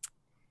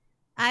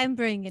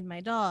bringing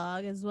my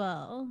dog as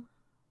well.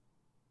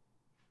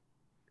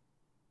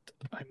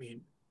 I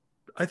mean,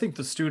 I think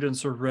the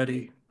students are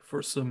ready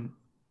for some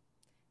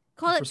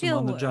Call for it some field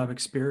on-the-job work.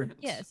 experience.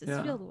 Yes, it's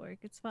yeah. field work.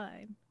 It's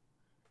fine.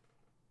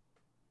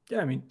 Yeah,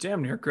 I mean,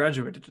 damn near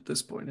graduated at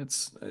this point.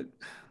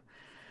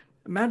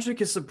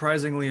 Magic is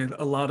surprisingly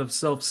a lot of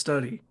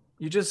self-study.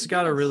 You just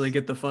got to really Yes.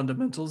 get the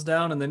fundamentals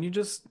down, and then you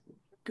just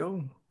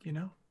go.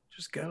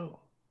 Just go.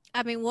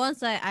 I mean,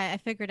 once I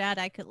figured out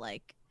I could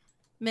like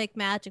make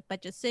magic by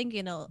just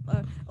singing, or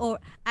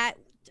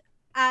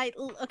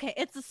okay,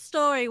 it's a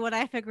story when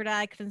I figured out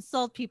I could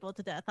insult people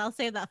to death. I'll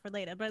save that for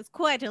later, but it's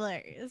quite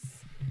hilarious.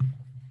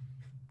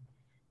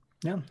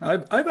 Yeah,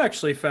 I've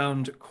actually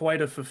found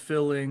quite a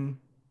fulfilling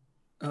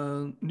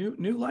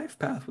new life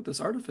path with this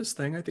artifice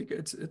thing. I think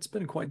it's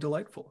been quite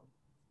delightful.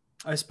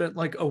 I spent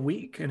like a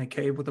week in a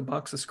cave with a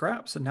box of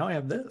scraps, and now I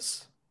have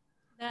this.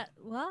 That's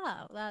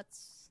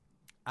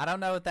I don't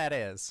know what that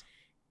is.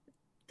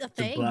 a It's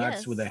a thing. box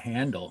Yes. with a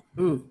handle.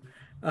 Ooh,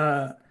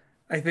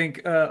 I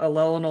think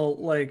Alelin will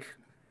like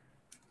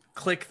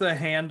click the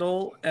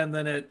handle, and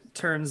then it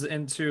turns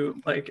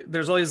into like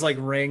there's always like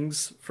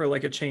rings for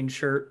like a chain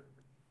shirt,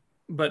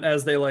 but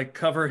as they like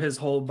cover his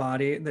whole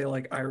body, they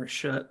like iris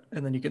shut,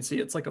 and then you can see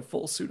it's like a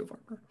full suit of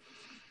armor.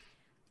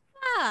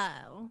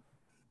 Wow.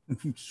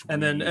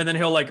 And then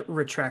he'll like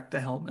retract the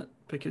helmet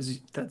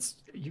because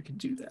you can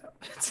do that.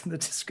 It's in the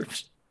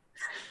description.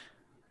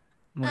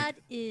 I'm like,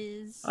 That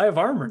is I have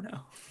armor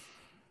now.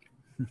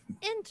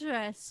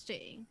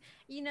 interesting.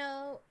 You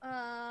know,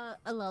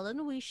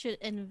 Alelin, we should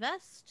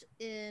invest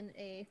in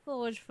a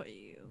forge for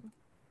you.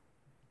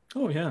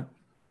 Oh yeah,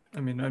 I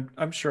mean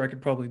I'm sure I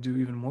could probably do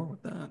even more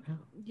with that. Yeah.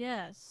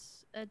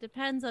 Yes, it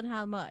depends on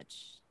how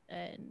much,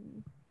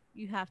 and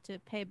you have to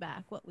pay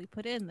back what we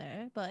put in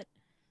there. But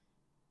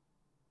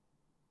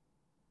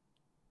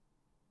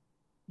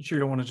You sure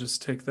don't want to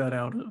just take that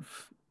out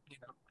of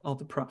all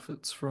the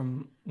profits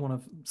from one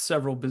of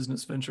several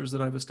business ventures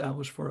that I've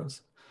established for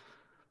us?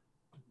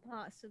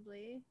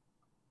 possibly,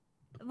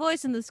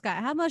 voice in the sky.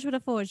 How much would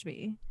a forge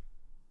be?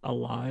 A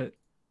lot.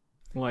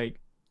 Like,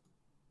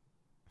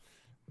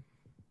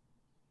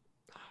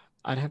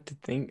 I'd have to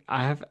think.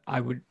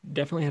 I would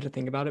definitely have to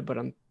think about it, but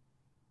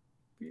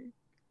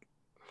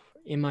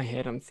in my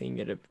head, I'm seeing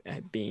it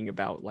at being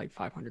about like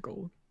 500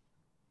 gold.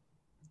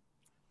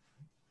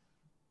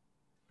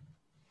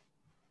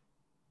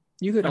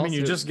 You could I also, mean,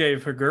 you just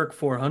gave Hagurk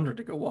 400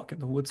 to go walk in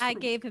the woods. I for-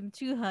 gave him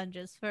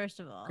 200s, first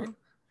of all. Okay.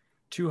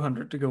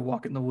 200 to go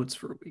walk in the woods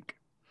for a week.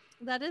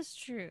 That is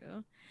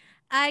true.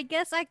 I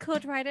guess I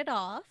could write it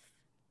off.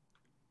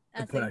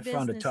 as But I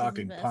found a business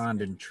talking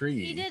pond investment. and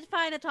tree. He did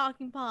find a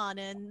talking pond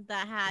and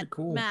that had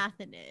Cool.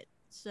 math in it.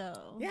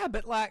 so. Yeah,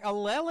 but like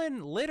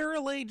Llewellyn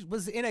literally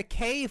was in a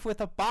cave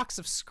with a box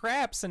of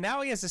scraps, and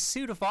now he has a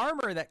suit of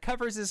armor that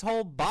covers his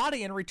whole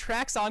body and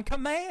retracts on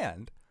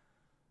command.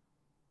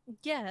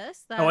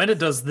 Yes. Oh, and it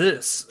that's- does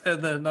this,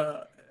 and then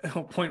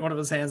he'll point one of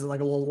his hands and like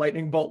a little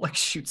lightning bolt like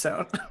shoots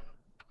out.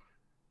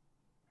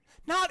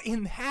 Not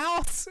in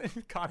house.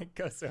 And Connie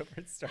goes over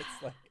and starts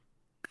like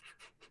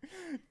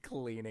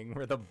cleaning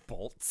where the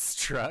bolt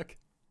struck.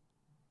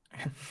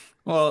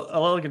 Well,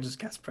 Alella can just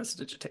cast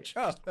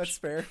prestidigitation. Oh, that's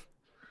fair.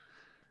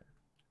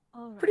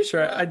 All right. Pretty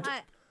sure well,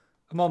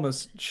 I'm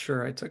almost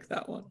sure I took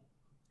that one.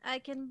 I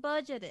can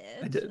budget it.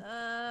 I did.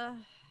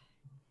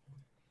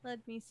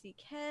 Let me see.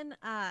 Can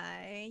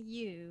I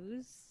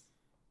use?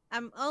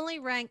 I'm only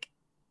rank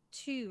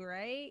 2,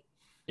 right?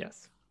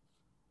 Yes.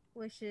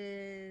 Which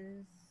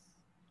is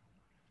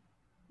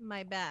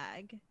my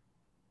bag.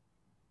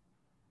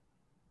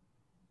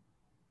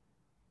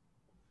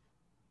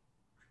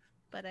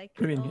 But I I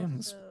could mean,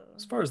 also. yeah,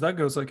 as far as that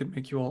goes, I could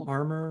make you all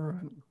armor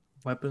and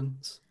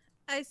weapons.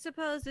 I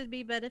suppose it'd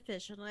be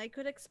beneficial. I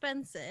could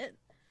expense it.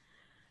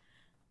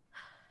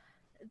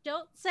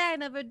 Don't say I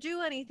never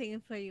do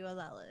anything for you,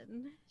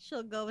 Llewellyn.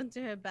 She'll go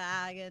into her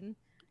bag and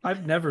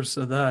I've never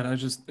said that. I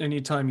just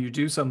anytime you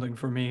do something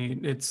for me,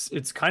 it's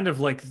kind of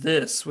like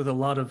this with a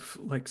lot of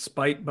like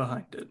spite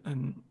behind it,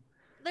 and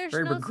there's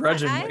Very no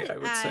begrudgingly, I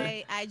would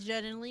say. I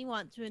genuinely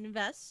want to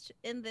invest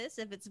in this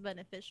if it's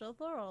beneficial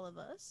for all of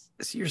us.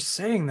 so you're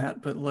saying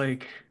that, but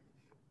like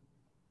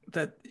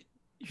that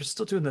you're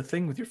still doing the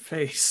thing with your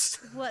face.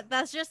 What?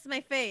 That's just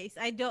my face.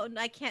 I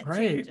can't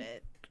Right. change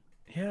it.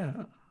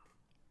 Yeah,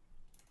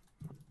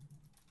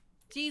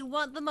 Do you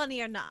want the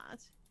money or not?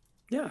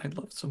 yeah, I'd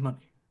love some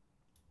money.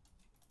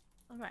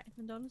 All right,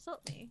 then don't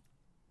insult me.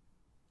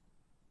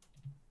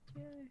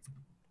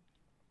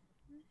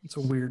 It's a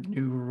weird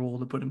new rule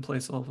to put in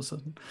place all of a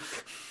sudden.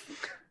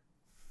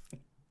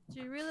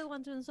 Do you really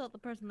want to insult the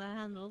person that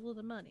handles all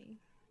the money?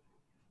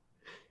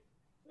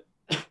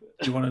 Do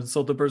you want to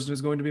insult the person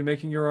who's going to be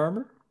making your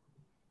armor?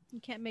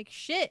 You can't make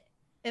shit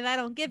if I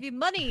don't give you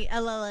money,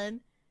 Llewellyn.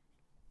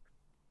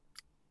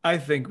 I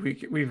think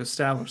we've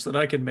established that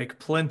I can make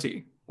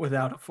plenty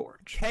without a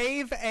forge.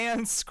 Cave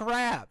and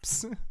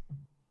scraps.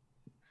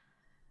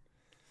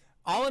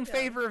 All in go.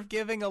 favor of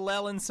giving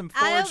Llewellyn some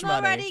I forge am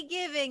money. already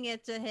giving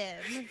it to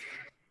him.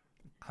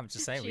 I'm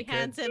just saying She we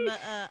hands could. him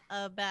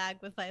a bag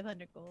with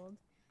 500 gold.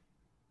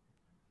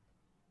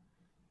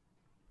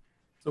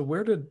 So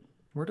where did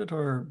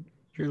our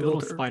Your little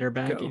builder spider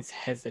bag go? is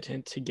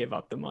hesitant to give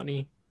up the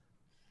money.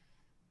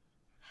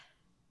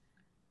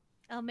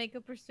 I'll make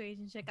a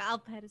persuasion check. I'll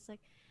pet. It's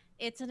like,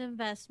 it's an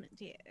investment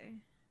here.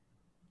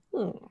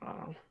 Oh,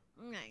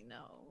 I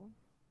know.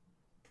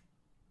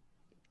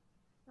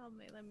 Let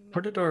me make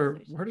Where a did our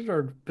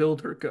persuasion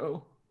builder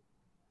go?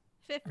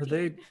 check. Are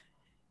they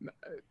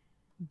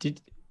 15.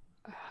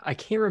 I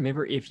can't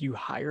remember if you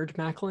hired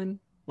Macklin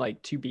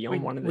like to be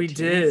on one of the we teams.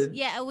 did.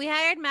 Yeah, we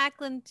hired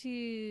Macklin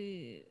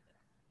to.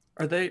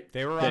 Are they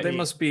They were they already-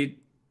 must be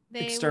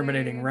They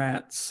exterminating were,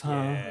 rats, huh?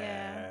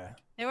 Yeah.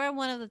 They were on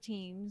one of the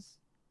teams.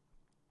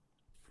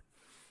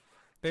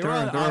 They They're- were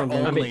on they're our a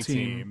local only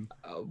team.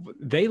 team.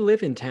 They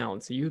live in town,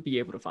 so you'd be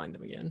able to find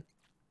them again.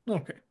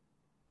 Okay.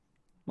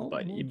 Well,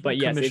 But we'll but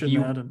yes, if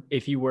commission that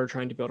and- you were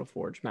trying to build a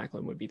forge,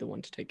 Macklin would be the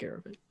one to take care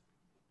of it.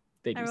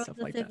 They I do rolled stuff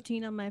the like that.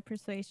 15 on my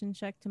persuasion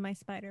check to my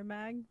spider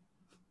bag.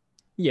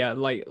 Yeah,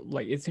 like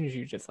as soon as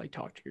you just like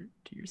talk to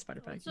your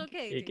spider Oh, bag, it's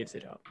okay, it dude. gives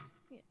it up.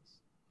 Yes.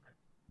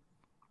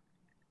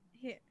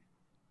 Here.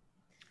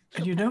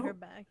 And She'll you pat know- her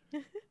bag.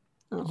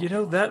 You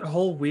know, that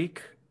whole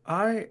week,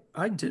 I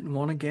didn't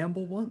want to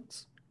gamble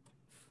once.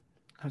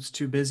 I was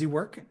too busy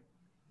working.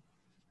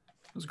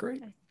 It was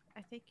great.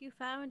 I think you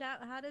found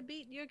out how to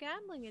beat your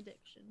gambling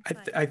addiction.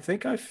 I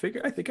think I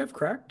think I've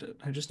cracked it.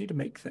 I just need to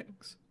make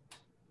things.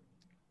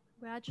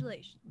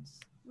 Congratulations.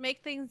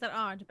 Make things that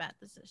aren't bad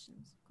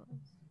decisions, of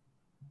course.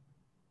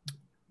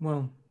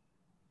 Well,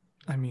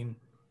 I mean,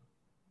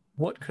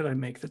 what could I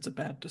make that's a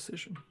bad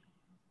decision?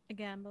 A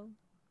gamble.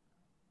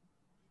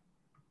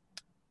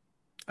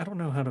 I don't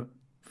know how to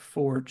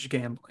forge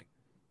gambling.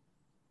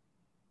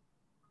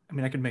 I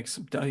mean, I could make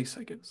some dice,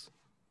 I guess.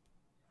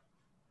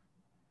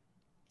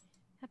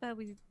 How about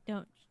we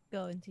don't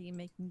go into you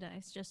making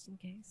dice just in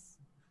case?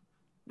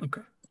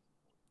 Okay.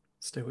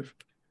 Stay away from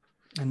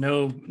and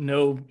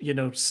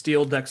no,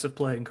 steel decks of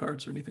playing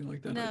cards or anything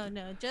like that. No, either.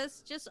 no,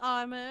 just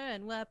armor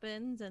and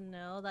weapons and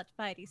all that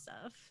fighty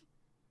stuff.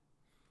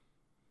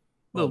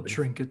 Little Well, if-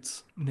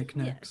 trinkets,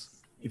 knickknacks. Yes.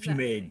 If you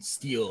made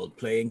steel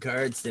playing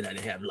cards, then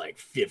I'd have like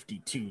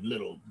 52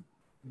 little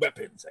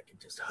weapons I could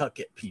just huck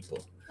at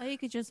people. Or you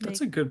could just That's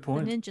make a good the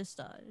point. ninja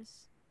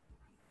stars.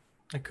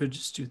 I could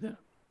just do that.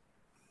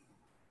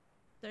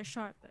 They're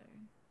sharper.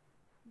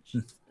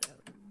 I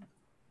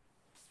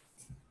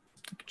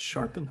could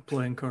sharpen the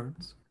playing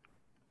cards.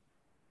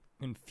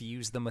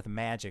 Infuse them with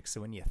magic so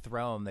when you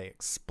throw them, they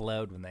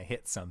explode when they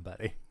hit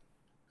somebody.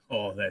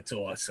 Oh, that's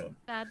awesome.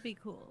 That'd be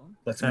cool.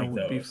 Let's That make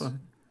would those. be fun.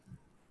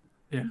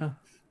 Yeah.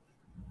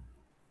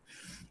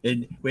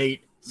 And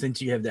wait,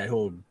 since you have that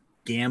whole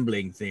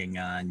gambling thing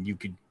on, you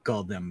could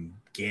call them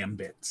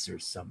gambits or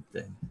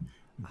something.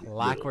 I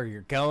like where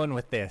you're going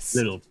with this.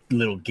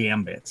 Little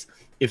gambits.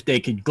 If they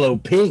could glow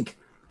pink,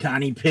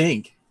 Connie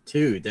pink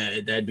too,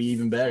 that'd be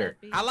even better.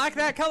 I like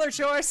that color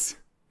choice.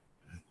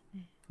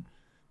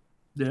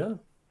 Yeah,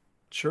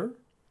 sure.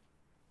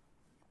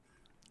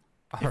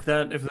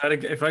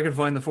 If I could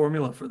find the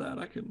formula for that,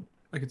 I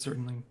could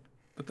certainly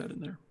put that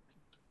in there.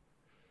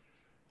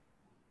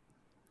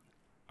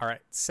 All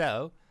right,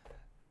 so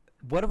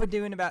what are we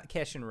doing about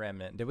Keshin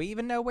Remnant? Do we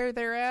even know where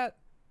they're at?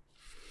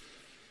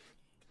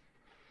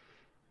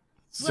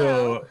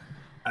 So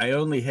I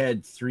only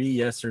had 3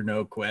 yes or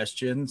no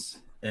questions,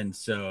 and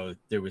so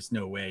there was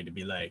no way to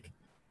be like,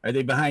 are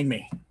they behind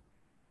me?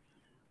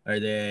 Are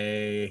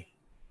they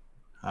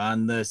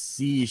on the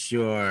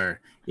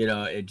seashore? You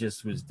know, it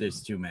just was,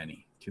 there's too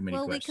many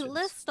Well, questions. we could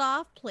list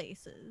off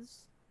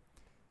places.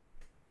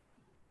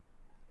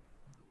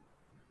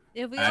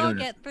 If we I all don't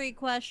know. get 3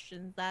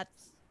 questions,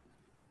 that's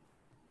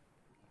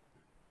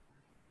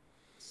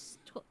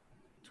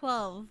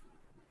 12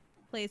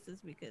 places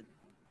we could.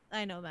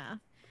 I know math.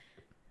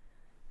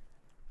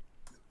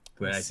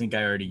 But I think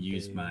I already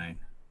used mine.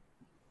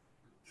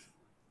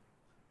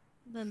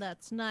 Then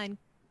that's 9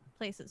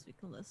 places we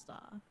can list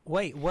off.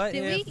 Wait, what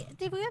if...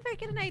 Did we ever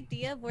get an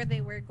idea of where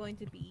they were going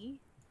to be?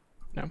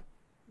 No.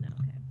 No,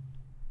 okay.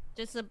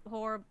 Just a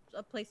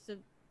place to.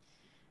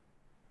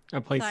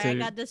 A place Sorry, to. I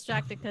got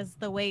distracted because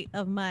the weight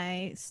of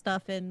my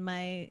stuff in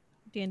my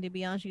D&D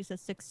Beyond sheet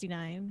says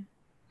 69.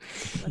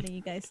 Letting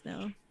you guys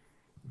know.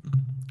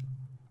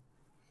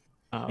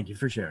 Thank you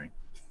for sharing.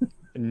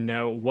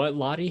 No, what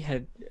Lottie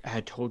had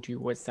told you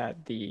was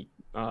that the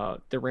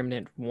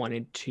remnant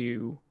wanted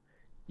to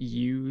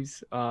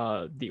use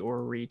the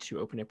orrery to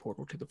open a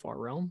portal to the far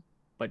realm,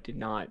 but did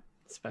not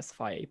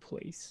specify a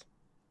place.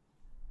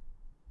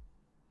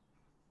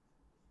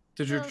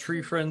 Did your Well,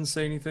 tree so- friends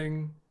say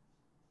anything?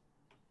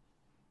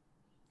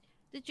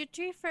 Did your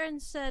tree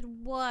friend said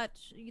what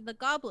the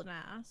goblin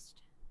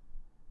asked?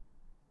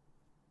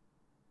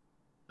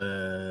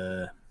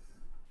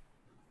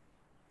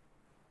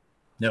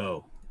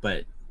 No,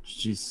 but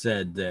she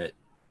said that,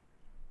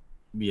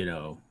 you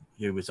know,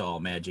 it was all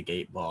Magic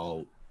 8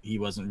 Ball. He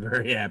wasn't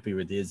very happy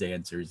with his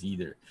answers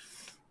either.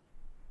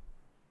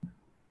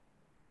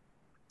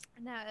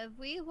 Now, if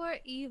we were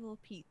evil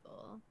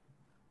people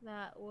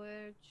that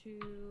were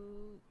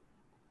to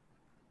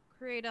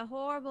create a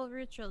horrible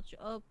ritual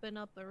to open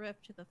up a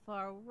rift to the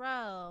far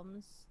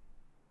realms,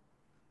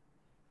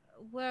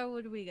 where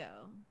would we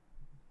go?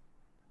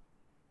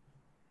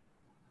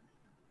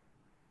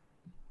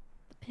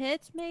 The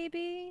pit,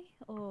 maybe?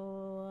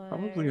 Or...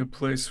 Probably a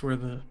place where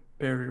the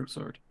barriers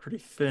are pretty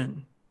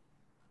thin.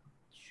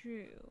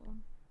 True.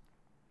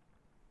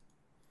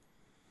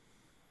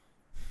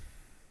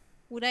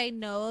 Would I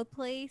know a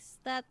place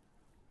that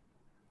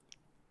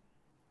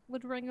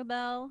would ring a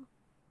bell?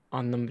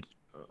 On the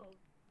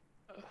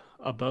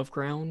above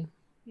ground,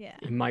 Yeah.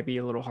 it might be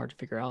a little hard to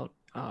figure out.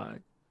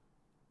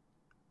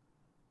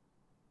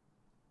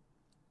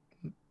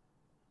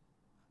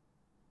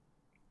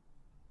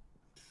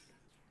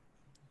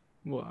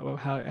 Well,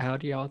 how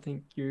do y'all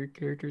think your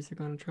characters are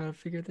going to try to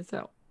figure this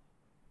out?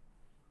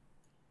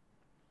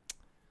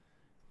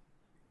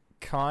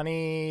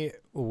 Connie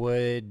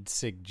would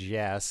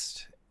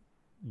suggest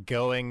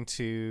going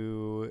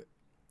to,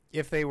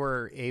 if they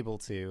were able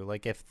to,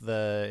 like if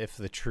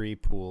the tree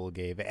pool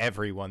gave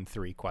everyone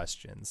 3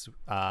 questions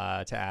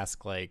to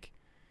ask, like,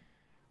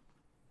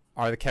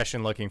 are the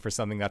Keshin looking for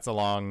something that's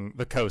along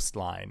the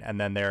coastline? And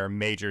then there are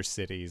major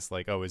cities,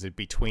 like, oh, is it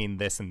between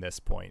this and this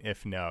point?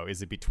 If no,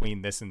 is it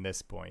between this and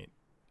this point?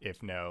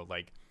 If no,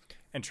 like,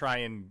 and try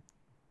and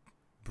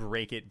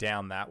break it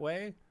down that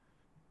way.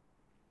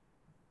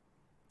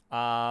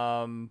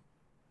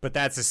 But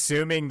that's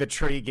assuming the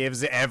tree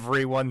gives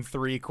everyone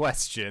 3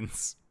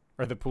 questions,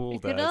 or the pool You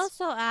does. could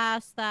also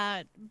ask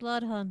that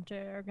Blood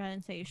Hunter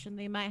organization.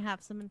 They might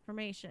have some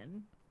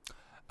information.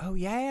 Oh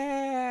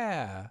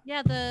yeah.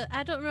 Yeah,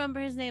 I don't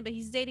remember his name, but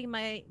he's dating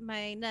my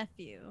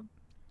nephew.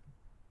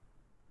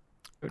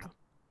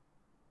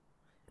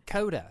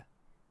 Coda.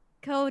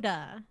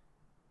 Coda.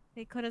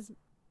 Hey,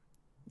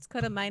 it's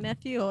Coda my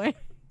nephew or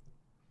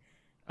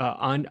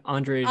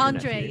Andre. is your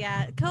Andre? nephew.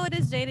 Yeah,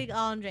 Coda's dating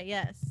Andre.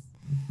 Yes.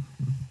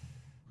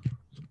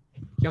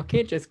 Y'all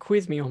can't just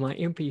quiz me on my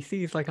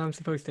NPCs like I'm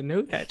supposed to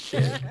know that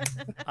shit.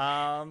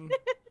 I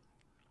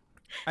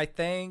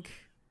think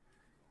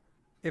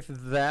if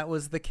that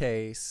was the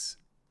case,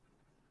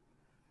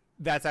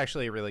 that's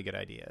actually a really good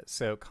idea.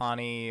 So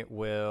Connie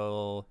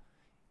will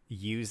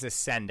use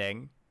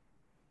ascending.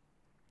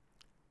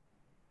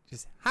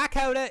 Just, hi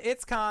Coda,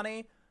 it's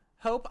Connie.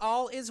 Hope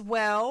all is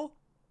well.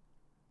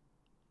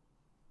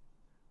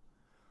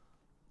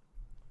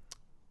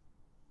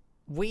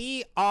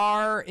 We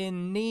are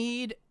in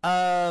need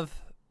of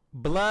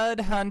blood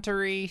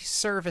huntery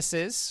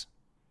services.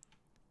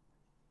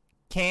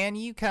 Can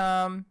you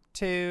come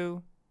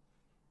to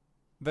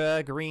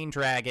the Green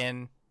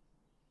Dragon?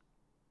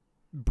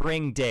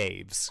 Bring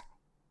Dave's.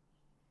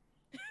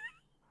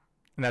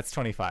 And that's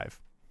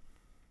 25.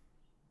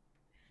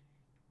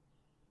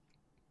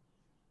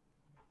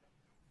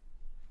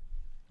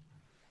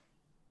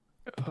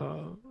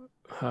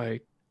 Hi,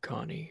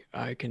 Connie.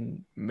 I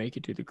can make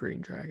it to the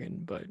Green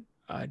Dragon, but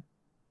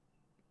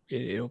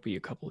it'll be a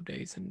couple of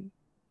days, and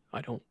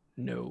I don't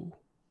know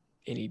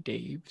any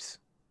Daves.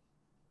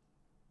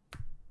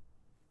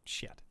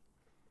 Shit.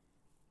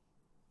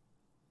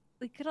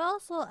 We could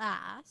also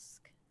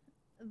ask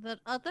that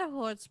other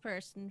hordes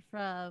person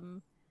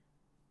from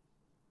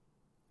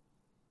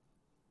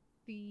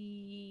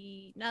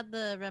not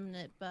the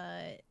remnant,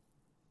 but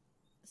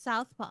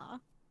Southpaw,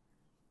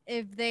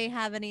 if they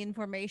have any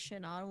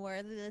information on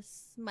where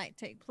this might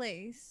take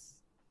place.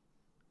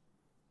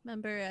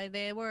 Remember,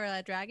 they were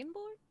a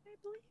dragonborn, I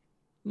believe?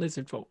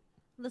 Lizard folk.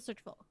 Lizard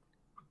folk.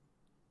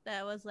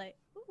 That was like,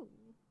 ooh.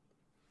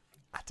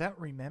 I don't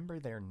remember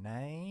their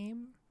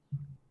name.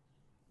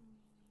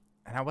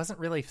 And I wasn't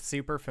really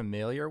super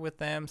familiar with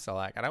them, so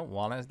like I don't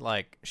want to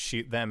like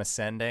shoot them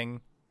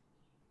ascending.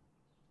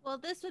 Well,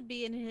 this would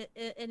be in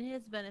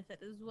his benefit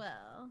as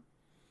well.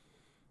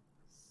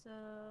 So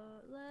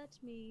let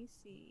me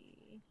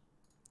see.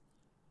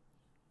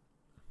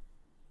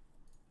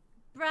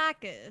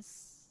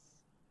 Brachus.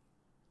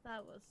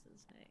 That was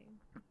his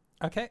name.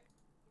 Okay.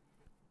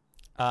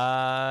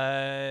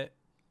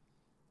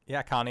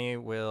 Yeah, Connie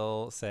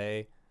will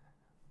say,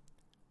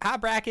 "Hi,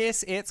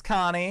 Brachus. It's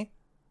Connie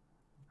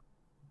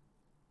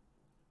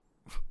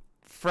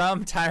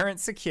from Tyrant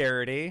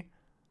Security.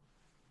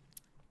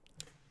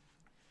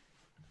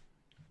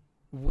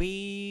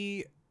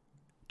 We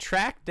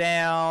tracked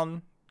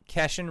down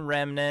Keshan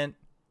Remnant.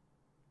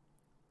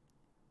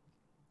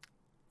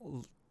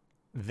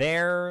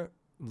 They're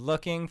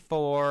looking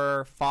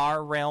for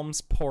Far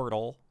Realms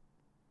Portal.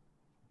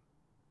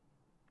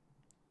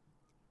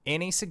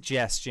 Any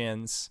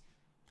suggestions?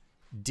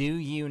 Do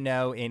you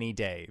know any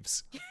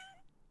Daves?"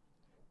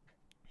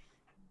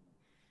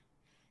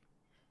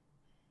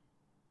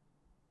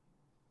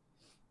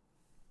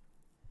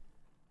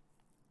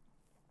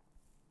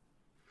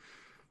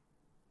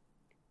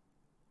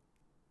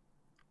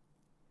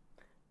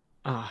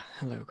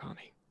 Hello,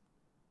 Connie.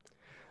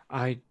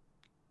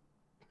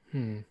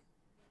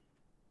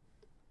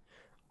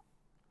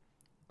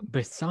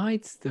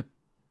 Besides the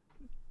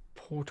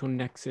portal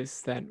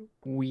nexus that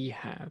we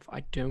have,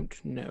 I don't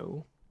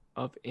know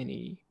of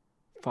any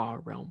Far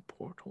Realm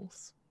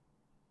portals.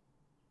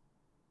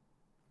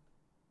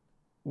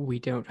 We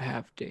don't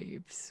have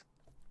Daves.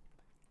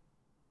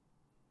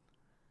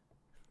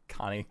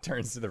 Connie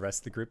turns to the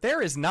rest of the group.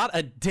 There is not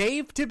a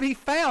Dave to be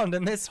found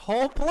in this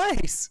whole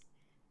place.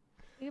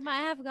 We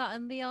might have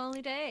gotten the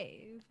only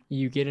Dave.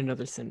 You get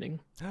another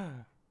sending.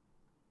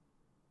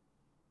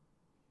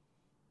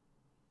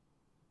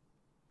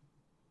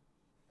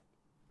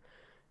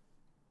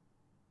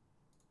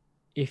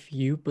 If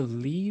you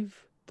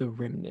believe the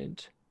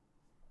remnant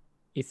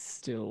is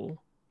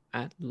still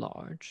at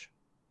large,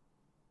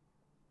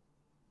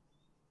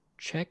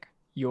 check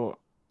your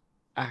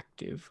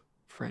active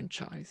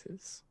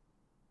franchises.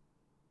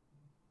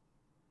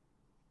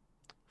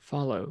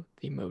 Follow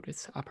the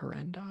modus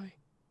operandi.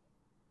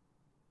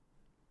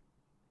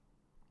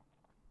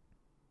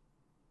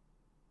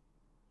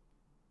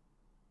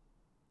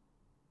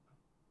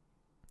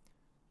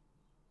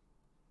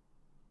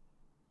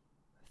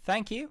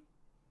 Thank you.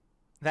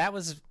 That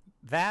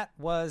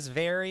was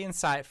very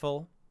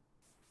insightful.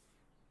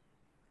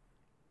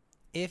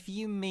 If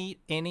you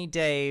meet any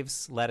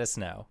Daves, let us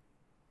know.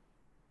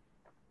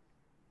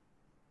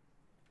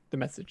 The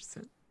message is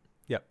sent.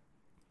 Yep.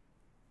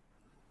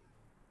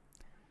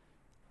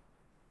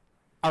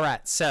 All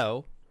right,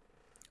 so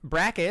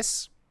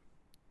Brachus,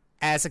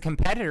 as a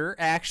competitor,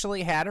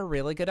 actually had a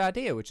really good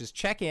idea, which is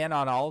check in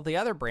on all the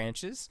other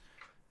branches,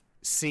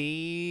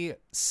 see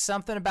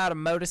something about a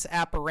modus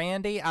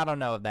operandi. I don't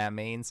know what that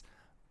means,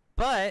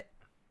 but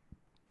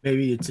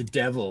Maybe it's a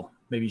devil.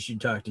 Maybe you should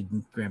talk to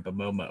Grandpa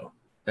Momo.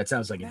 That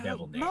sounds like a no,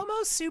 devil name.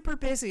 Momo's super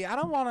busy. I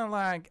don't want to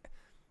like.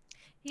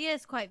 He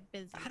is quite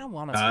busy. I don't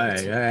want All right,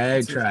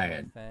 to. try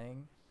it.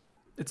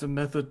 It's a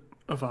method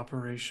of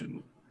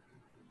operation.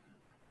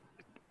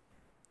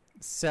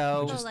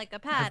 So, Just like a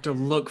Have to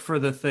pattern. look for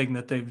the thing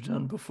that they've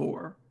done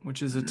before,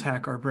 which is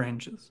attack our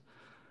branches.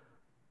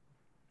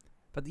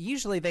 but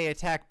usually they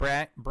attack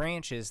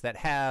branches that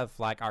have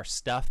like our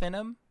stuff in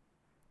them,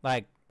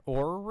 like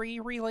orrery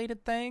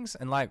related things,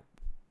 and like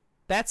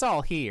that's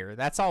all here.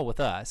 That's all with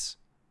us.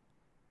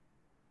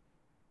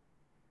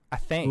 I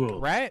think, Cool.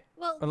 right?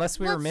 Well, Unless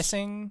we were let's-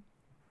 missing.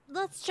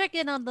 Let's check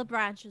in on the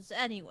branches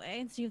anyway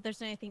and see if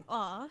there's anything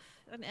off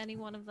on any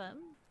one of them.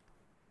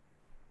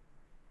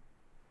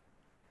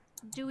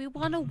 Do we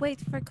want to wait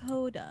for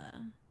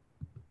Coda?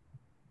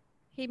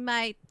 He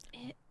might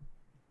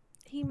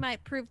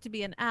prove to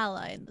be an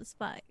ally in this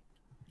fight.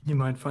 You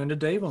might find a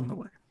Dave on the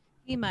way.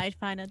 He might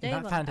find a Dave.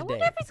 might find a I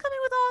wonder Dave. if he's coming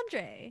with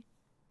Andre.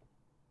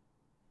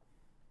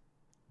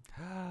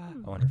 I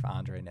wonder if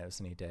Andre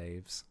knows any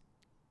Daves.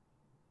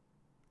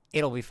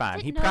 It'll be fine.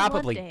 did He know one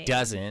probably Dave.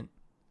 doesn't.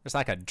 There's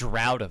like a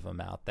drought of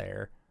them out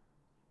there.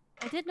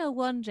 I did know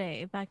one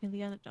Dave back in the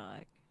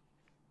Underdark.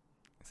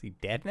 Is he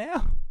dead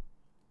now?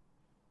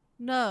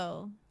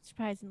 No,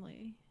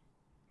 surprisingly.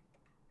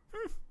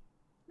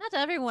 Not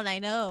Not everyone I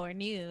know or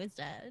knew is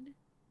dead.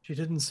 She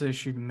didn't say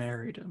she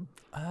married him.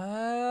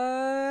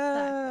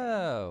 Oh,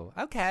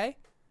 okay.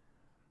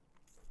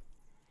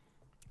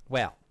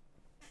 Well,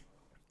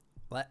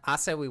 I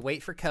say we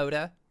wait for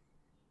Coda.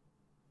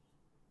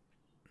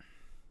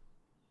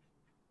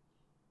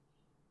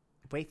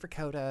 Wait for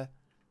Coda.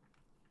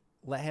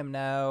 Let him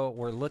know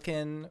we're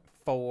looking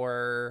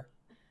for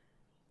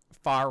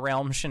Far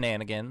Realm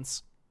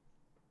shenanigans.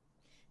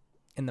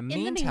 In the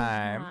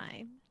meantime,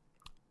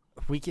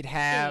 we could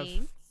have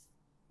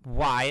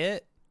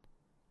Wyatt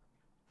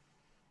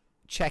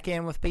check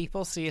in with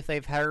people, see if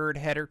they've heard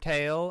head or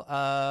tail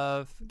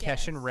of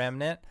Keshin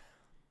Remnant.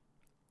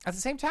 At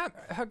the same time,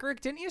 Hugrick,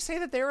 didn't you say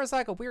that there was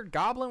like a weird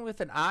goblin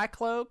with an eye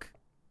cloak?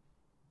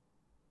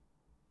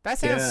 That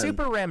sounds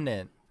super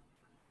Remnant.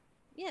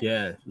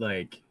 Yeah,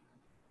 like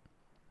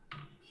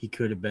he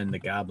could have been the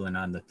goblin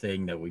on the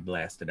thing that we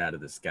blasted out of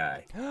the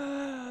sky.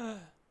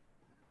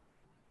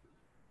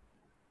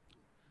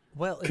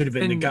 Well, Could have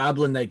been the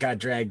goblin that got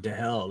dragged to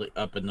hell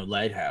up in the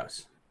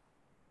lighthouse.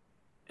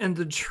 And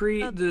the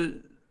tree,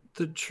 the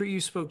tree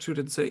you spoke to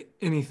didn't say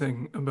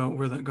anything about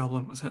where that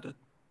goblin was headed.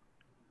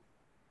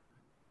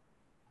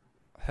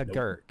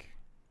 Hagurk,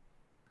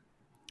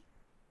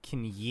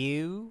 can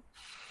you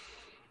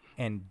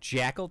and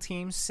Jackal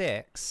Team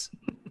 6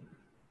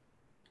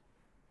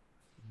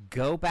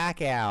 go back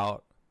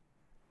out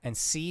and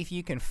see if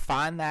you can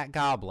find that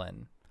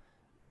goblin?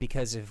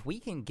 Because if we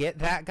can get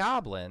that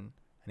goblin,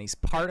 and he's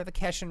part of the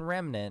Keshin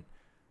Remnant,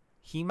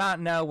 he might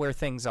know where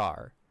things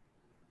are.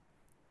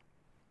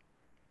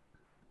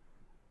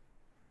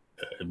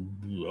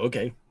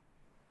 Okay.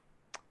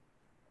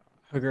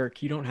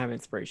 Hugurk, you don't have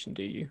inspiration,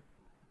 do you?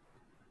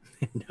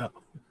 No.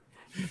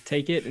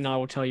 Take it, and I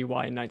will tell you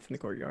why in Nights in the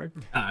Courtyard.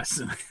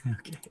 Awesome.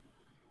 Okay.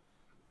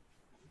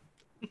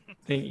 I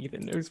think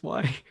Ethan knows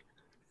why.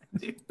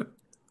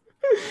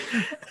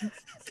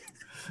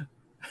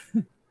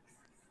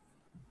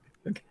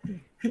 Okay.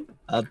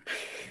 I'll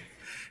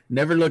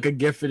never look a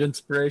gift of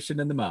inspiration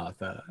in the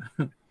mouth. All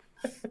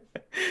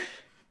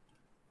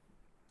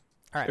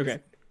right. Okay.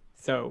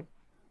 So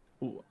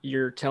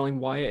you're telling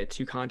Wyatt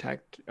to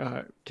contact,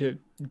 to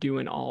do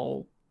an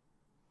all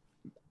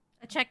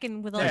A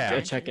check-in with all Yeah. the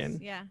A check-in.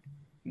 branches, Yeah.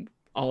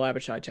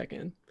 Abishai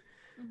check-in.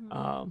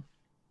 Mhm.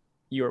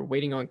 You're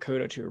waiting on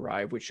Coda to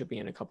arrive, which should be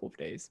in a couple of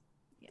days.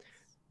 Yes.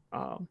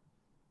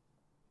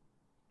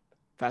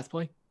 Fast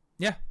play?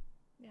 Yeah.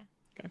 Yeah.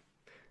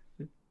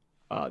 Okay.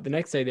 The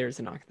next day, there's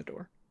a knock at the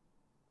door.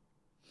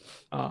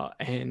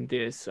 And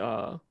this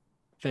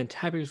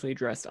fantabulously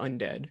dressed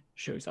undead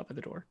shows up at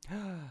the door.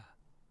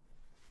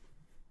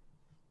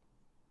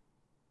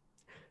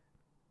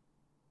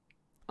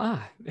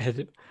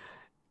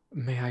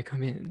 May I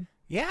come in?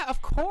 Yeah,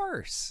 of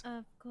course.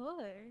 Of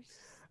course.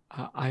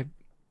 I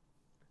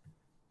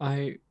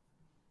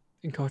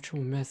got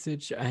your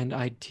message, and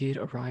I did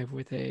arrive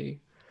with a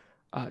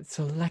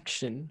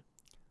selection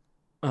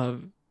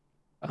of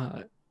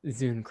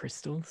Zune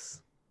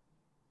crystals.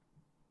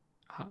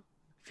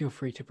 Feel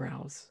free to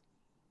browse.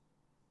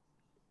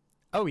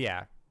 Oh,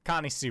 yeah.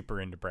 Connie's super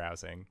into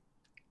browsing.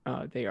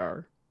 They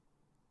are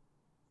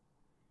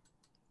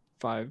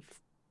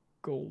 5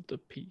 gold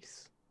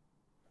apiece.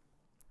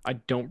 I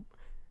don't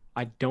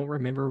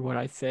remember what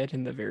I said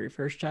in the very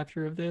first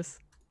chapter of this.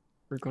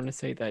 We're going to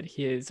say that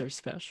his are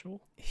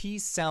special.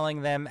 He's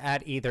selling them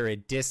at either a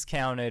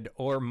discounted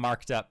or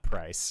marked up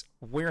price.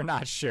 We're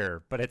not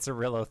sure, but it's a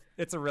Rillo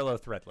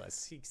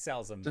threadless. He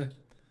sells them.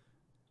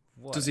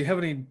 Does he have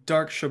any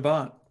Dark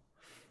Shabbat?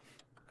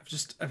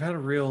 I've had a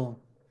real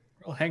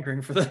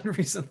hankering for that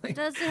recently.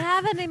 Does it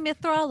have any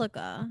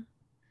Mythrolica?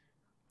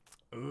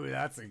 Ooh,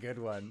 that's a good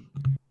one.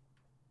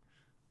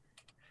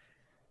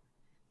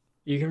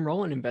 You can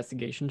roll an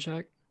investigation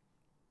check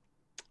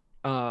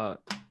to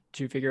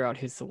figure out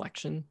his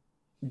selection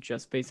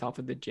just based off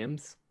of the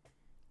gems.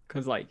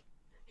 Because, like,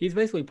 he's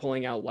basically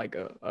pulling out, like,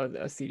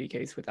 a CD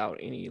case without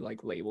any,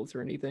 like, labels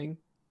or anything.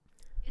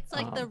 It's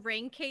like the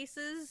ring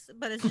cases,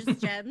 but it's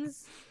just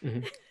gems.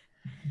 Mhm.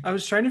 I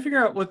was trying to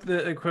figure out what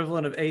the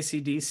equivalent of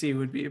ACDC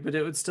would be, but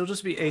it would still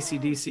just be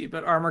ACDC,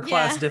 but armor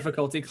class, Yeah.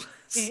 difficulty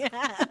class.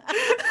 Yeah.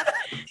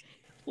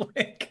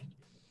 Like,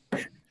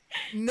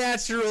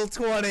 Natural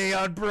 20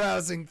 on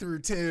browsing through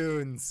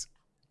tunes.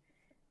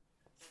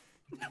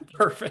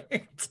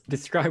 perfect.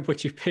 Describe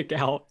what you pick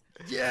out.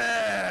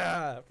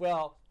 Yeah.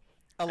 Well,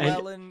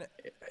 Allelin.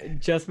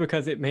 Just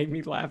because it made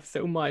me laugh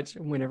so much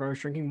whenever I was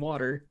drinking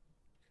water,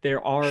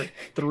 there are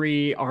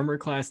 3 armor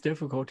class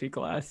difficulty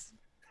class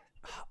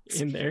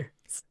in there.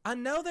 I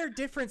know they're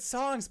different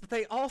songs, but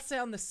they all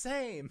sound the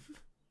same.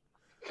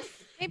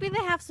 Maybe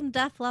they have some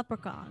deaf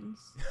leprechauns.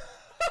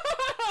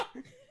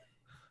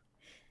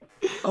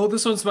 Oh,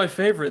 this one's my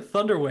favorite.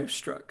 Thunderwave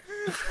Struck.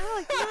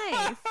 Oh,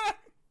 nice.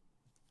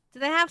 Do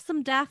they have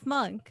some Daft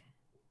Monk?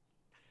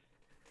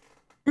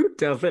 Who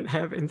doesn't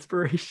have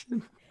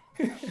inspiration?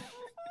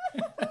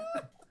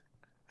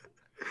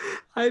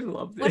 I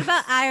love this. What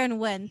about Iron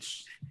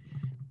Wench?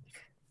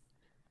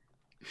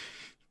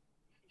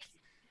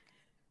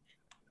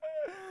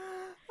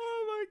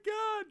 Oh my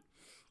god.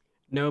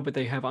 No, but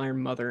they have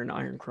Iron Mother and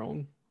Iron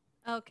Crone.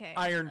 Okay.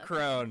 Iron okay.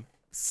 Crone.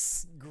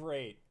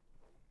 Great.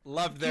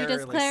 Love their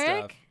Judas early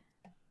Cleric?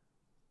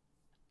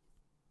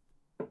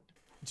 stuff.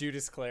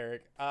 Judas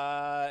Cleric.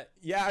 Yeah,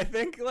 I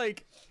think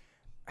like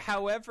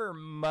however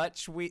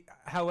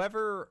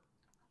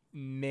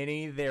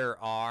many there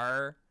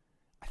are,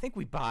 I think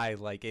we buy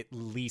like at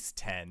least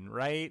 10,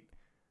 right?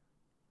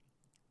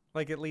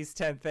 Like at least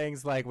 10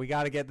 things. Like we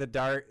got to get the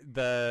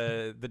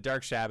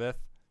dark Sabbath.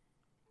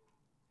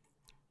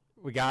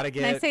 We got to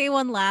Can I get say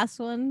one last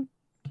one?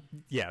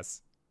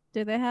 yes.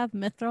 Do they have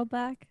Mithril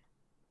back?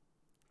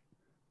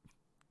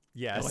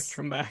 Yes.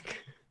 Electrum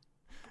back.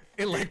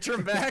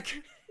 Electrum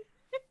back.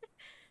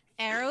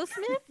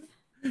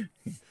 Aerosmith?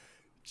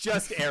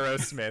 Just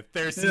Aerosmith.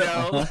 There's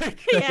no like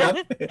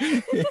Yeah.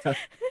 Yeah.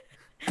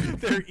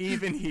 they're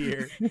even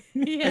here.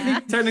 Yeah.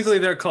 Technically,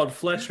 they're called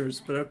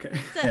Fletchers, but okay.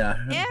 So, Yeah.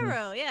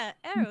 Arrow, yeah,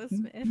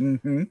 Aerosmith.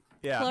 Mm-hmm.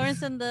 Yeah.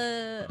 Florence and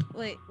the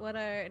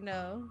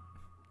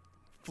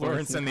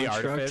Florence and the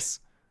Construct. Artifice.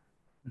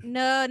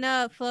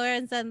 No,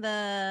 Florence and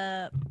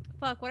the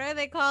what are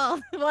they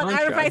called? What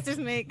Contract. artificers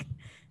make?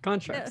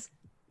 Contracts.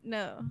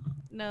 No,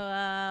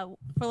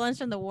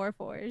 Florence and the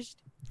Warforged.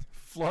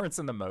 Florence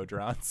and the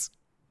Modrons.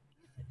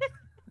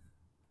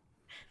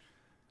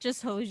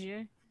 Just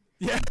Hosier.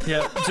 Yeah.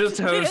 Yeah, just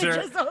Hosier.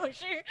 Just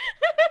Hosier.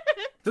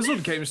 This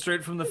one came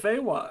straight from the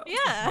Feywild.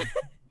 Yeah.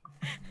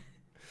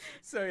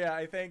 So yeah,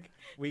 I think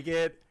we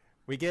get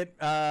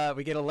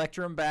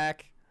Electrum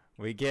back.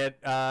 We get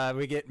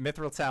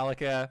Mithril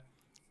Talica.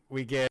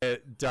 We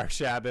get Dark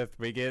Sabbath.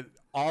 We get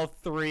all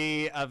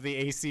 3 of the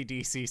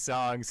AC/DC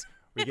songs.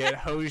 We get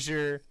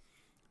Hosier.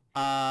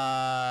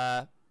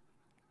 God,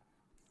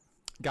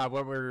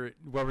 what were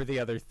the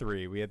other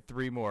 3? We had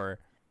 3 more.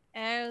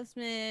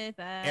 Aerosmith.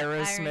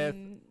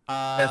 Aerosmith,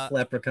 Death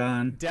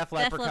Leprechaun. Def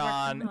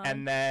Leprechaun. Leprechaun,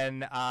 and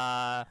then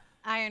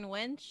Iron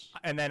Winch.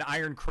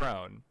 Iron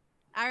Crone.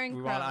 Iron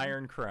We Crown. want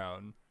Iron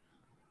Crone.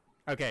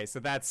 Okay,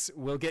 so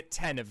we'll get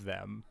 10 of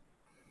them.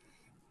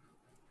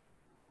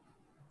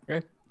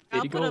 Okay. I'll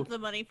 80 put gold. up the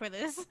money for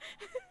this.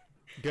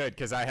 Good,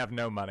 because I have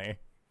no money.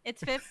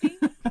 It's 50.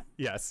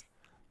 Yes.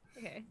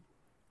 Okay.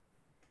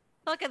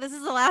 Fuck it, this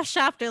is the last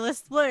chapter. Let's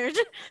splurge.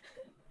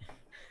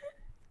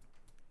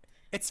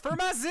 It's for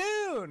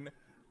Mazoon!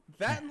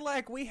 That and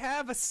like we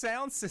have a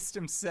sound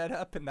system set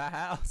up in the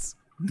house.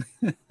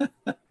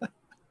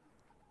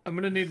 I'm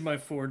gonna need my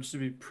forge to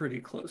be pretty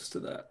close to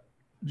that,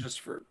 just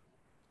for.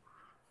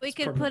 We It's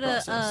could part of put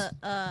the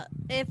process.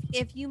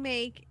 if you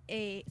make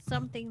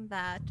something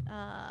that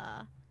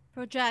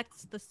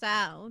projects the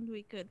sound,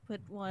 we could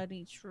put one in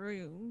each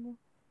room.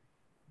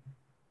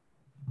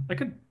 I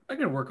could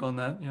work on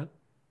that. Yeah.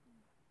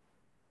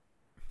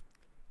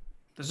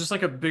 There's just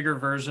like a bigger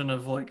version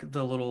of like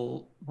the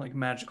little like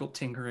magical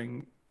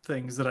tinkering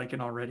things that I can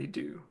already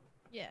do.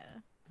 Yeah.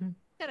 Hmm.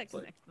 Gotta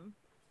connect them.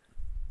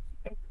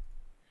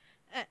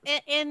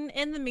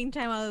 In the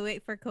meantime, while we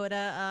wait for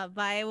Coda,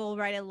 Vi will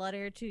write a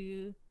letter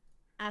to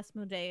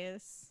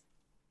Asmodeus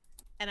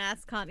and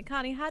ask Connie.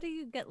 Connie, how do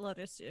you get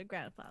letters to your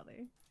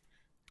grandfather?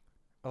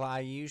 Well,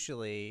 I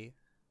usually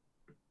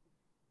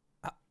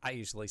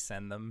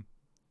send them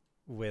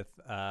with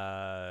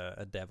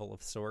a devil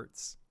of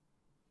sorts.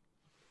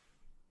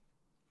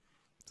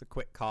 It's a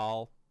quick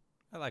call.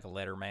 I like a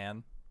letter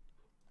man.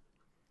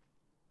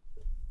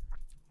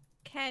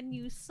 Can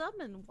you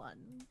summon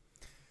one?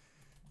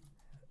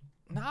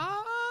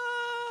 Not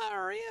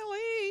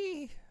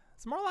really.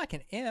 It's more like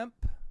an imp,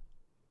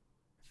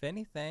 if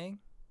anything.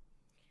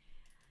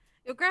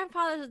 Your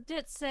grandfather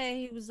did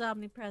say he was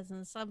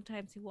omnipresent.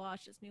 Sometimes he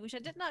watches me, which I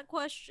did not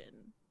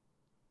question.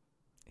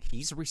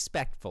 He's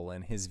respectful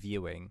in his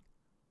viewing.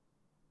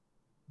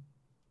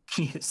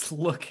 He is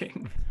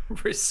looking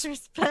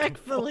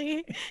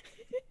Respectfully.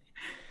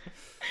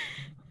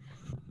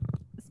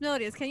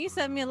 Smildius, can you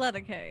send me a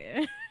letter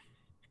carrier?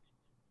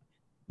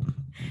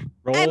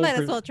 Roll, I might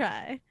as well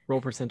try.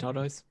 roll percentile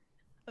dice.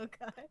 Oh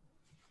god.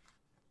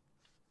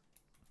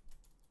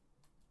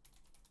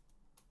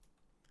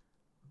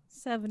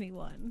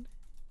 $71.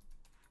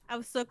 I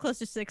was so close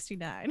to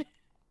 69.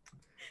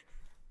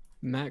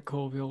 Matt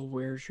Colville,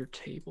 where's your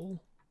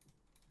table?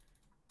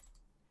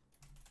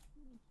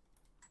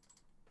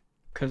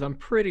 Because I'm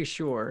pretty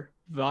sure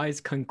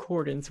Vi's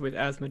concordance with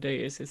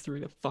Asmodeus is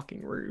through the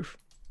fucking roof.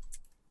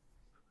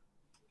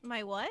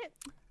 My what?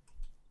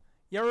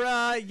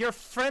 Your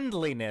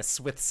friendliness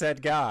with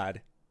said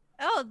god.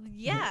 Oh,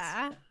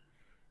 yeah.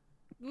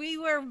 We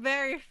were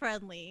very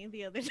friendly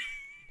the other day.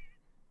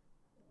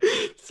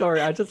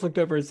 Sorry, I just looked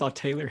over and saw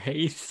Taylor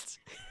Haste.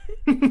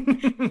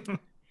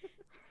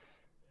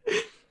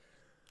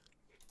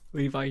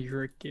 Levi,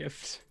 you're a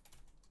gift.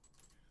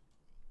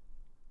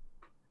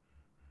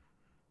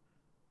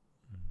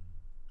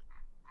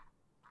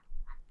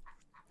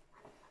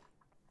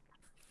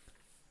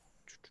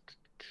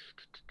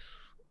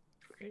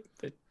 Okay,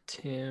 the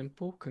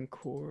temple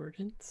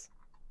concordance.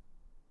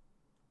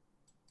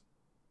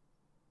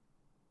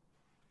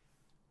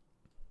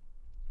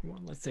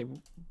 Well, let's say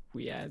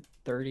we add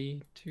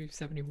 30 to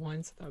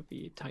 71, so that would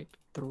be type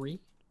 3.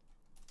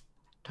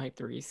 Type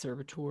 3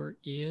 servitor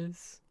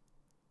is.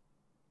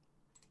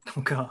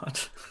 Oh God.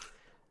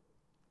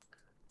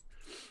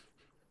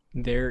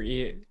 There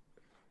is,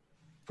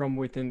 from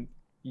within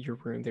your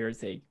room, there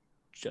is a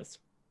just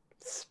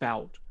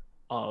spout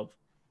of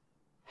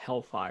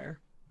hellfire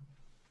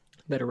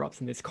that erupts,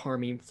 and this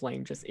carmine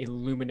flame just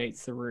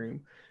illuminates the room,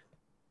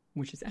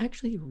 which is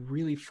actually a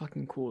really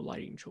fucking cool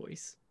lighting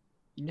choice.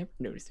 You never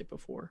noticed it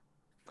before.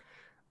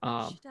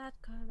 Should add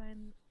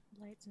carbine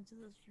lights into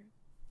this room.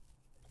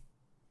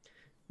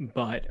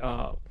 But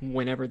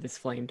whenever this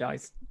flame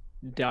dies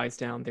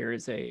down, there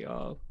is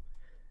a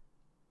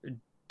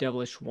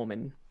devilish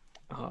woman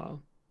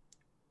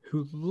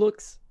who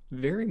looks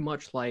very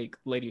much like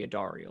Lady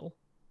Adariel.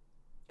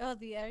 Oh,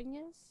 the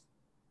Agnes?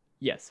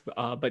 Yes,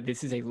 but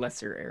this is a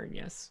lesser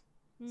Erinyes.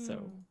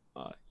 So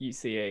you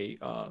see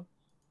a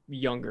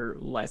younger,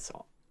 less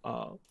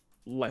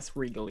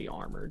regally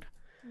armored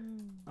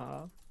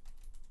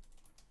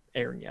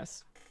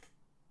Erinyes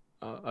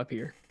up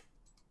here.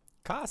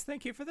 Koss,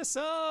 thank you for the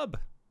sub.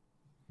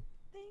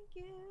 Thank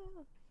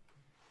you.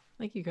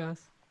 Thank you, guys.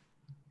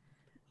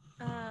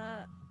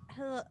 Hello.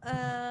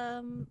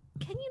 Can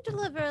you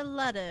deliver a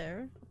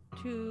letter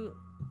to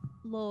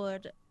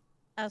Lord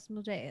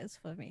Asmodeus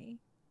for me,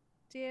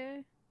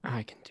 dear?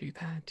 I can do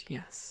that,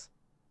 yes.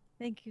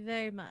 Thank you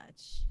very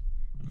much.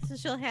 So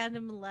she'll hand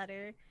him a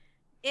letter.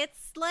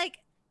 It's like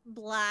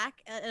black,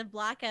 a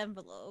black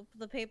envelope.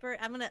 The paper.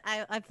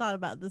 I've thought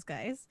about this,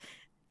 guys.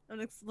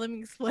 Let me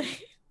explain.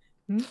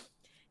 Hmm?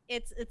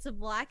 It's a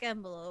black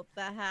envelope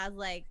that has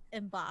like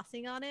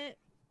embossing on it.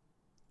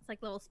 It's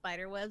like little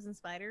spider webs and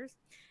spiders,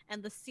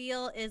 and the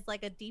seal is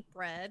like a deep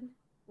red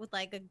with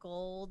like a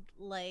gold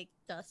like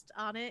dust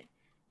on it.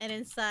 And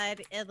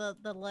inside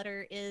the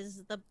letter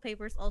is the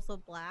paper's also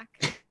black,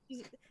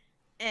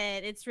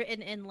 and it's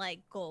written in like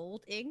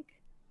gold ink.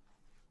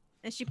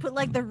 And she put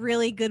like the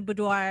really good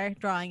boudoir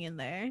drawing in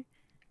there.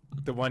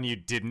 The one you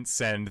didn't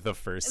send the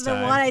first The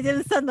time. one I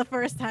didn't send the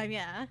first time,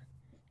 yeah.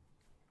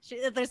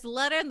 There's a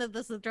letter and then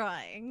there's a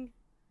drawing,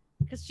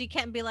 because she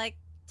can't be like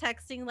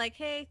texting like,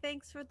 "Hey,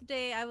 thanks for the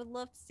day. I would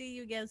love to see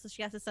you again." So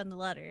she has to send a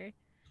letter.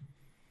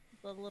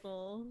 The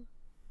little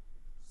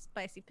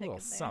spicy pic little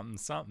in there.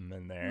 something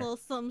in there. Little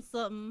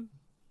something.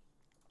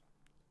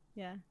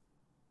 Yeah.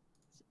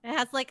 It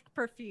has like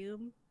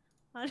perfume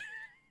on it.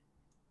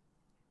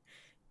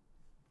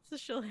 So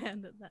she'll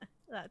hand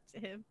that to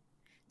him,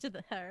 to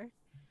her.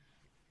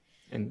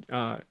 And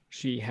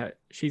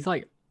she's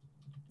like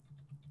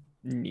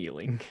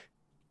kneeling,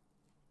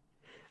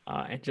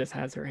 and just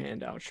has her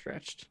hand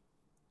outstretched.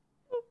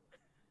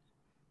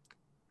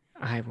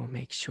 I will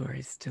make sure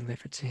it's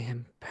delivered to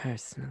him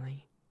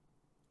personally.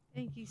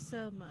 Thank you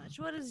so much.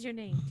 What is your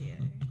name, dear?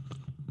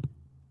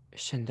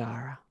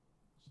 Shandara.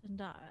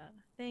 Shandara.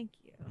 Thank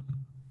you.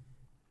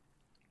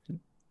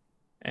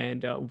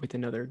 And with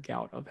another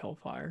gout of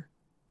hellfire,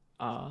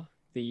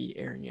 the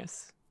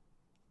Erinyes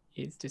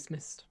is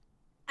dismissed.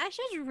 I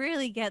should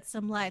really get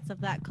some lights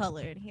of that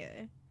color in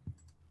here.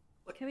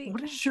 Can we...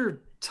 What is your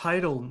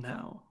title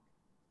now?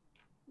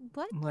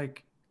 What?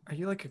 Like, are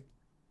you like a...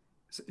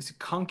 Is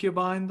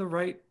concubine the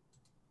right...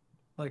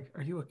 Like,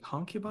 are you a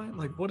concubine?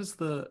 Like, what is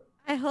the...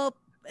 I hope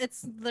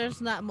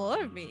there's not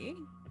more of me.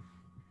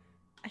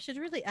 I should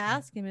really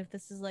ask him if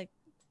this is like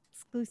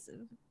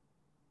exclusive.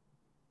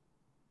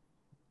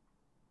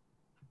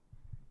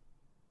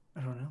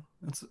 I don't know.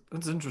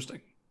 That's interesting.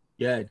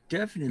 Yeah,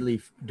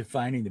 definitely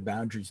defining the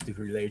boundaries of the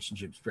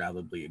relationship is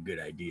probably a good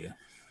idea.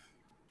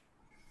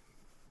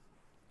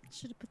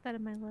 Should have put that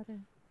in my letter.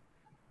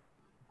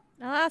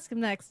 I'll ask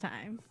him next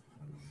time.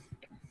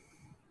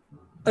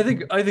 I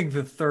think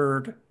the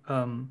third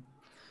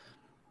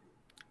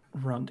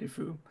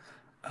rendezvous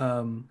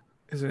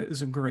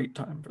is a great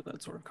time for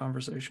that sort of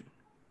conversation.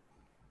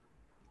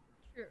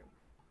 True.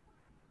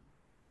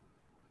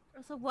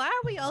 So why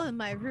are we all in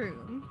my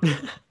room?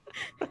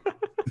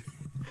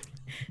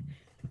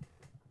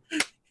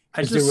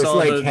 I 'Cause just there was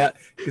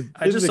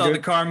saw like the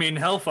Carmine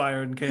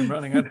Hellfire and came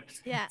running.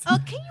 Yeah. Oh,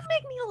 can you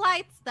make me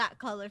lights that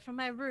color for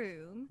my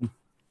room?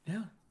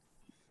 Yeah.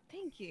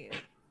 Thank you.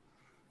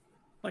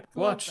 Like, Love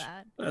watch.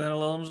 that. And then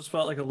Alone just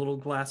felt like a little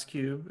glass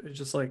cube. It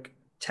just like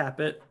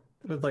tap it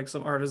with like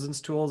some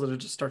artisan's tools and it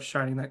just starts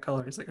shining that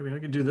color. It's like, I mean, I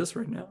can do this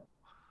right now.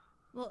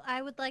 Well,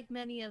 I would like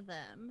many of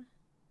them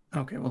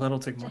Okay, well that'll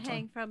take to more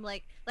hang time. from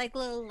like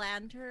little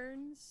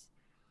lanterns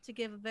to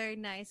give a very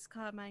nice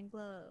carmine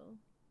glow.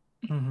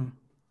 Hmm.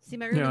 See,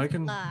 my room Yeah, I is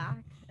can- black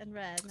and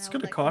red. and It's I would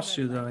gonna like some cost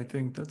red you though. I lighting.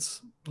 think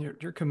that's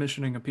you're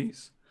commissioning a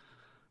piece.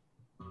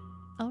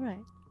 All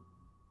right.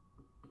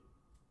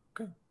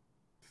 Okay.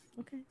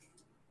 Okay.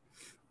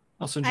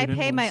 I'll send you I an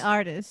pay my invoice.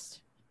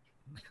 artist.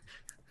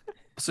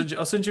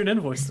 I'll send you an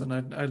invoice then.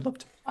 I'd love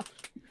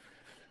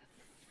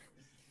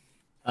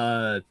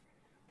to.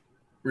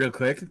 Real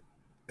quick,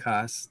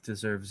 Koss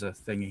deserves a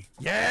thingy.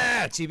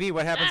 Yeah, GB,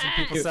 what happens when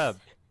people Yes. sub?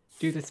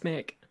 Do the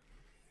smack.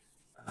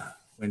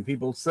 When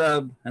people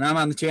sub, and I'm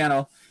on the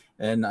channel,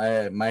 and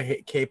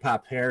my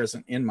K-pop hair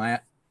isn't in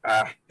my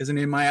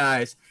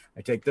eyes,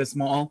 I take this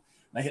small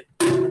I hit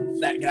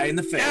that guy in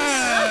the face.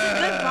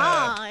 Good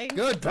bye.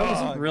 Good That was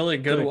a dog. really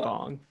good Good one.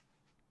 bong.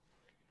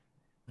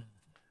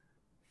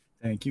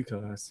 Thank you,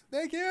 Kolas.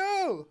 Thank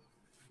you.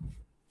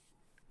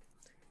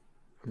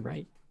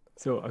 Right.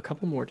 So a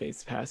couple more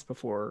days pass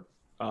before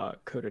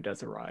Coda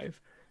does arrive.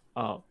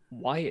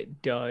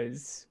 Wyatt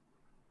does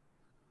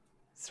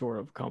sort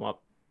of come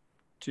up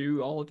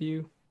to all of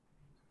you.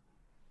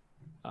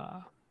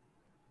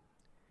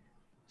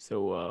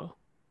 So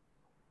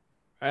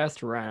I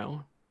asked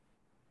around.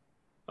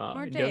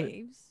 More it doesn't-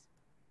 Daves.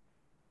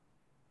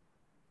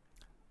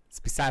 It's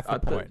beside the the-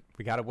 point.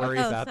 We got to worry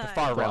Oh, about the sorry.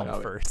 far Well,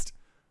 realm first.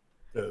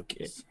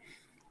 Focus.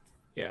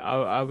 Yeah,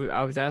 I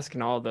was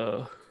asking all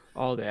the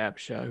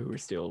Absha who are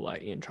still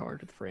like in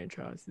charge of the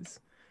franchises,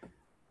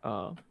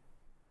 and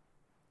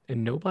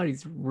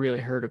nobody's really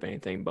heard of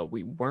anything. But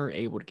we weren't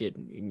able to get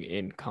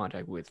in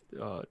contact with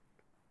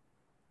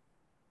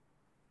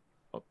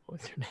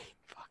what's her name?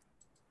 Fuck.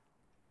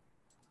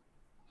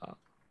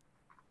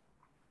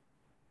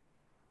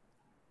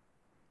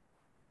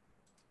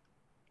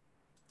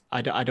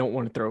 I don't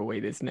want to throw away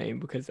this name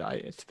because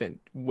I spent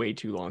way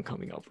too long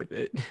coming up with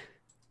it.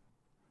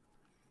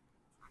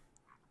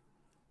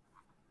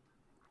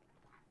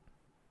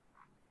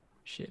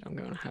 Shit, I'm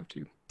gonna have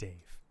to. Dave.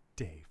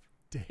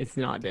 It's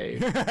not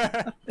Dave.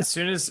 As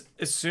soon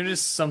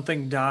as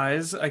something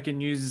dies, I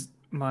can use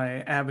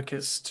my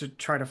abacus to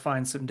try to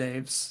find some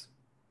Daves.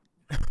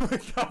 Oh my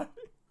god.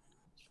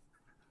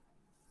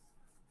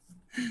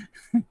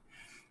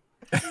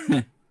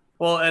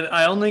 Well, and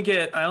I only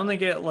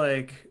get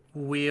like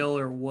wheel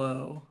or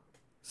woe,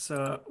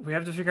 so we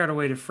have to figure out a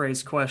way to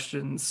phrase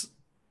questions.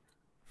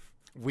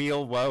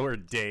 Wheel, woe, or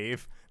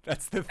Dave.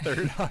 That's the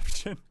third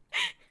option.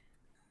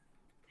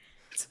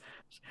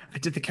 I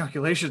did the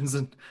calculations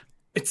and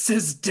it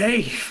says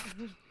Dave.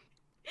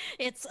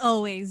 It's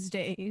always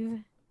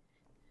Dave.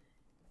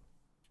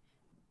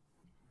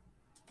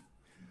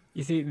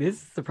 You see,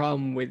 this is the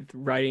problem with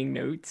writing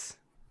notes,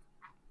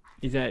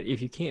 is that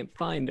if you can't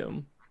find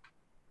them,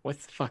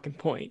 what's the fucking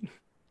point?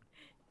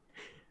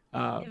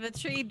 If a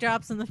tree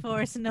drops in the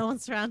forest and no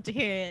one's around to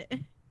hear it,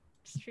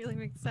 just really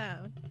makes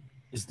sound.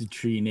 Is the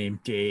tree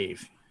named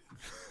Dave?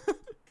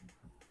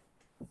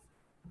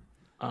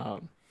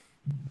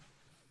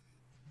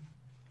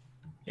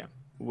 Yeah,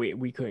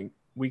 we couldn't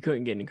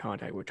get in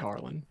contact with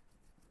Tarlin.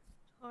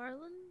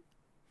 Harlan?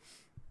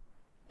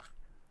 Yeah,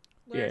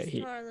 Where's he-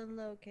 Harlan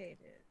located?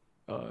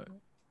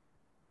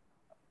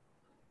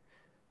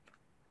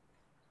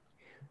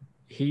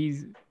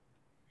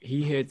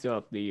 He heads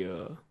up the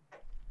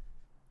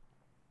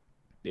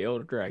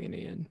Elder Dragon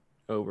Inn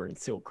over in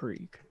Silk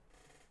Creek.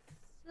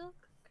 Silk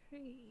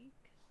Creek.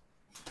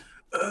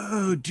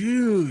 Oh,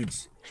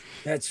 dudes,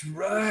 that's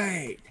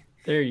right.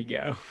 There you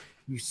go.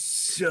 You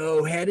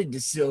so headed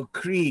to Silk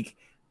Creek.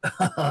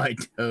 Oh, I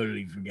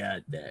totally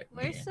forgot that.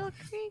 Where's man. Silk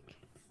Creek?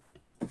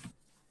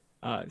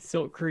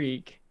 Silk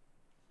Creek.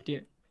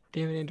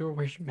 Damn it, Andor,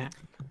 where's your map?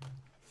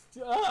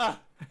 Ah!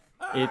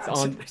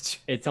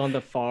 It's on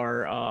the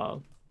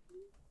far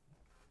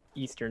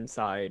eastern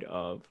side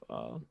of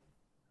Oh,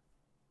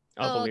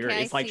 Valyria. okay, I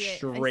It's like see it. I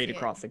straight see it.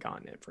 across the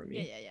continent from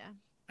Yeah, you. yeah.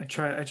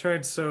 I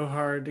tried so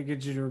hard to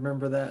get you to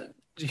remember that,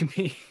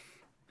 Jimmy.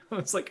 I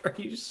was like, "Are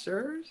you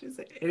sure?" She's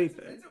like,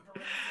 "Anything."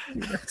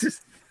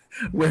 Just-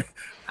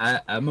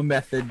 I'm a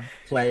method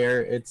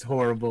player. It's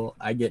horrible.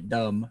 I get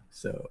dumb.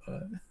 So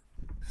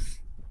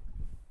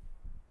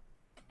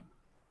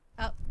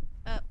Up.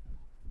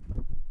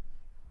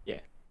 Yeah.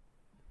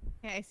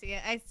 Yeah, I see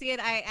it. I see it.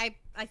 I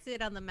see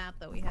it on the map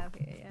that we have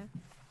here.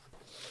 Yeah.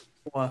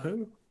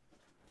 Wahoo!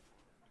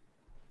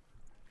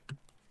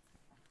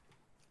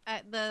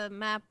 The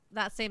map.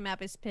 That same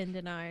map is pinned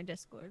in our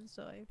Discord,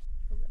 so I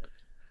pulled it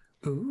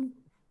up. Ooh.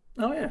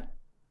 Oh yeah.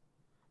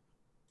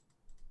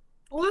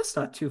 Well, that's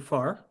not too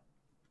far.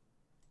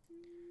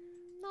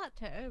 Not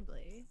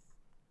terribly.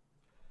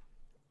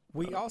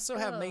 We also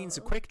have means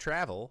of Oh. quick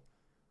travel.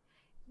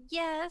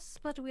 Yes,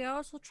 but we are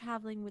also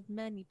traveling with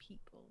many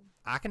people.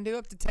 I can do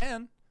up to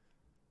 10.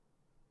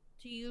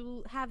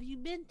 Have you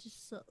been to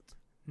Silt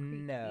Creek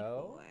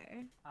No.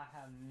 before? I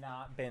have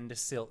not been to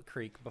Silk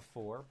Creek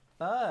before,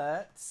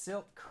 but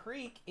Silk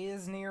Creek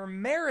is near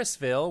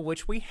Marysville,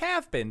 which we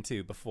have been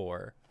to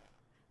before.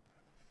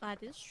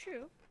 That is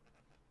true.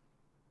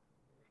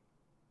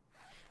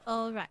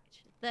 All right,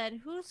 then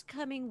who's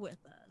coming with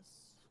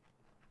us?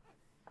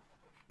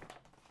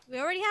 We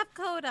already have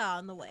Coda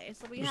on the way,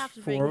 so we There's have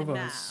to bring 4 him of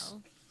us.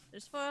 now.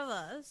 There's 4 of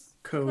us.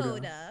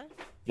 Coda.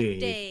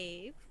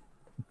 Dave,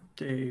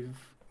 Dave.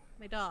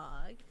 my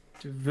dog.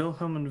 Do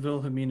Wilhelm and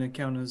Wilhelmina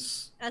count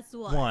as That's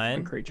one.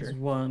 One creature.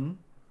 one?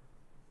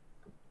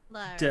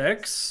 Larry.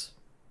 Dex,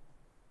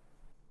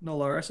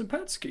 Nolaris, and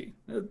Patsky.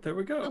 There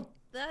we go.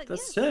 That's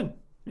Yes. 10.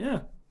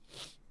 Yeah.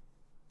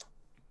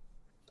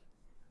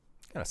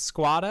 Gotta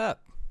squat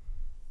up.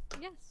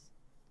 Yes.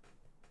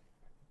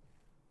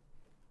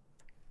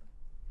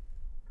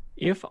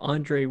 If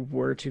Andre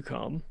were to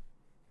come,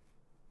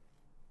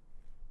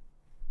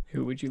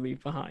 who would you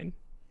leave behind?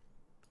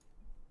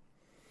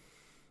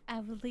 I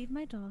will leave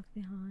my dog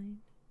behind.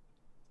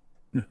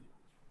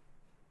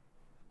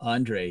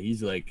 Andre,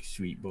 he's like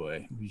sweet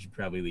boy. We should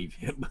probably leave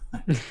him.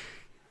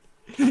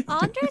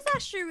 Andre's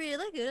actually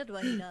really good at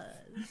what he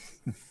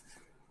does.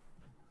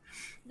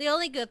 The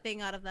only good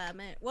thing out of that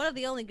one of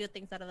the only good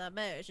things out of that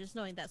marriage is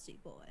knowing that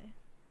sweet boy.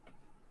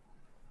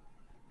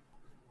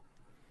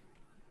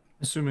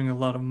 Assuming a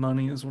lot of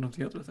money is one of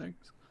the other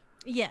things.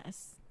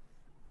 Yes.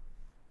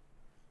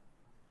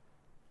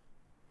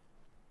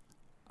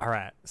 All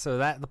right. So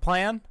that the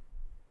plan.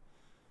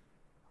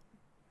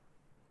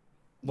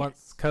 Once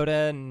Yes. Coda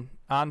and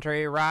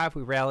Andre arrive,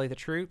 we rally the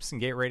troops and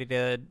get ready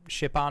to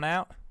ship on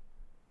out.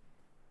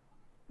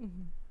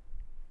 Mhm.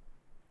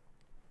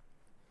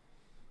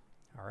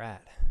 All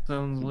right.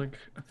 Sounds like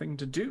a thing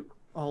to do.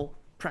 I'll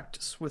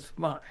practice with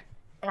my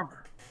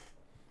armor.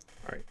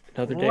 All right,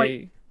 another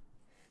Right. day.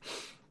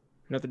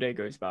 Another day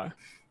goes by.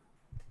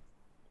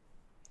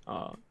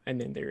 And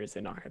then there is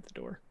a knock at the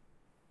door.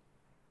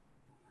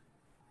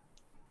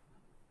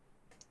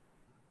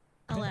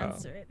 I'll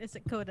answer it. Is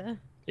it Coda?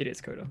 It is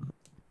Coda.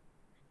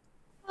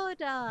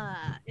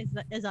 Coda!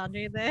 Is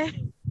Andre there?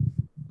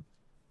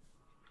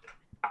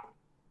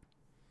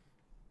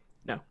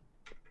 No.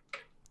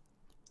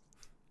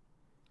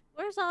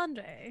 Where's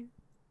Andre?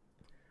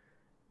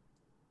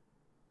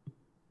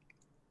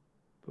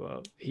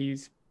 Well,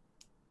 he's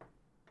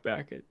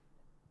back at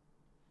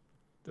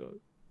the.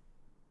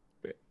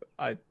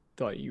 I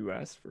thought you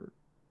asked for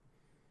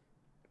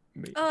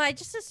me. Oh, I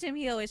just assume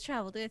he always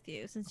traveled with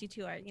you since you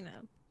two are,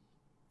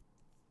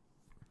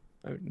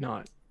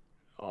 Not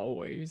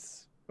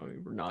always. I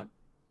mean, we're not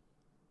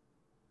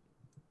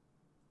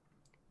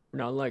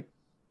like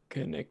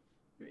connect.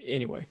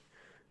 Anyway,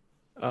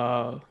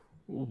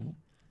 w-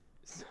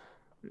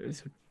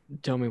 so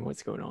tell me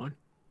what's going on.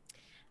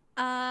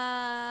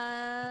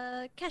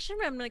 Cash and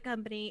Remnant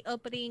Company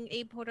opening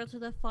a portal to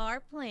the far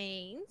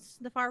plains,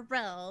 the far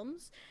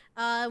realms.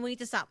 We need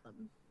to stop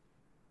them.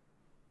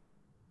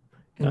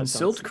 In That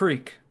Silt sounds-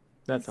 Creek.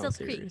 That Silk sounds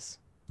Creek. serious.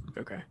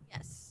 Okay.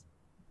 Yes.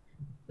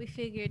 We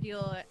figured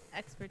your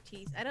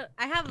expertise.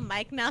 I have a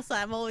mic now, so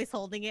I'm always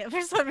holding it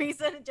for some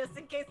reason, just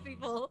in case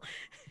people.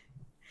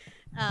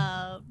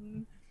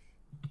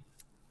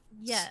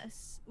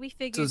 Yes, we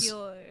figured Does-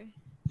 your.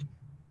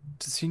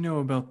 Does he know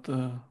about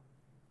the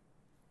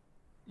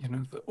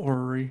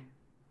orrery?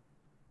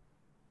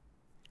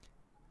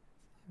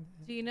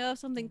 Do you know of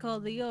something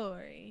called the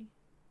Yori?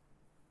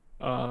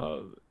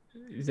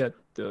 Is that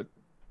the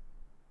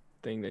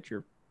thing that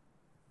your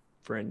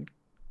friend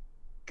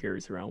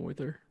carries around with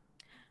her?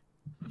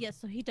 Yes,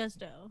 so he does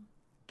know.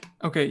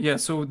 Okay, yeah,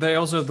 so they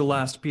also have the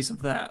last piece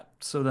of that.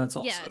 So that's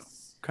also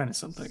Yes. kind of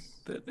something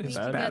that We is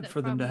can bad get it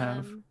for them from to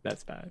have. them.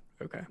 That's bad.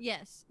 Okay.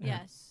 Yes,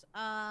 Yeah. yes.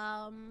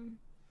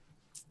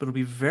 But it'll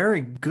be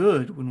very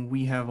good when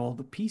we have all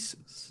the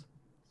pieces.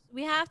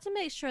 We have to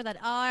make sure that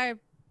our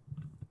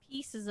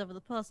pieces of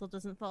the puzzle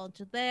doesn't fall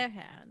into their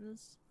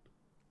hands.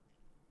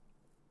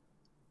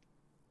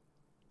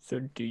 So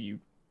do you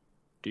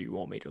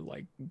want me to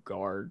like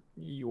guard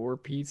your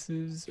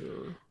pieces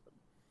or?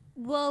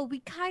 Well, we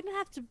kind of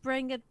have to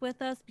bring it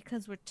with us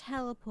because we're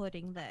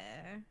teleporting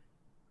there.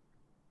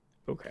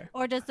 Okay.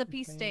 Or does the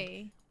piece think-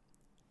 stay?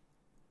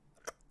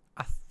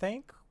 I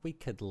think we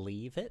could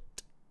leave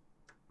it.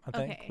 I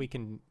think Okay. we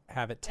can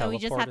have it And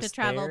teleport we just have to us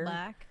travel there.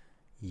 back.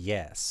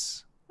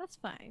 Yes. That's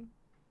fine.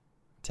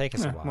 Take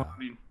us a Yeah, while. well, I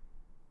mean,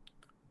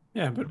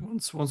 yeah, but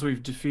once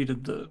we've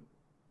defeated the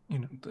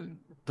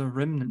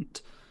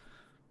remnant,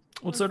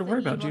 what's there to Once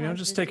worry the about? evil has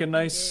Just been take a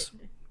nice,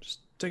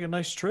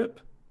 defeated. trip.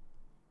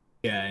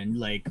 Yeah, and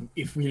like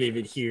if we leave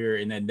it here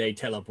and then they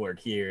teleport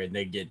here and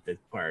they get the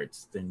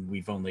parts, then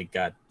we've only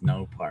got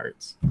no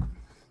parts.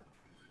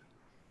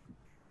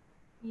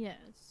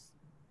 Yes.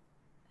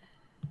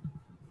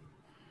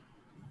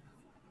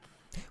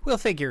 We'll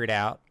figure it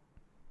out.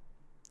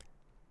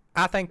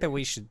 I think that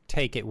we should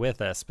take it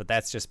with us, but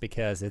that's just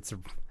because it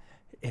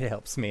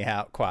helps me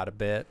out quite a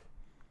bit.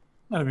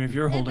 I mean, if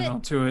you're If holding it-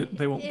 on to it,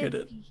 they won't get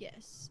If- it.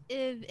 Yes.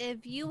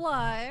 If you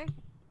are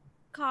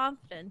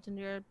confident in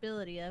your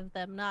ability of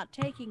them not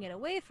taking it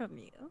away from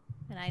you,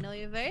 and I know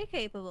you're very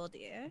capable,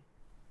 dear,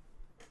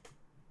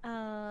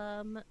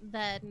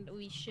 then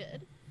we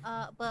should.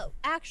 But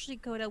actually,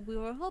 Coda, we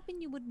were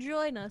hoping you would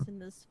join us in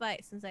this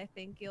fight since I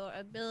think your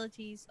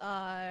abilities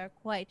are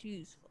quite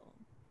useful.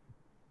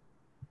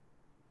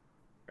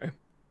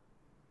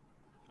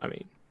 I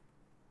mean,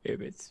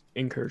 if it's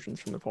incursions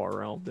from the far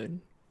realm,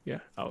 then yeah,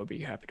 I would be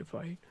happy to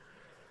fight.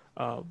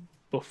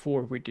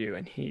 Before we do,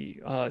 and he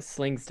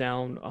slings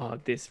down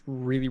this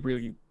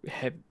really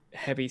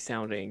heavy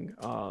sounding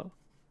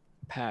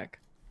pack.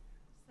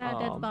 That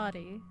dead Um,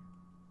 body.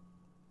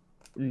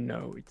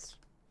 No, it's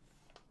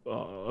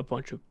a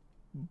bunch of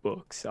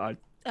books. Oh,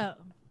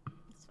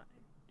 that's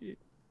fine.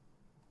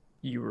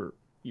 You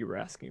were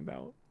asking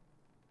about,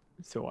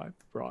 so I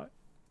brought.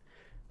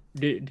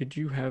 Did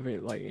you have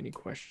any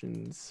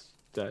questions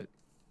that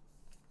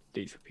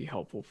these would be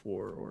helpful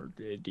for, or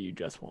do you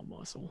just want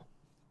muscle?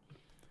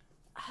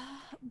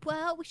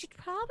 Well, we should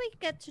probably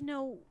get to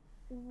know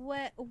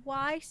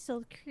why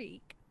Silk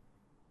Creek.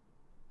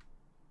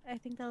 I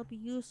think that'll be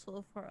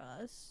useful for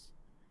us.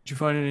 Did you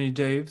find any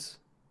Daves?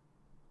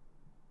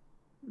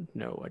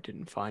 No, I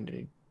didn't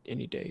find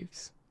any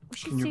Daves. We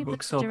should Can your see if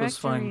books there's a help us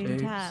find directory in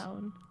Daves?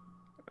 town.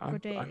 For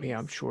I mean,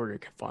 I'm days. sure they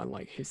can find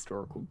like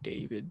historical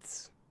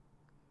Davids.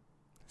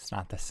 It's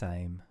not the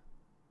same.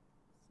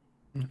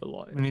 A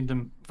lot. We need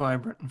them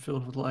vibrant and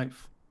filled with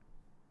life.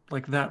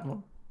 Like that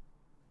one.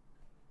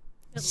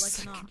 Built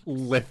like an ox.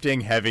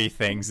 Lifting heavy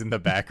things in the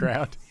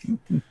background.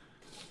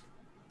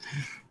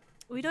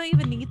 We don't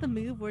even need to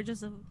move. We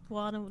just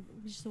want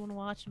to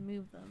watch and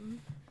move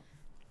them.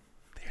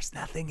 There's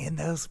nothing in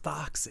those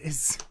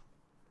boxes.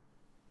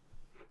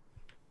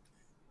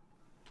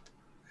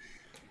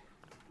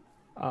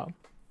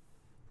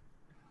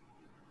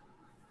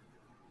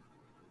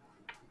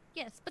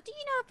 Yes, but do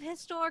you know if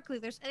historically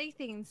there's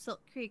anything in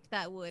Silk Creek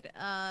that would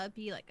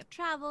be like a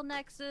travel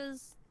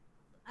nexus?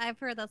 I've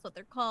heard that's what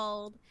they're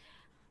called.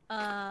 Or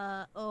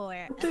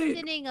a They-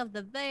 thinning of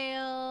the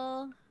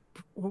veil.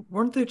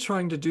 Weren't they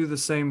trying to do the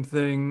same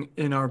thing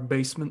in our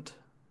basement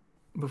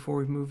before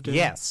we moved in?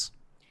 Yes.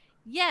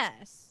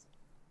 Yes.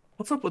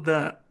 What's up with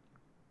that?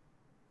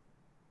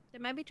 They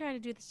might be trying to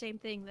do the same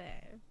thing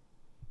there.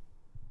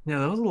 Yeah,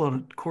 that was a lot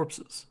of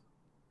corpses.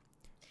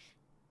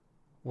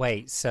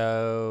 Wait,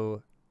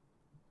 so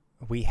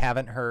we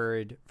haven't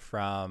heard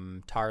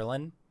from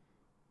Tarlin.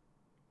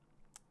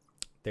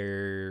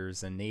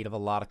 There's a need of a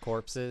lot of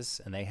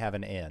corpses, and they have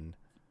an inn.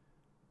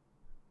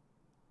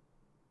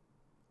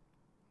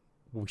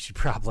 We should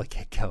probably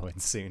get going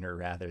sooner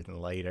rather than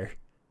later.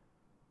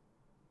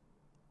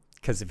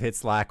 Because if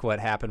it's like what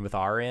happened with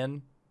our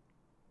inn,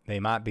 they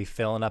might be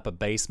filling up a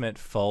basement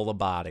full of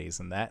bodies,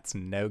 and that's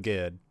no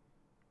good.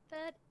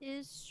 That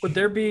is Would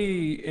there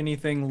be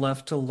anything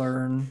left to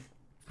learn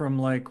from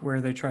like where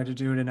they tried to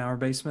do it in our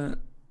basement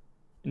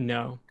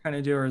No, kind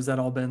of deal, or has that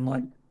all been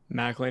like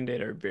Macklin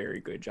did a very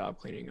good job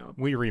cleaning up.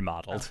 We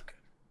remodeled.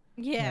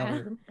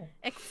 Yeah,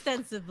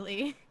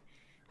 extensively.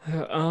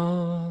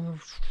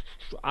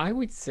 I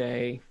would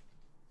say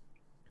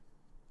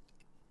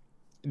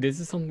this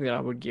is something that I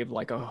would give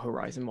like a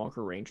Horizon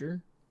Walker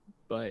Ranger,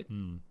 but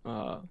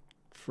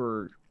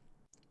for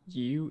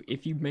you,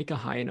 if you make a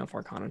high enough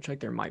Arcana check,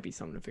 there might be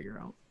something to figure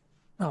out.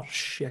 I'll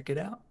check it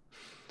out.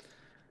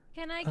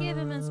 Can I get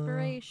an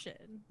inspiration?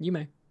 You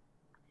may.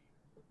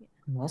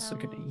 I'm also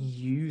going to Oh.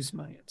 use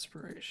my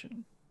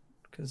inspiration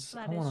because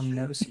I That want is to true.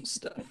 know some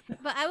stuff.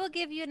 But I will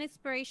give you an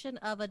inspiration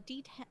of a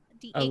D8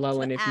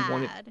 Llewellyn,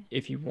 to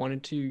if you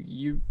wanted to,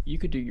 you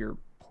could do your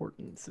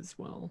portents as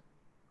well.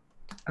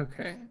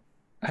 Okay,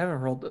 I haven't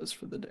rolled those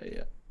for the day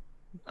yet.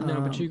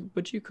 No,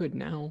 but you could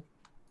now.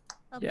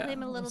 I'll yeah, play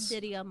him a little let's-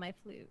 ditty on my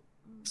flute.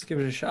 Let's give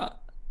it a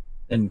shot.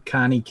 And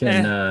Connie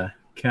can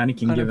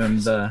give him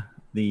 100%.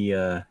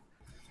 the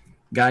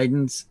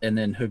guidance, and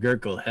then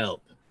Hagurk will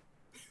help.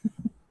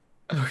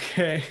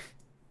 Okay.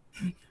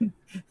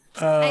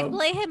 I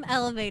play him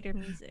elevator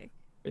music.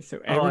 So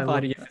I love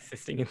everybody is that.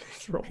 assisting in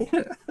this role.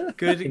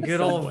 Good, in good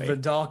some old way.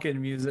 Vidalkin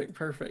music.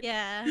 Perfect.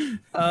 Yeah.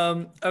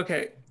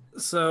 Okay,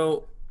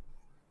 so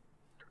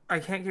I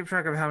can't keep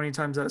track of how many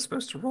times I was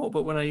supposed to roll,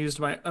 but when I used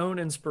my own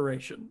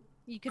inspiration,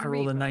 You can I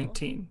rolled a reroll.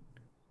 19.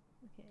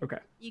 Okay.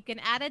 You can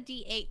add a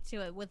D8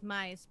 to it with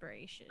my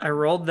inspiration. I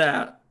rolled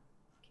that.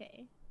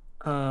 Okay.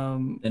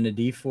 And a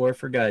D4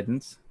 for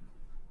guidance.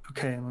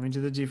 Okay, let me do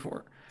the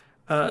D4.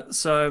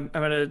 So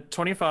I'm at a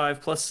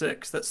 25 plus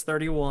 6. That's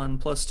 31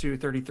 plus 2,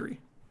 33.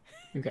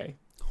 Okay.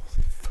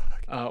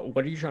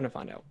 What are you trying to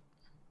find out?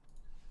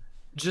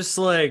 Just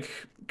like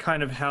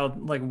kind of how,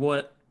 like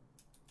what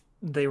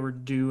they were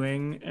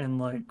doing and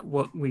like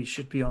what we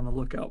should be on the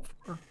lookout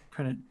for.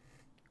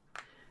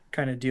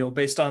 Kind of deal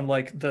based on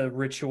like the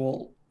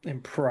ritual in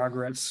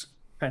progress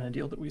kind of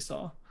deal that we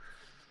saw.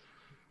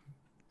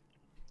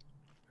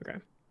 Okay.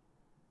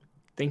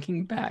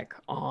 Thinking back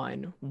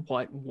on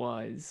what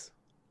was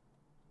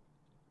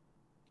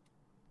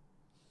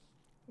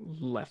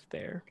left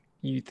there,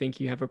 you think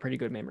you have a pretty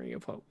good memory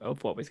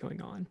of what was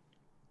going on.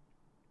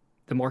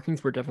 The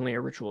markings were definitely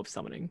a ritual of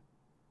summoning.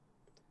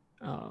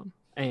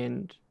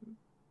 And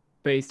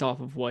based off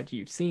of what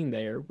you've seen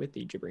there with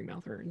the gibbering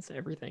mouth urns and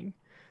everything,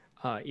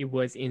 it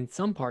was in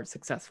some parts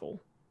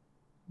successful,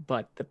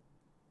 but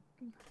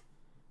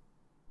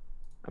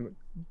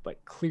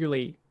but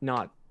clearly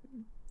not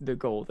the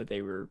goal that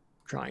they were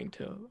trying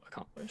to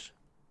accomplish.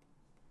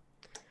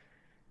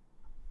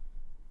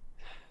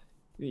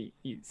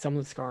 Some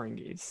of the scarring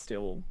is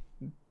still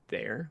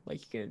there.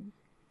 Like you can,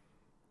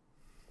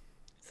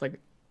 it's like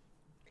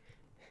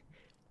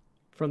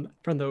from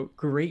the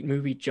great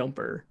movie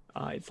Jumper.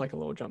 It's like a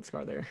little jump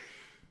scar there.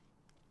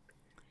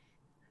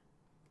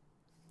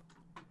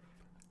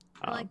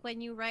 Like when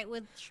you write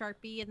with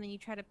Sharpie and then you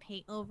try to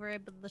paint over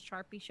it, but the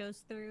Sharpie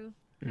shows through.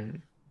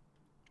 Mhm.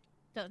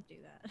 Don't do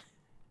that.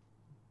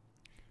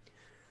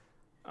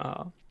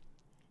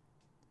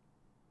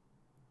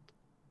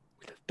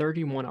 With a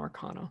 31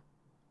 Arcana,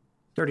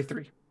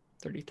 33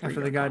 33 after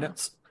the Arcana.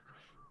 guidance.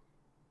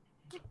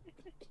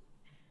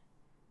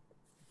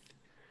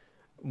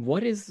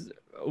 What is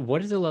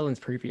Llewellyn's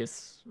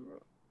previous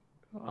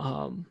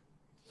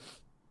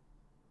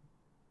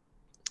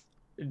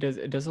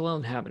does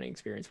Alone have any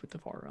experience with the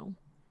Far Realm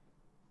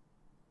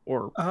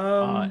or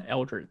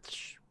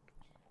eldritch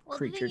Well,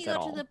 didn't creatures you at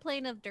go to all? the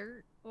plane of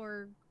dirt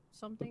or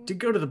something? To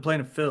go to the plane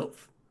of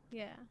filth,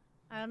 Yeah.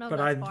 I don't know but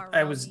about far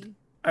I was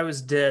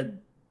realmy.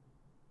 dead,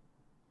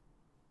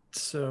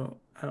 so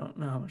I don't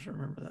know how much I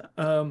remember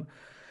that.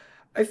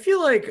 I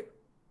feel like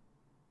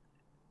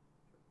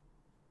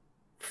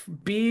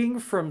being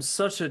from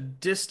such a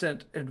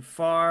distant and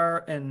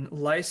far and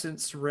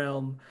licensed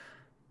realm,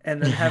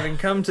 and then having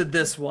come to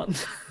this one.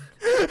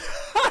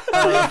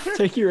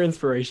 Take your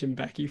inspiration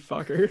back, you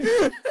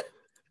fucker.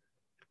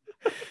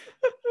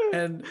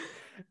 and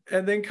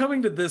then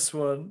coming to this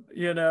one,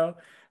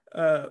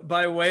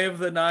 by way of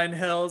the Nine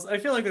Hells, I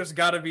feel like there's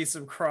got to be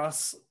some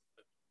cross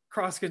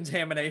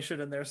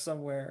contamination in there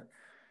somewhere.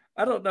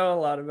 I don't know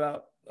a lot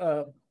about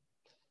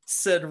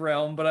said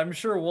realm, but I'm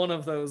sure one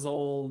of those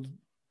old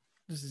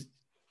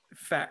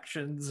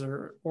factions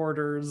or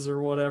orders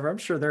or whatever, I'm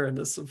sure they're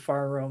into some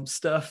Far Realm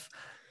stuff.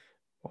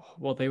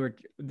 Well, they were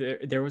there.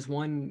 There was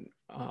one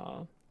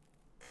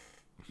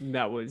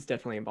that was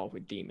definitely involved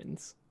with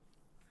demons.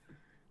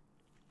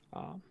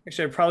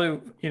 Actually,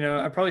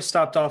 I probably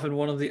stopped off in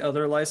one of the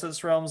other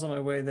licensed realms on my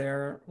way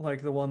there,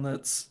 like the one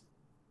that's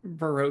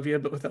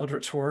Barovia, but with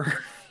Eldritch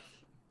Horror.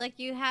 Like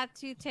you had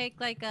to take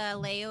like a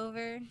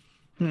layover.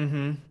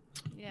 Mm-hmm.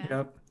 Yeah.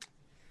 Yep.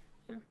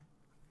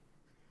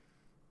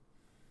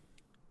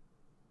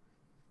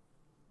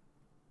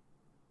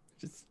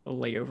 Just a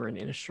layover in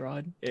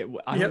Innistrad.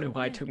 I don't know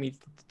why it took me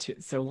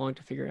so long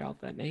to figure out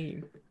that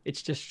name.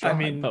 It's just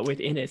Strahd, but with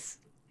Innis.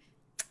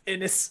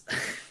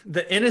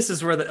 The Innis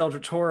is where the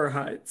Eldritch Horror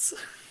hides.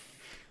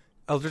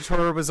 Eldritch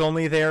Horror was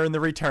only there in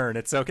the return.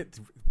 It's okay.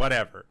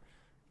 Whatever.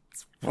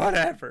 It's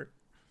whatever.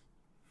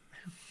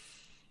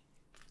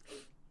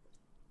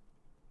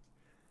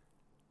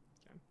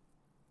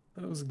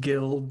 Those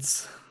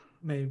guilds,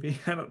 maybe.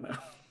 I don't know.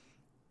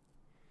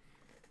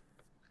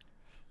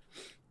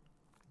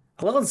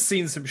 Alon's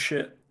seen some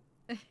shit.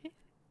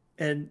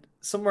 And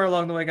somewhere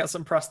along the way got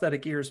some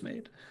prosthetic ears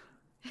made.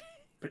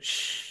 But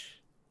shh.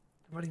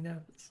 Nobody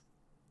knows.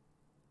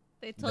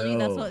 They told you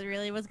that's what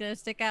really was going to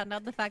stick out,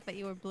 not the fact that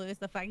you were blue, it's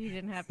the fact you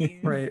didn't have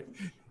ears. Right.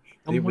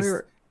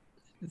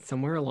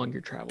 Somewhere along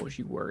your travels,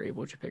 you were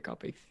able to pick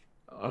up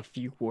a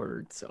few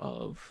words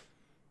of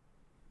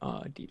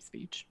deep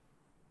speech.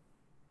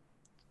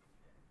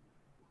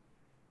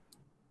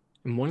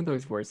 And one of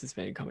those words has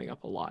been coming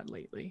up a lot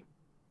lately.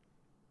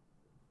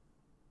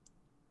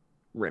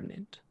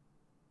 Remnant.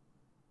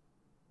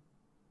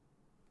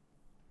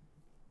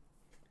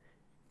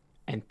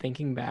 And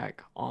thinking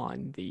back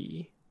on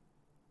the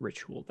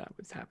ritual that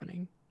was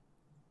happening,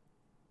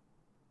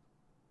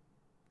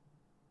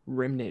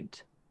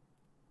 Remnant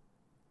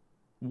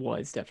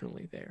was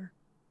definitely there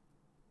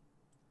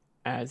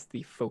as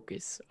the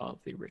focus of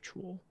the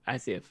ritual,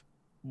 as if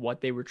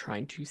what they were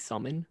trying to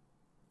summon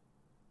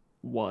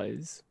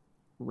was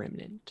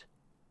Remnant.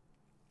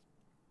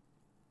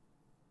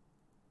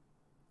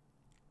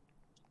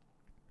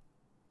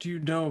 Do you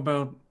know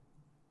about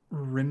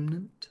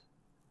Remnant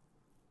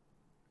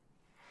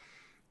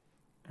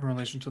in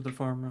relation to the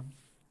Far Realm?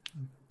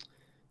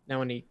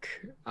 Now, Anik,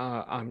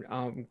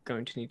 I'm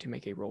going to need to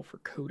make a roll for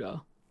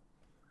Coda.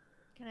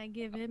 Can I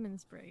give him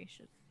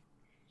inspiration?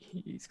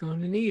 He's going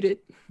to need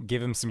it.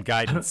 Give him some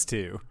guidance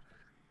too.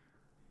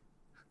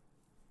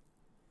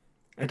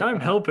 And I'm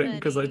helping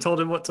because I told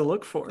him what to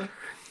look for.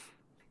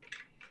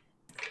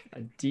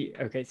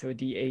 Okay, so a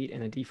D8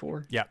 and a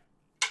D4. Yep.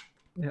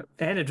 Yep.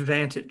 And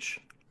advantage.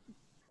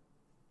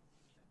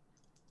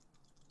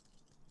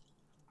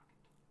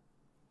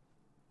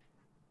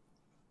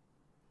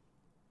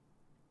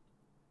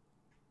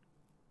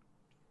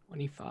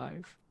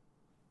 $25.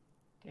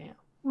 Damn.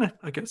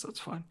 I guess that's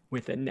fine.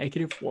 With a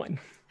 -1.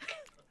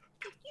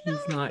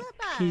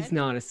 He's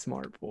not a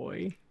smart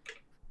boy.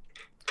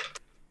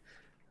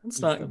 It's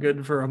not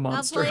good for a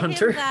monster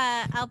hunter.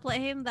 I'll play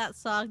him that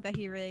song that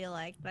he really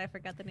liked, but I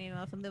forgot the name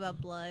of, something about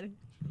blood.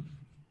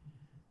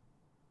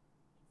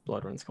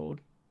 Blood Runs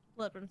Cold.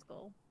 Blood Runs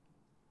Cold.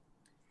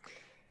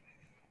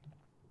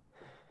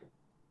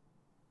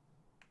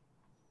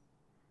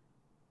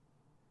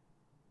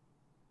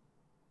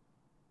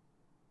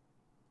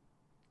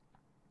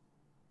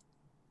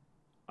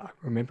 I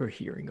remember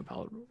hearing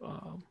about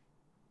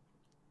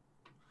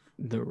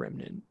the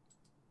Remnant.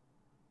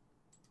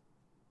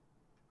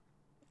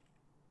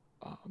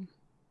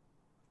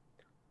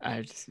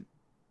 As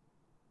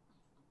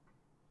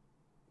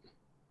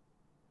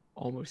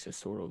almost a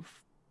sort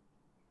of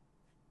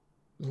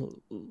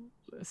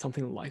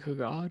something like a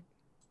god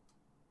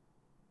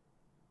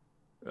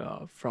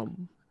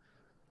from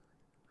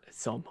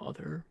some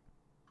other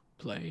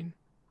plane.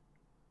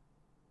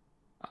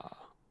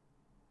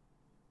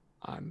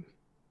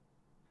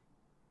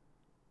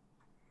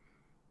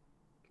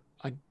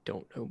 I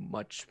don't know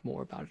much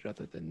more about it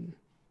other than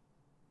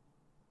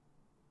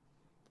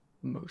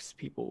most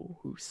people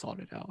who sought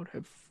it out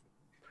have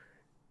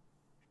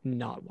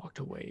not walked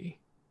away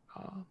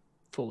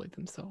fully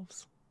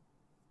themselves.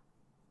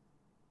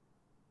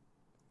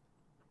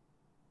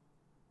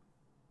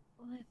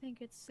 Well, I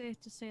think it's safe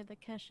to say the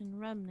Keshan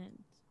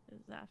remnant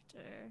is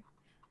after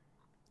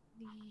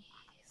the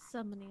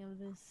summoning of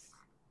this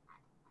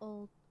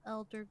old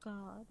elder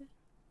god.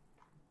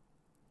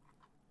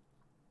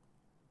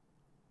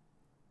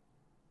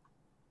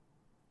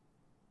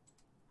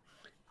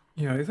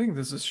 Yeah, I think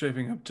this is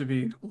shaping up to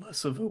be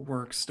less of a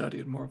work study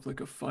and more of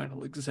like a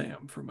final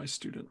exam for my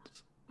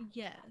students.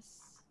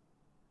 Yes.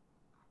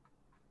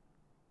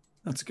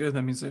 That's good.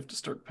 That means they have to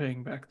start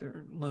paying back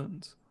their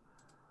loans.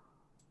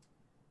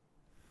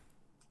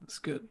 That's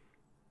good.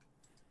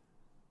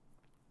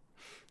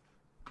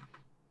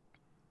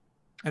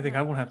 I think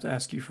I won't have to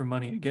ask you for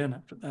money again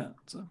after that.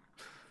 So,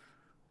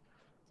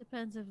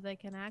 Depends if they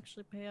can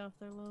actually pay off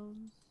their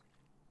loans.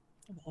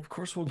 well, of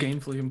course, we'll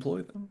gainfully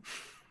employ them.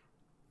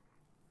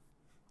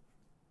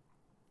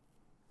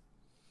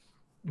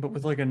 But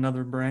with like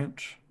another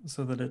branch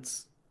so that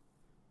it's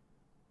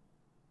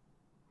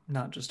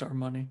not just our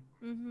money.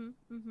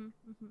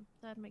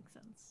 That makes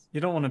sense.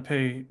 You don't want to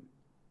pay.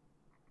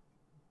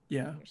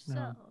 Yeah, no,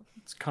 Yourself.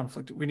 it's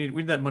conflict. We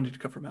need that money to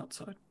come from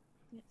outside.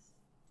 Yes.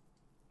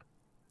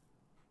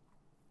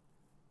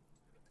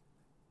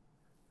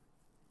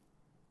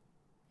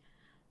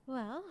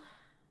 Well,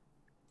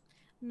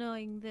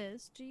 knowing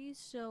this, do you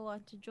still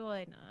want to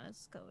join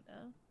us,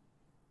 Coda?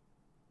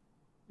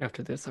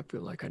 After this, I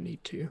feel like I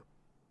need to.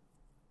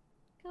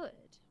 Good.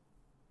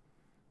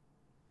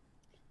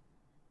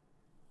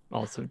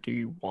 Also, do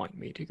you want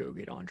me to go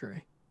get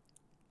Andre?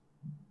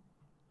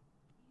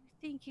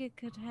 You think you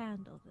could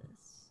handle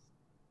this?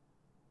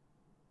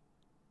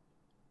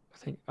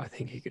 I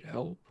think he could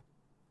help.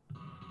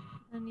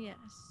 Then yes.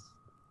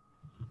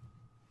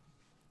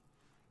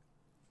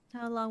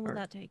 How long will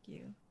Alright. that take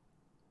you?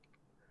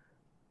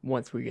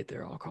 Once we get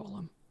there, I'll call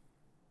him.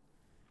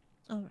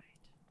 All right.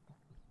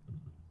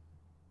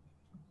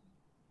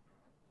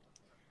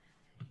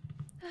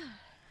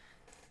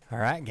 All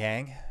right,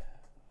 gang.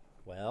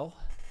 Well,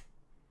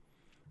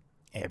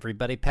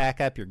 everybody pack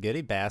up your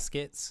goodie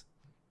baskets.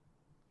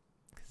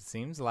 It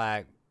seems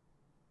like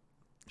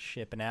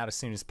shipping out as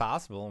soon as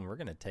possible, and we're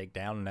going to take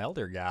down an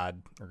elder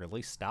god, or at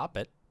least stop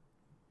it.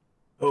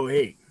 Oh,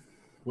 hey,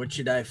 what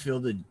should I fill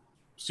the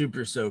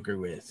super soaker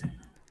with?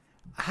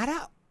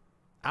 I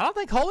don't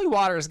think holy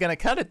water is going to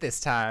cut it this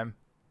time.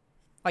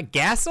 Like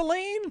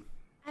gasoline?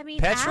 I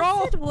mean,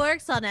 Petrol? acid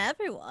works on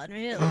everyone,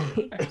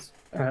 really.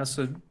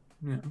 Acid.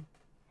 Yeah.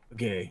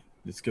 Okay,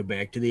 let's go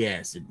back to the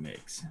acid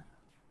mix.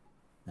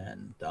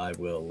 And I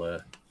will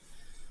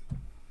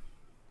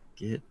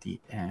get the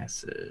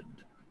acid.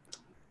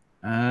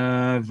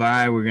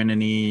 Vi, we're gonna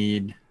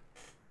need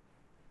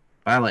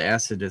violet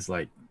acid is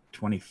like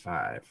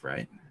 25,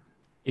 right?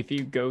 If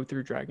you go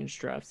through Dragon's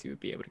Drafts, you would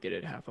be able to get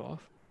it half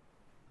off.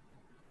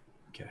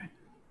 Okay.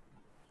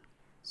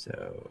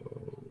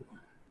 So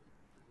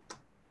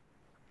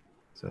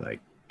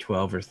like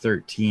 12 or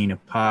 13 a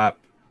pop,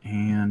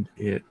 and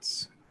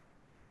it's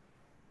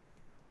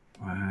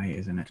why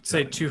isn't it Say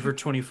telling 2 me? for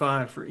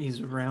 25 for ease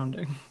of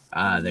rounding.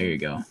 Ah, there you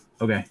go.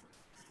 Okay.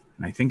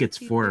 And I think it's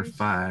 4 or Keepers.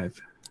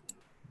 5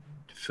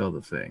 to fill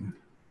the thing.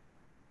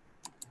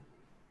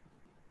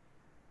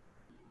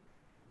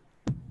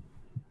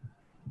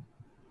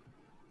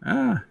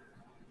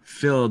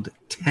 Filled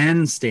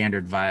 10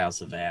 standard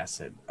vials of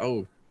acid.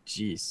 Oh,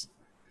 jeez.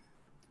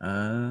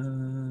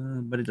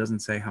 But it doesn't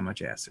say how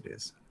much acid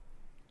is.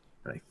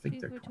 But I think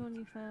 2 they're for 20.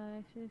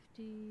 25,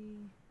 50.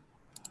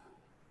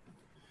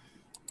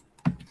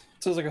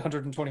 Sounds like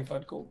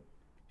 125 gold.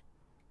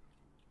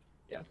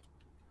 Yeah.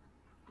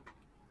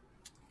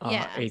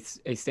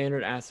 A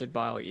standard acid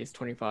vial is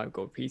 25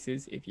 gold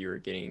pieces. If you were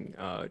getting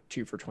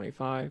 2 for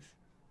 25,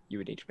 you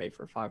would need to pay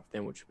for 5 of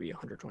them, which would be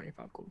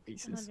 125 gold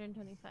pieces.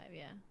 125,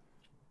 yeah.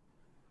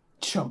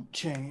 Chump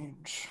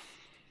change.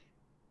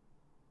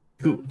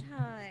 Cool.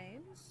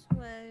 Sometimes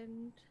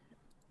when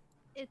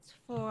it's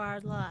for our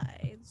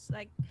lives,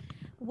 like,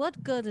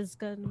 what good is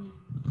gonna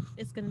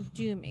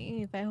do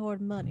me if I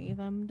hoard money if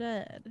I'm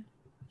dead?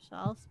 So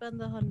I'll spend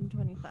the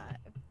 125.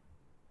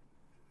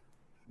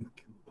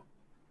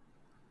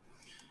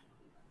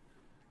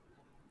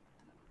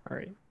 All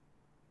right.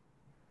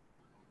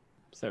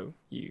 So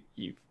you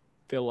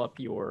fill up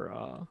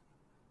your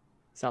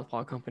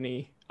Southpaw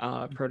Company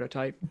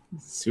prototype.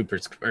 Super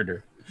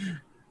squirter.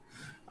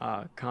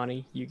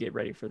 Connie, you get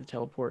ready for the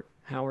teleport.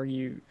 How are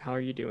you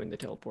doing the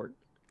teleport?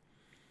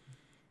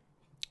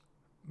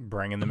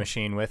 Bringing the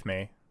machine with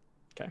me.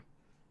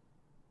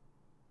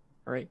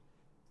 All right.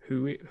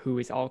 Who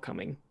is all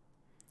coming?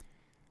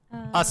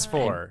 Us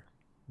four.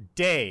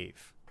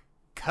 Dave.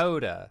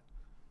 Coda.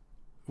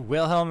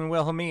 Wilhelm and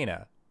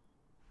Wilhelmina.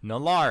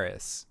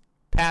 Nolaris.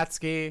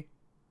 Patsky.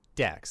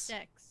 Dex.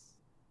 Dex.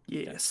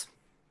 Yes.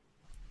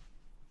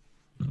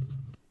 And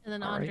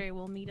then All right. Andre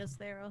will meet us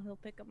there, or he'll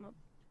pick him up.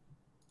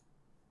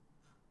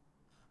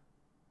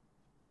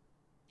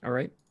 All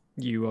right.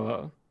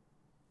 You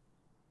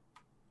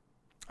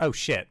Oh,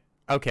 shit.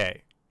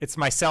 Okay. It's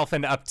myself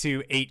and up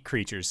to 8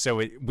 creatures, so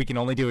we can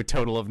only do a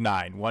total of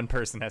 9. One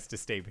person has to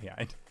stay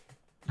behind.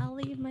 I'll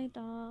leave my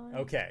dog.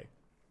 Okay.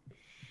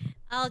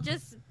 I'll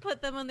just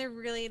put them on their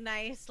really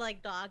nice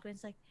like dog, and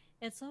it's like,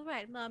 it's all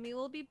right, mommy,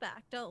 we'll be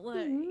back. Don't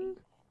worry. Mhm.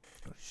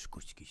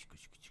 Squish, squish,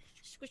 squish, squish,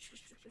 squish,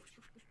 squish,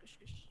 squish,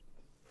 squish.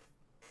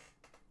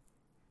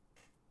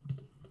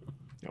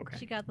 Okay.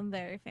 She got them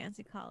very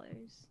fancy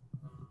collars.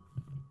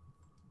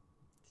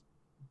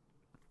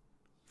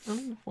 I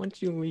don't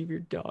want you to leave your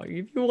dog.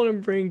 If you want to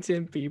bring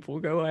 10 people,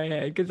 go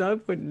ahead, because I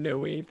wouldn't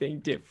know anything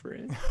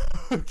different.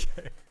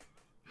 Okay.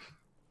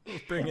 We'll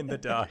bring in the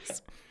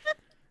dogs.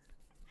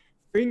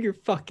 Bring your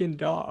fucking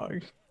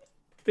dog.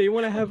 They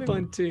want to have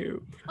fun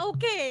too.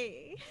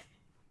 Okay.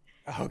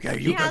 Okay,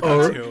 She you got has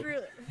Oh. that them too.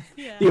 through-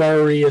 Yeah. The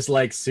RE is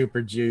like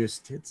super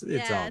juiced. It's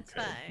Yeah, all it's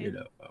good, you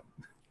fine.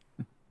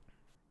 know.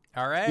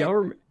 All right.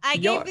 I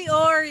y'all- gave the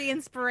Ori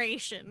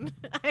inspiration.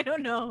 I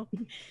don't know.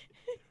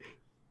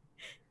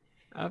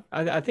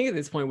 I think at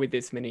this point, with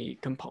this many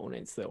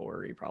components, the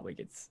Ori probably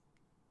gets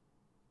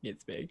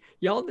big.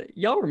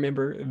 Y'all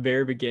remember the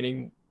very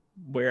beginning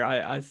where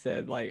I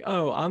said like,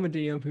 oh, I'm a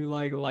DM who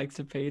likes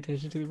to pay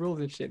attention to the rules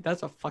and shit.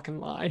 That's a fucking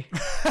lie.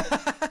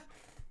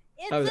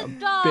 It's That was a a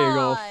dog. big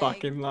old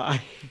fucking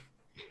lie.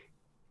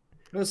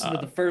 Listen to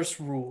the first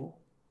rule,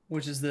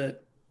 which is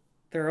that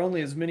there are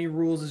only as many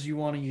rules as you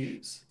want to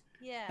use.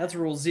 Yeah. That's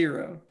rule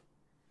 0.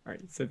 All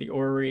right, so the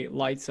Ori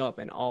lights up,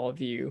 and all of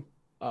you,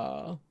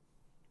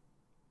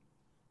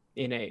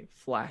 in a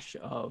flash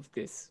of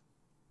this,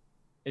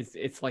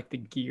 it's like the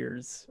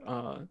gears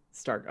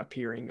start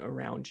appearing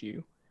around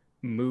you,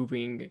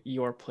 moving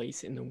your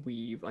place in the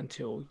weave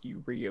until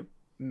you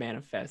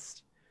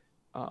manifest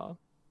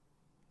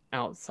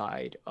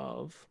outside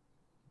of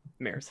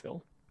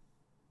Marysville.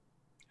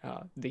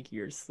 The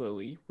gears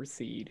slowly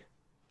recede,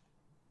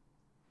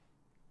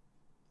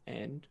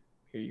 and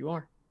here you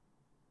are.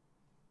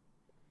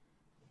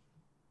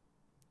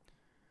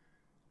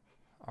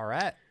 All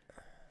right.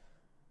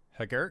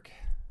 Hagurk,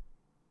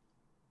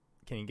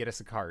 can you get us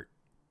a cart?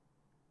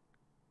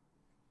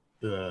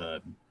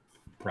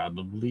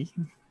 Probably.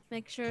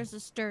 Make sure it's a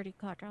sturdy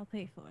cart. I'll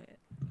pay for it.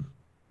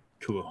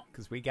 Cool.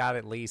 Because we got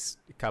at least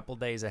a couple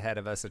days ahead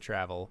of us of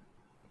travel.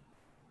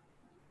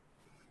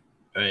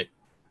 All right.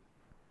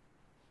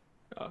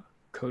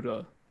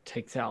 Coda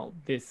takes out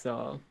this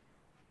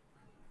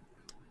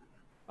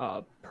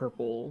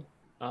purple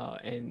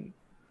and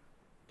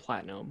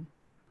platinum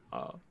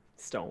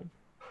stone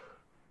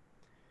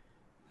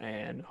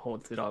and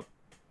holds it up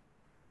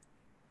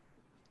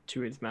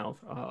to his mouth.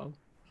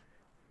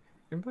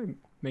 Everybody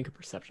make a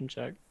perception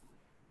check.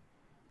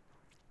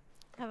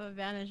 Have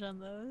advantage on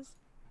those.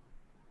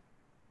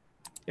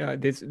 Yeah,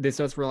 this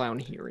does rely on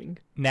hearing.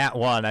 Nat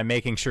 1, I'm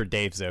making sure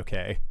Dave's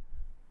okay.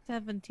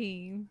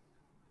 17.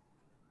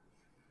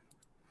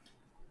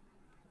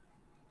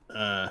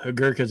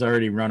 Hagurk has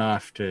already run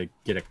off to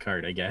get a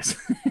cart, I guess.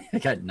 I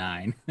got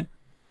 9.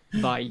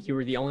 Vi, you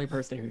were the only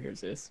person who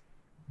hears this.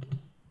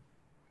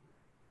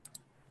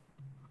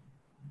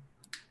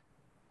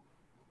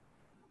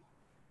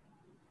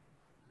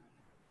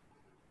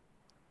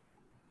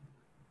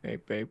 Hey,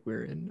 babe,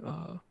 we're in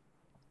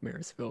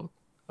Marysville.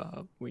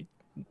 We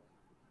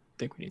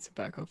think we need some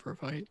backup for a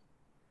fight.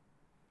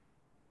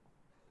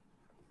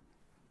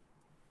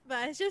 But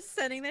I was just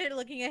sitting there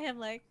looking at him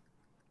like,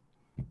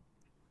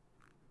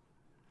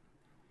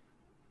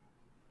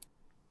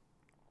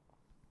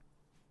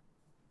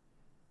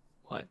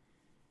 What?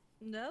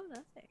 no,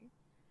 nothing.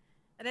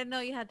 I didn't know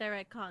you had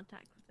direct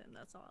contact with him,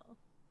 that's all.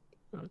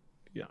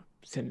 Yeah,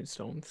 send in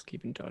stones,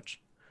 keep in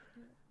touch.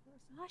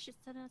 So I should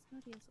send out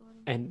Asmodeus.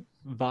 And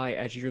Vi,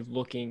 as you're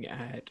looking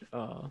at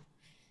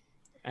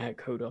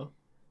Coda,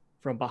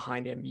 from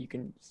behind him, you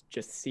can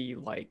just see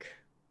like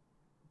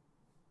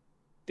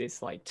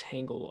this like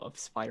tangle of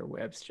spider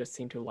webs just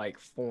seem to like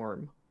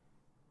form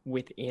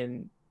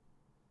within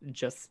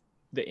just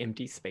the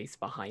empty space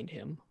behind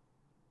him.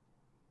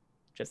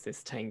 Just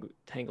this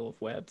tangle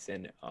of webs,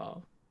 and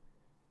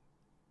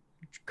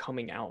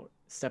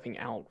stepping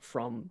out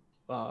from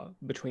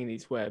between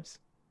these webs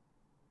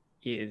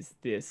is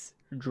this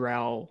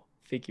drow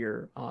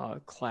figure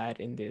clad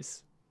in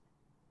this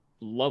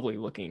lovely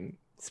looking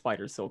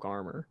spider silk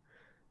armor,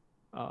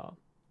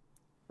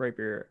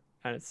 rapier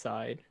at its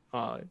side,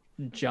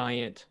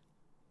 giant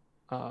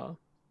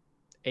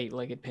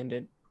 8-legged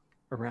pendant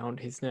around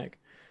his neck,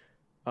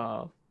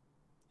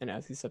 and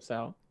as he steps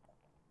out,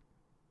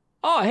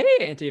 oh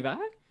hey Auntie Vi,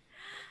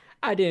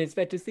 I didn't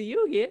expect to see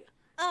you here.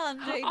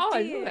 Andre, Oh,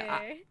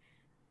 dear.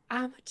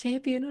 I'm a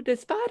champion of the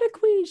Spider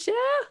Queen, Chef.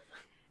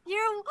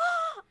 You're.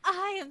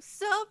 I am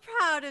so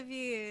proud of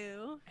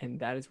you. And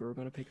that is where we're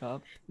going to pick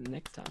up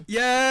next time.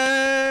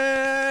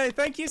 Yay!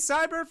 Thank you,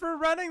 Cyber, for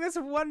running this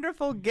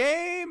wonderful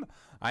game.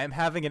 I am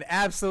having an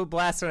absolute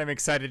blast, and I'm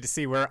excited to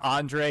see where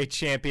Andre,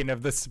 champion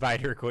of the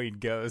Spider Queen,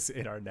 goes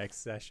in our next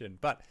session.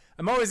 But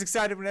I'm always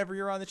excited whenever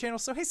you're on the channel.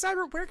 So, hey,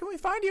 Cyber, where can we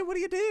find you? What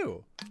do you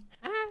do?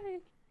 Hi,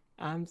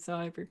 I'm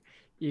Cyber.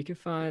 You can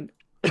find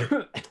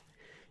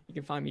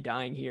me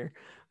dying here.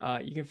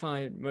 You can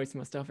find most of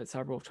my stuff at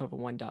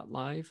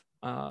cyberwolf1201.live.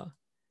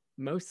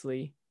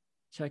 Mostly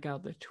check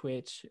out the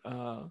Twitch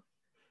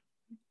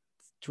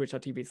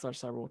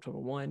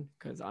twitch.tv/cyberwolf1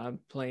 because I'm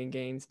playing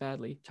games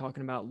badly,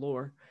 talking about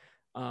lore.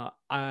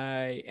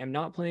 I am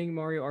not playing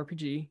Mario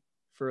RPG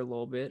for a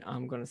little bit.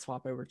 I'm going to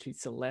swap over to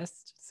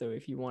Celeste. So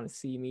if you want to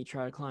see me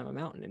try to climb a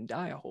mountain and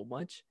die a whole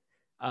bunch,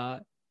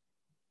 that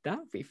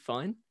would be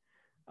fun.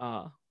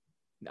 I'll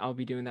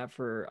be doing that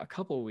for a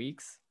couple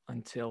weeks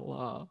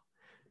until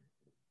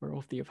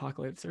Werewolf the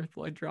Apocalypse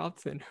Earthblood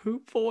drops. And oh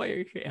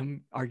boy,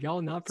 are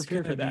y'all not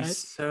prepared for that?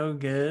 So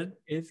good.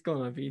 It's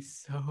going to be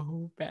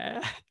so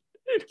bad.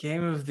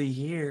 Game of the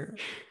year.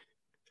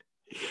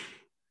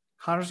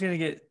 Connor's going to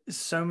get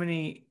so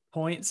many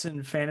points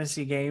in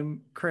Fantasy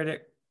Game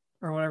Critic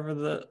or whatever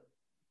the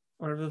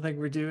thing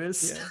we do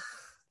is.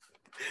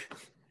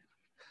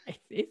 Yeah.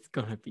 It's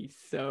going to be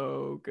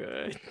so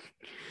good.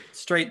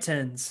 Straight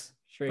 10s.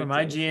 From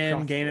 10s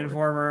IGN, Game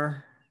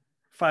Informer,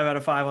 5 out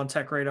of 5 on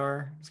Tech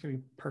Radar. It's going to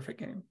be a perfect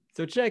game.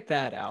 So check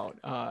that out.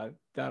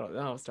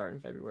 That'll start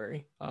in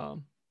February.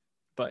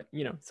 But,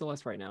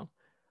 Celeste right now.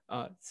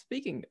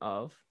 Speaking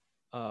of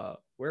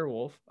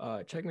Werewolf,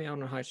 check me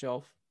out on High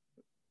Shelf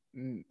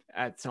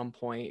at some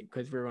point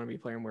because we're going to be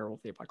playing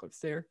Werewolf the Apocalypse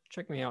there.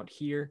 Check me out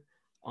here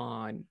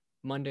on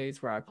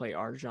Mondays where I play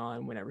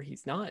Arjan whenever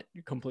he's not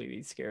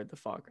completely scared the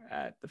fuck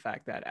at the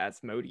fact that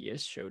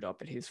Asmodeus showed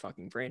up at his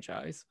fucking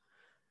franchise.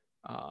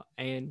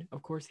 And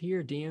of course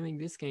here DMing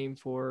this game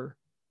for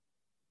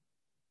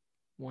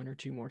 1 or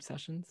 2 more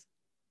sessions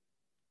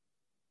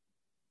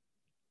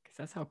because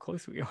that's how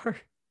close we are.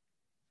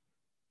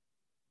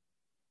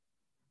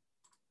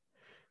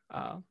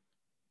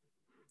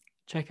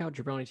 Check out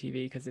Jabroni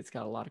TV because it's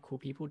got a lot of cool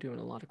people doing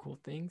a lot of cool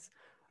things.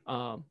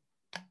 I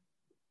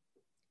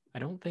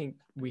don't think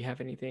we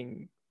have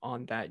anything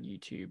on that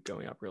YouTube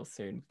going up real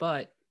soon,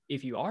 but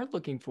if you are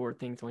looking for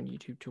things on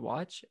YouTube to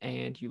watch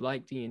and you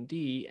like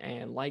D&D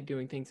and like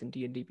doing things in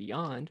D&D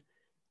Beyond,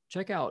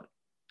 check out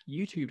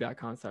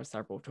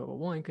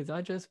youtube.com/cyberwolf1201 because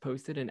I just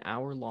posted an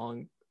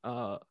hour-long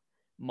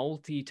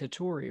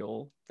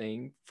multi-tutorial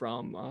thing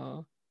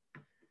from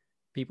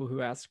people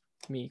who asked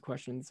me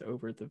questions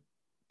over the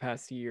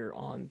past year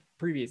on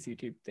previous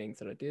YouTube things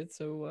that I did.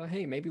 So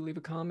hey, maybe leave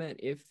a comment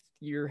if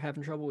you're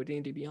having trouble with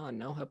D&D Beyond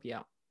and I'll help you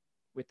out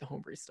with the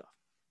homebrew stuff.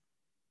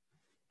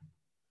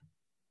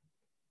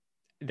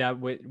 That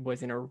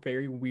was in a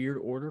very weird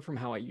order from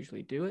how I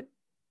usually do it,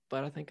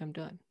 but I think I'm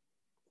done.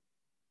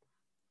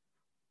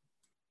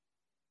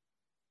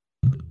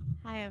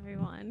 Hi,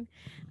 everyone.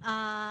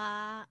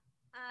 I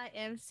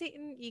am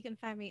Satan. You can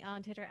find me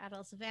on Twitter at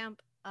 @elsevamp.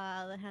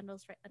 The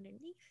handle's right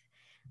underneath.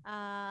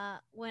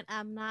 When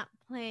I'm not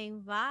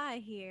playing Vi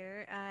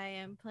here, I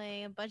am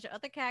playing a bunch of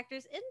other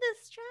characters in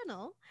this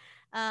channel.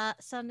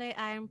 Sunday,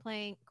 I am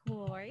playing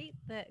Quarry,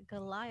 the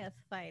Goliath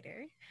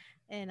fighter,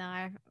 in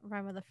our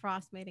Rime of the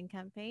Frost Maiden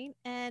campaign.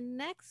 And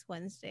next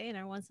Wednesday, in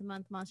our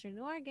once-a-month Monster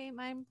Noir game,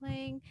 I'm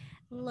playing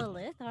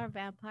Lilith, our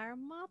vampire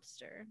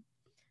mobster.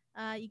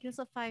 You can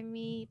also find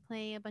me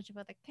playing a bunch of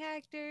other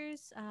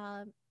characters.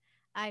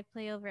 I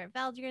play over at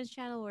Valdrian's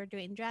channel. We're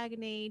doing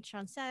Dragon Age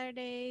on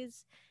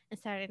Saturdays. And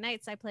Saturday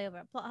nights, I play over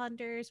at Plot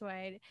Hunters, where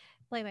I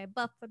play my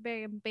buff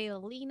barbarian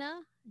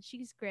Baelina.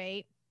 She's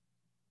great.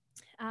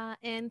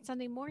 And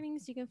Sunday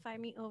mornings, you can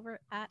find me over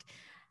at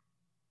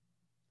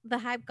the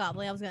Hype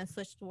Goblin. I was going to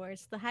switch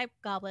towards the Hype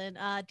Goblin,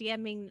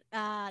 DMing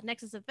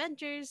Nexus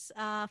Adventures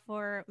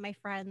for my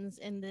friends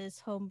in this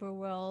homebrew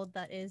world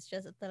that is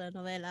just a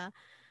telenovela.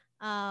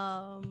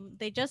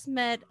 They just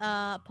met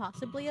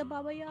possibly a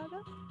Baba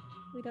Yaga.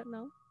 We don't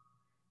know.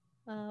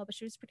 But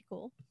she was pretty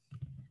cool.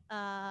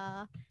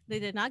 They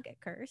did not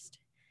get cursed.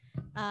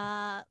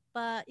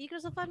 But you can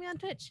also find me on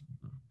Twitch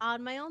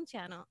on my own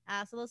channel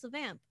as Alyssa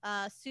Vamp.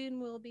 Soon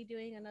we'll be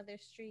doing another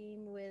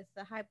stream with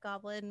the Hype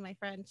Goblin, my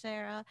friend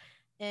Sarah,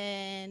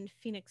 and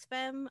Phoenix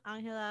Femme,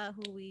 Angela,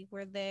 who we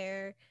were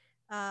there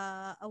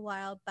a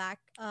while back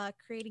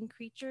creating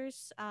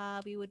creatures.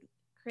 We would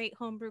create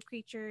homebrew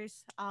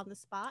creatures on the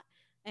spot,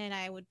 and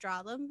I would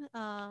draw them.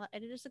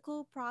 And it is a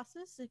cool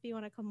process if you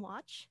want to come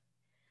watch.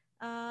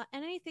 And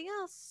anything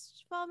else,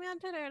 just follow me on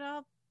Twitter and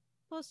I'll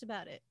post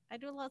about it. I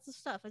do lots of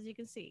stuff, as you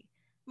can see.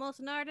 I'm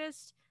also an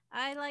artist.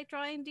 I like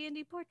drawing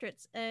D&D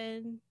portraits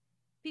and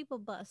people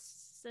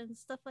busts and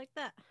stuff like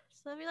that.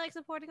 So if you like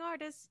supporting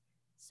artists,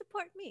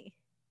 support me.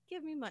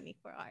 Give me money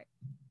for art.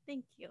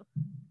 Thank you.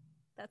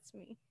 That's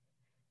me.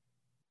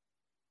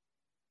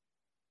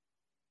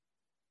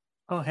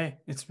 Oh, hey,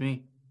 it's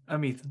me.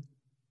 I'm Ethan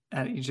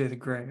at EJ the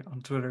Gray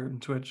on Twitter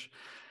and Twitch.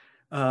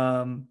 You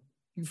can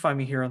find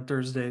me here on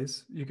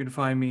Thursdays. You can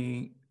find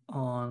me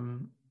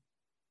on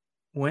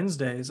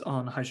Wednesdays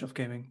on High Shelf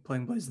Gaming,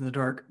 playing Blaze in the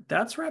Dark.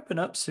 That's wrapping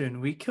up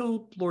soon. We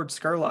killed Lord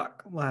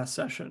Scarlock last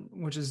session,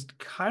 which is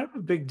kind of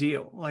a big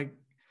deal. Like,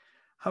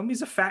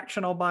 homie's a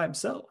faction all by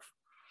himself.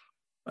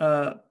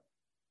 But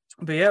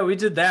yeah, we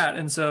did that.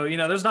 And so,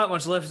 there's not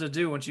much left to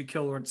do once you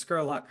kill Lord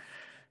Scarlock.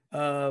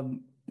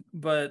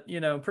 But,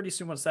 pretty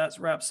soon once that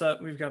wraps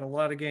up, we've got a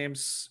lot of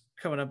games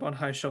coming up on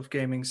High Shelf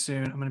Gaming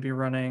soon. I'm going to be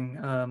running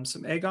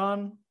some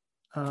Aegon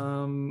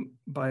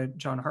by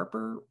John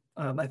Harper.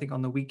 I think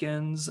on the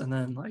weekends, and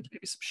then like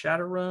maybe some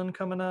Shadowrun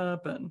coming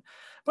up, and a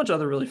bunch of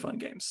other really fun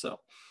games. So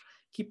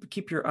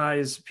keep your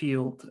eyes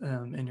peeled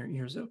and your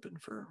ears open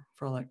for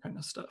all that kind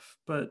of stuff.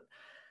 But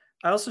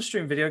I also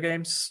stream video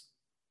games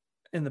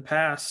in the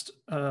past,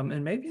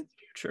 and maybe in the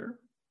future,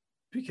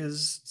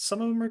 because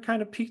some of them are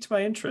kind of piqued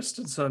my interest,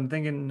 and so I'm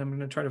thinking I'm going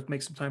to try to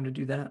make some time to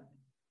do that.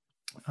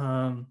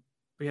 But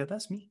yeah,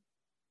 that's me.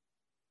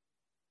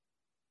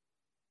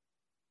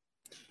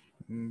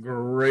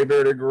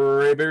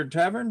 Graybeard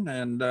Tavern,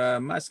 and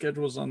my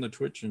schedule's on the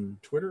Twitch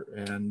and Twitter.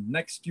 And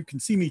next, you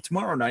can see me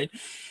tomorrow night,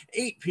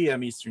 8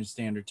 p.m. Eastern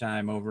Standard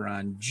Time, over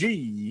on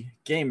G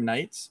Game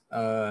Nights,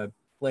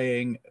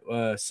 playing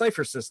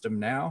Cypher System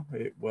now.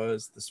 It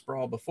was the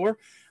Sprawl before,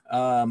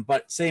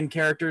 but same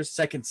characters,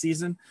 second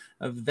season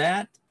of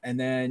that. And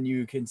then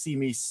you can see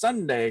me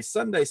Sunday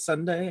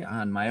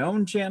on my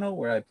own channel,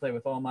 where I play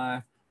with all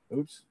my,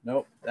 oops,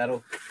 nope,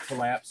 that'll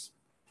collapse,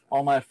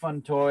 all my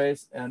fun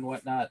toys and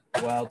whatnot,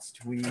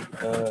 whilst we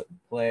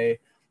play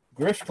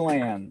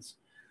Griftlands.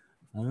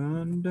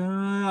 And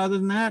other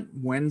than that,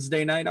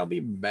 Wednesday night I'll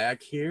be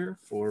back here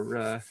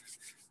for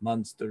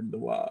Monster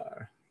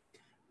Noir.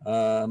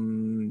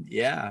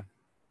 Yeah,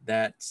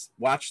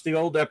 watch the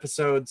old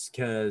episodes,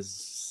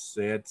 because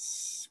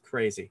it's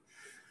crazy.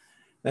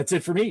 That's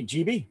it for me,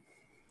 GB.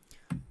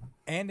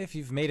 And if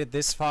you've made it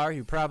this far,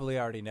 you probably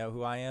already know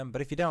who I am.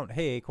 But if you don't,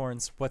 hey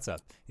Acorns, what's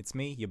up? It's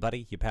me, your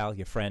buddy, your pal,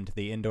 your friend,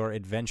 the Indoor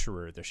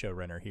Adventurer, the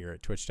showrunner here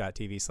at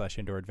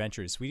twitch.tv/Indoor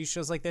Adventures. We do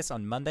shows like this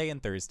on Monday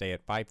and Thursday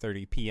at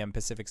 5:30 p.m.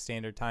 Pacific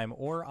Standard Time,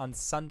 or on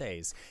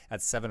Sundays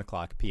at 7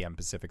 o'clock p.m.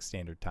 Pacific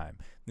Standard Time.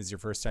 If this is your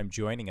first time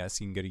joining us,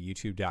 you can go to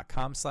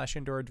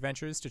youtube.com/Indoor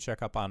Adventures to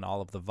check up on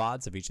all of the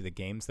VODs of each of the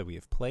games that we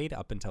have played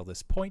up until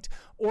this point,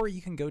 or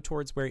you can go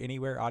towards Where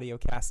Anywhere audio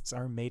casts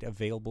are made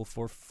available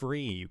for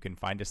free. You can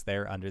find us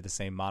there under the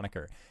same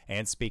moniker.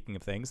 And speaking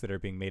of things that are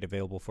being made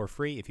available for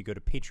free, if you go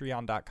to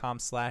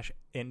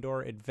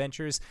patreon.com/Indoor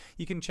Adventures,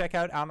 you can check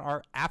out on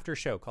our after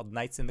show called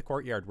Nights in the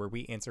Courtyard, where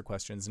we answer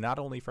questions not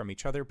only from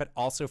each other, but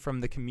also from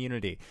the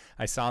community.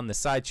 I saw in the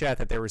side chat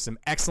that there were some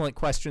excellent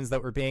questions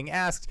that were being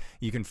asked.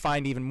 You can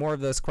find even more of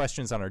those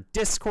questions on our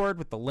Discord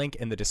with the link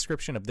in the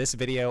description of this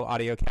video,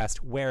 audiocast,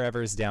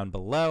 wherever's down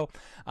below.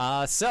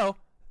 So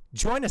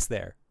join us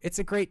there. It's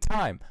a great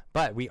time.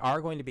 But we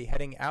are going to be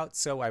heading out,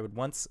 so I would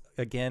once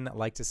again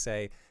like to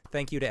say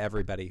thank you to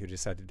everybody who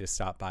decided to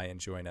stop by and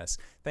join us.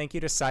 Thank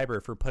you to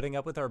Cyber for putting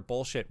up with our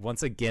bullshit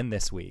once again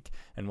this week.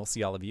 And we'll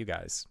see all of you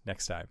guys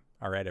next time.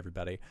 All right,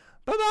 everybody.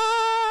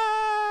 Bye-bye!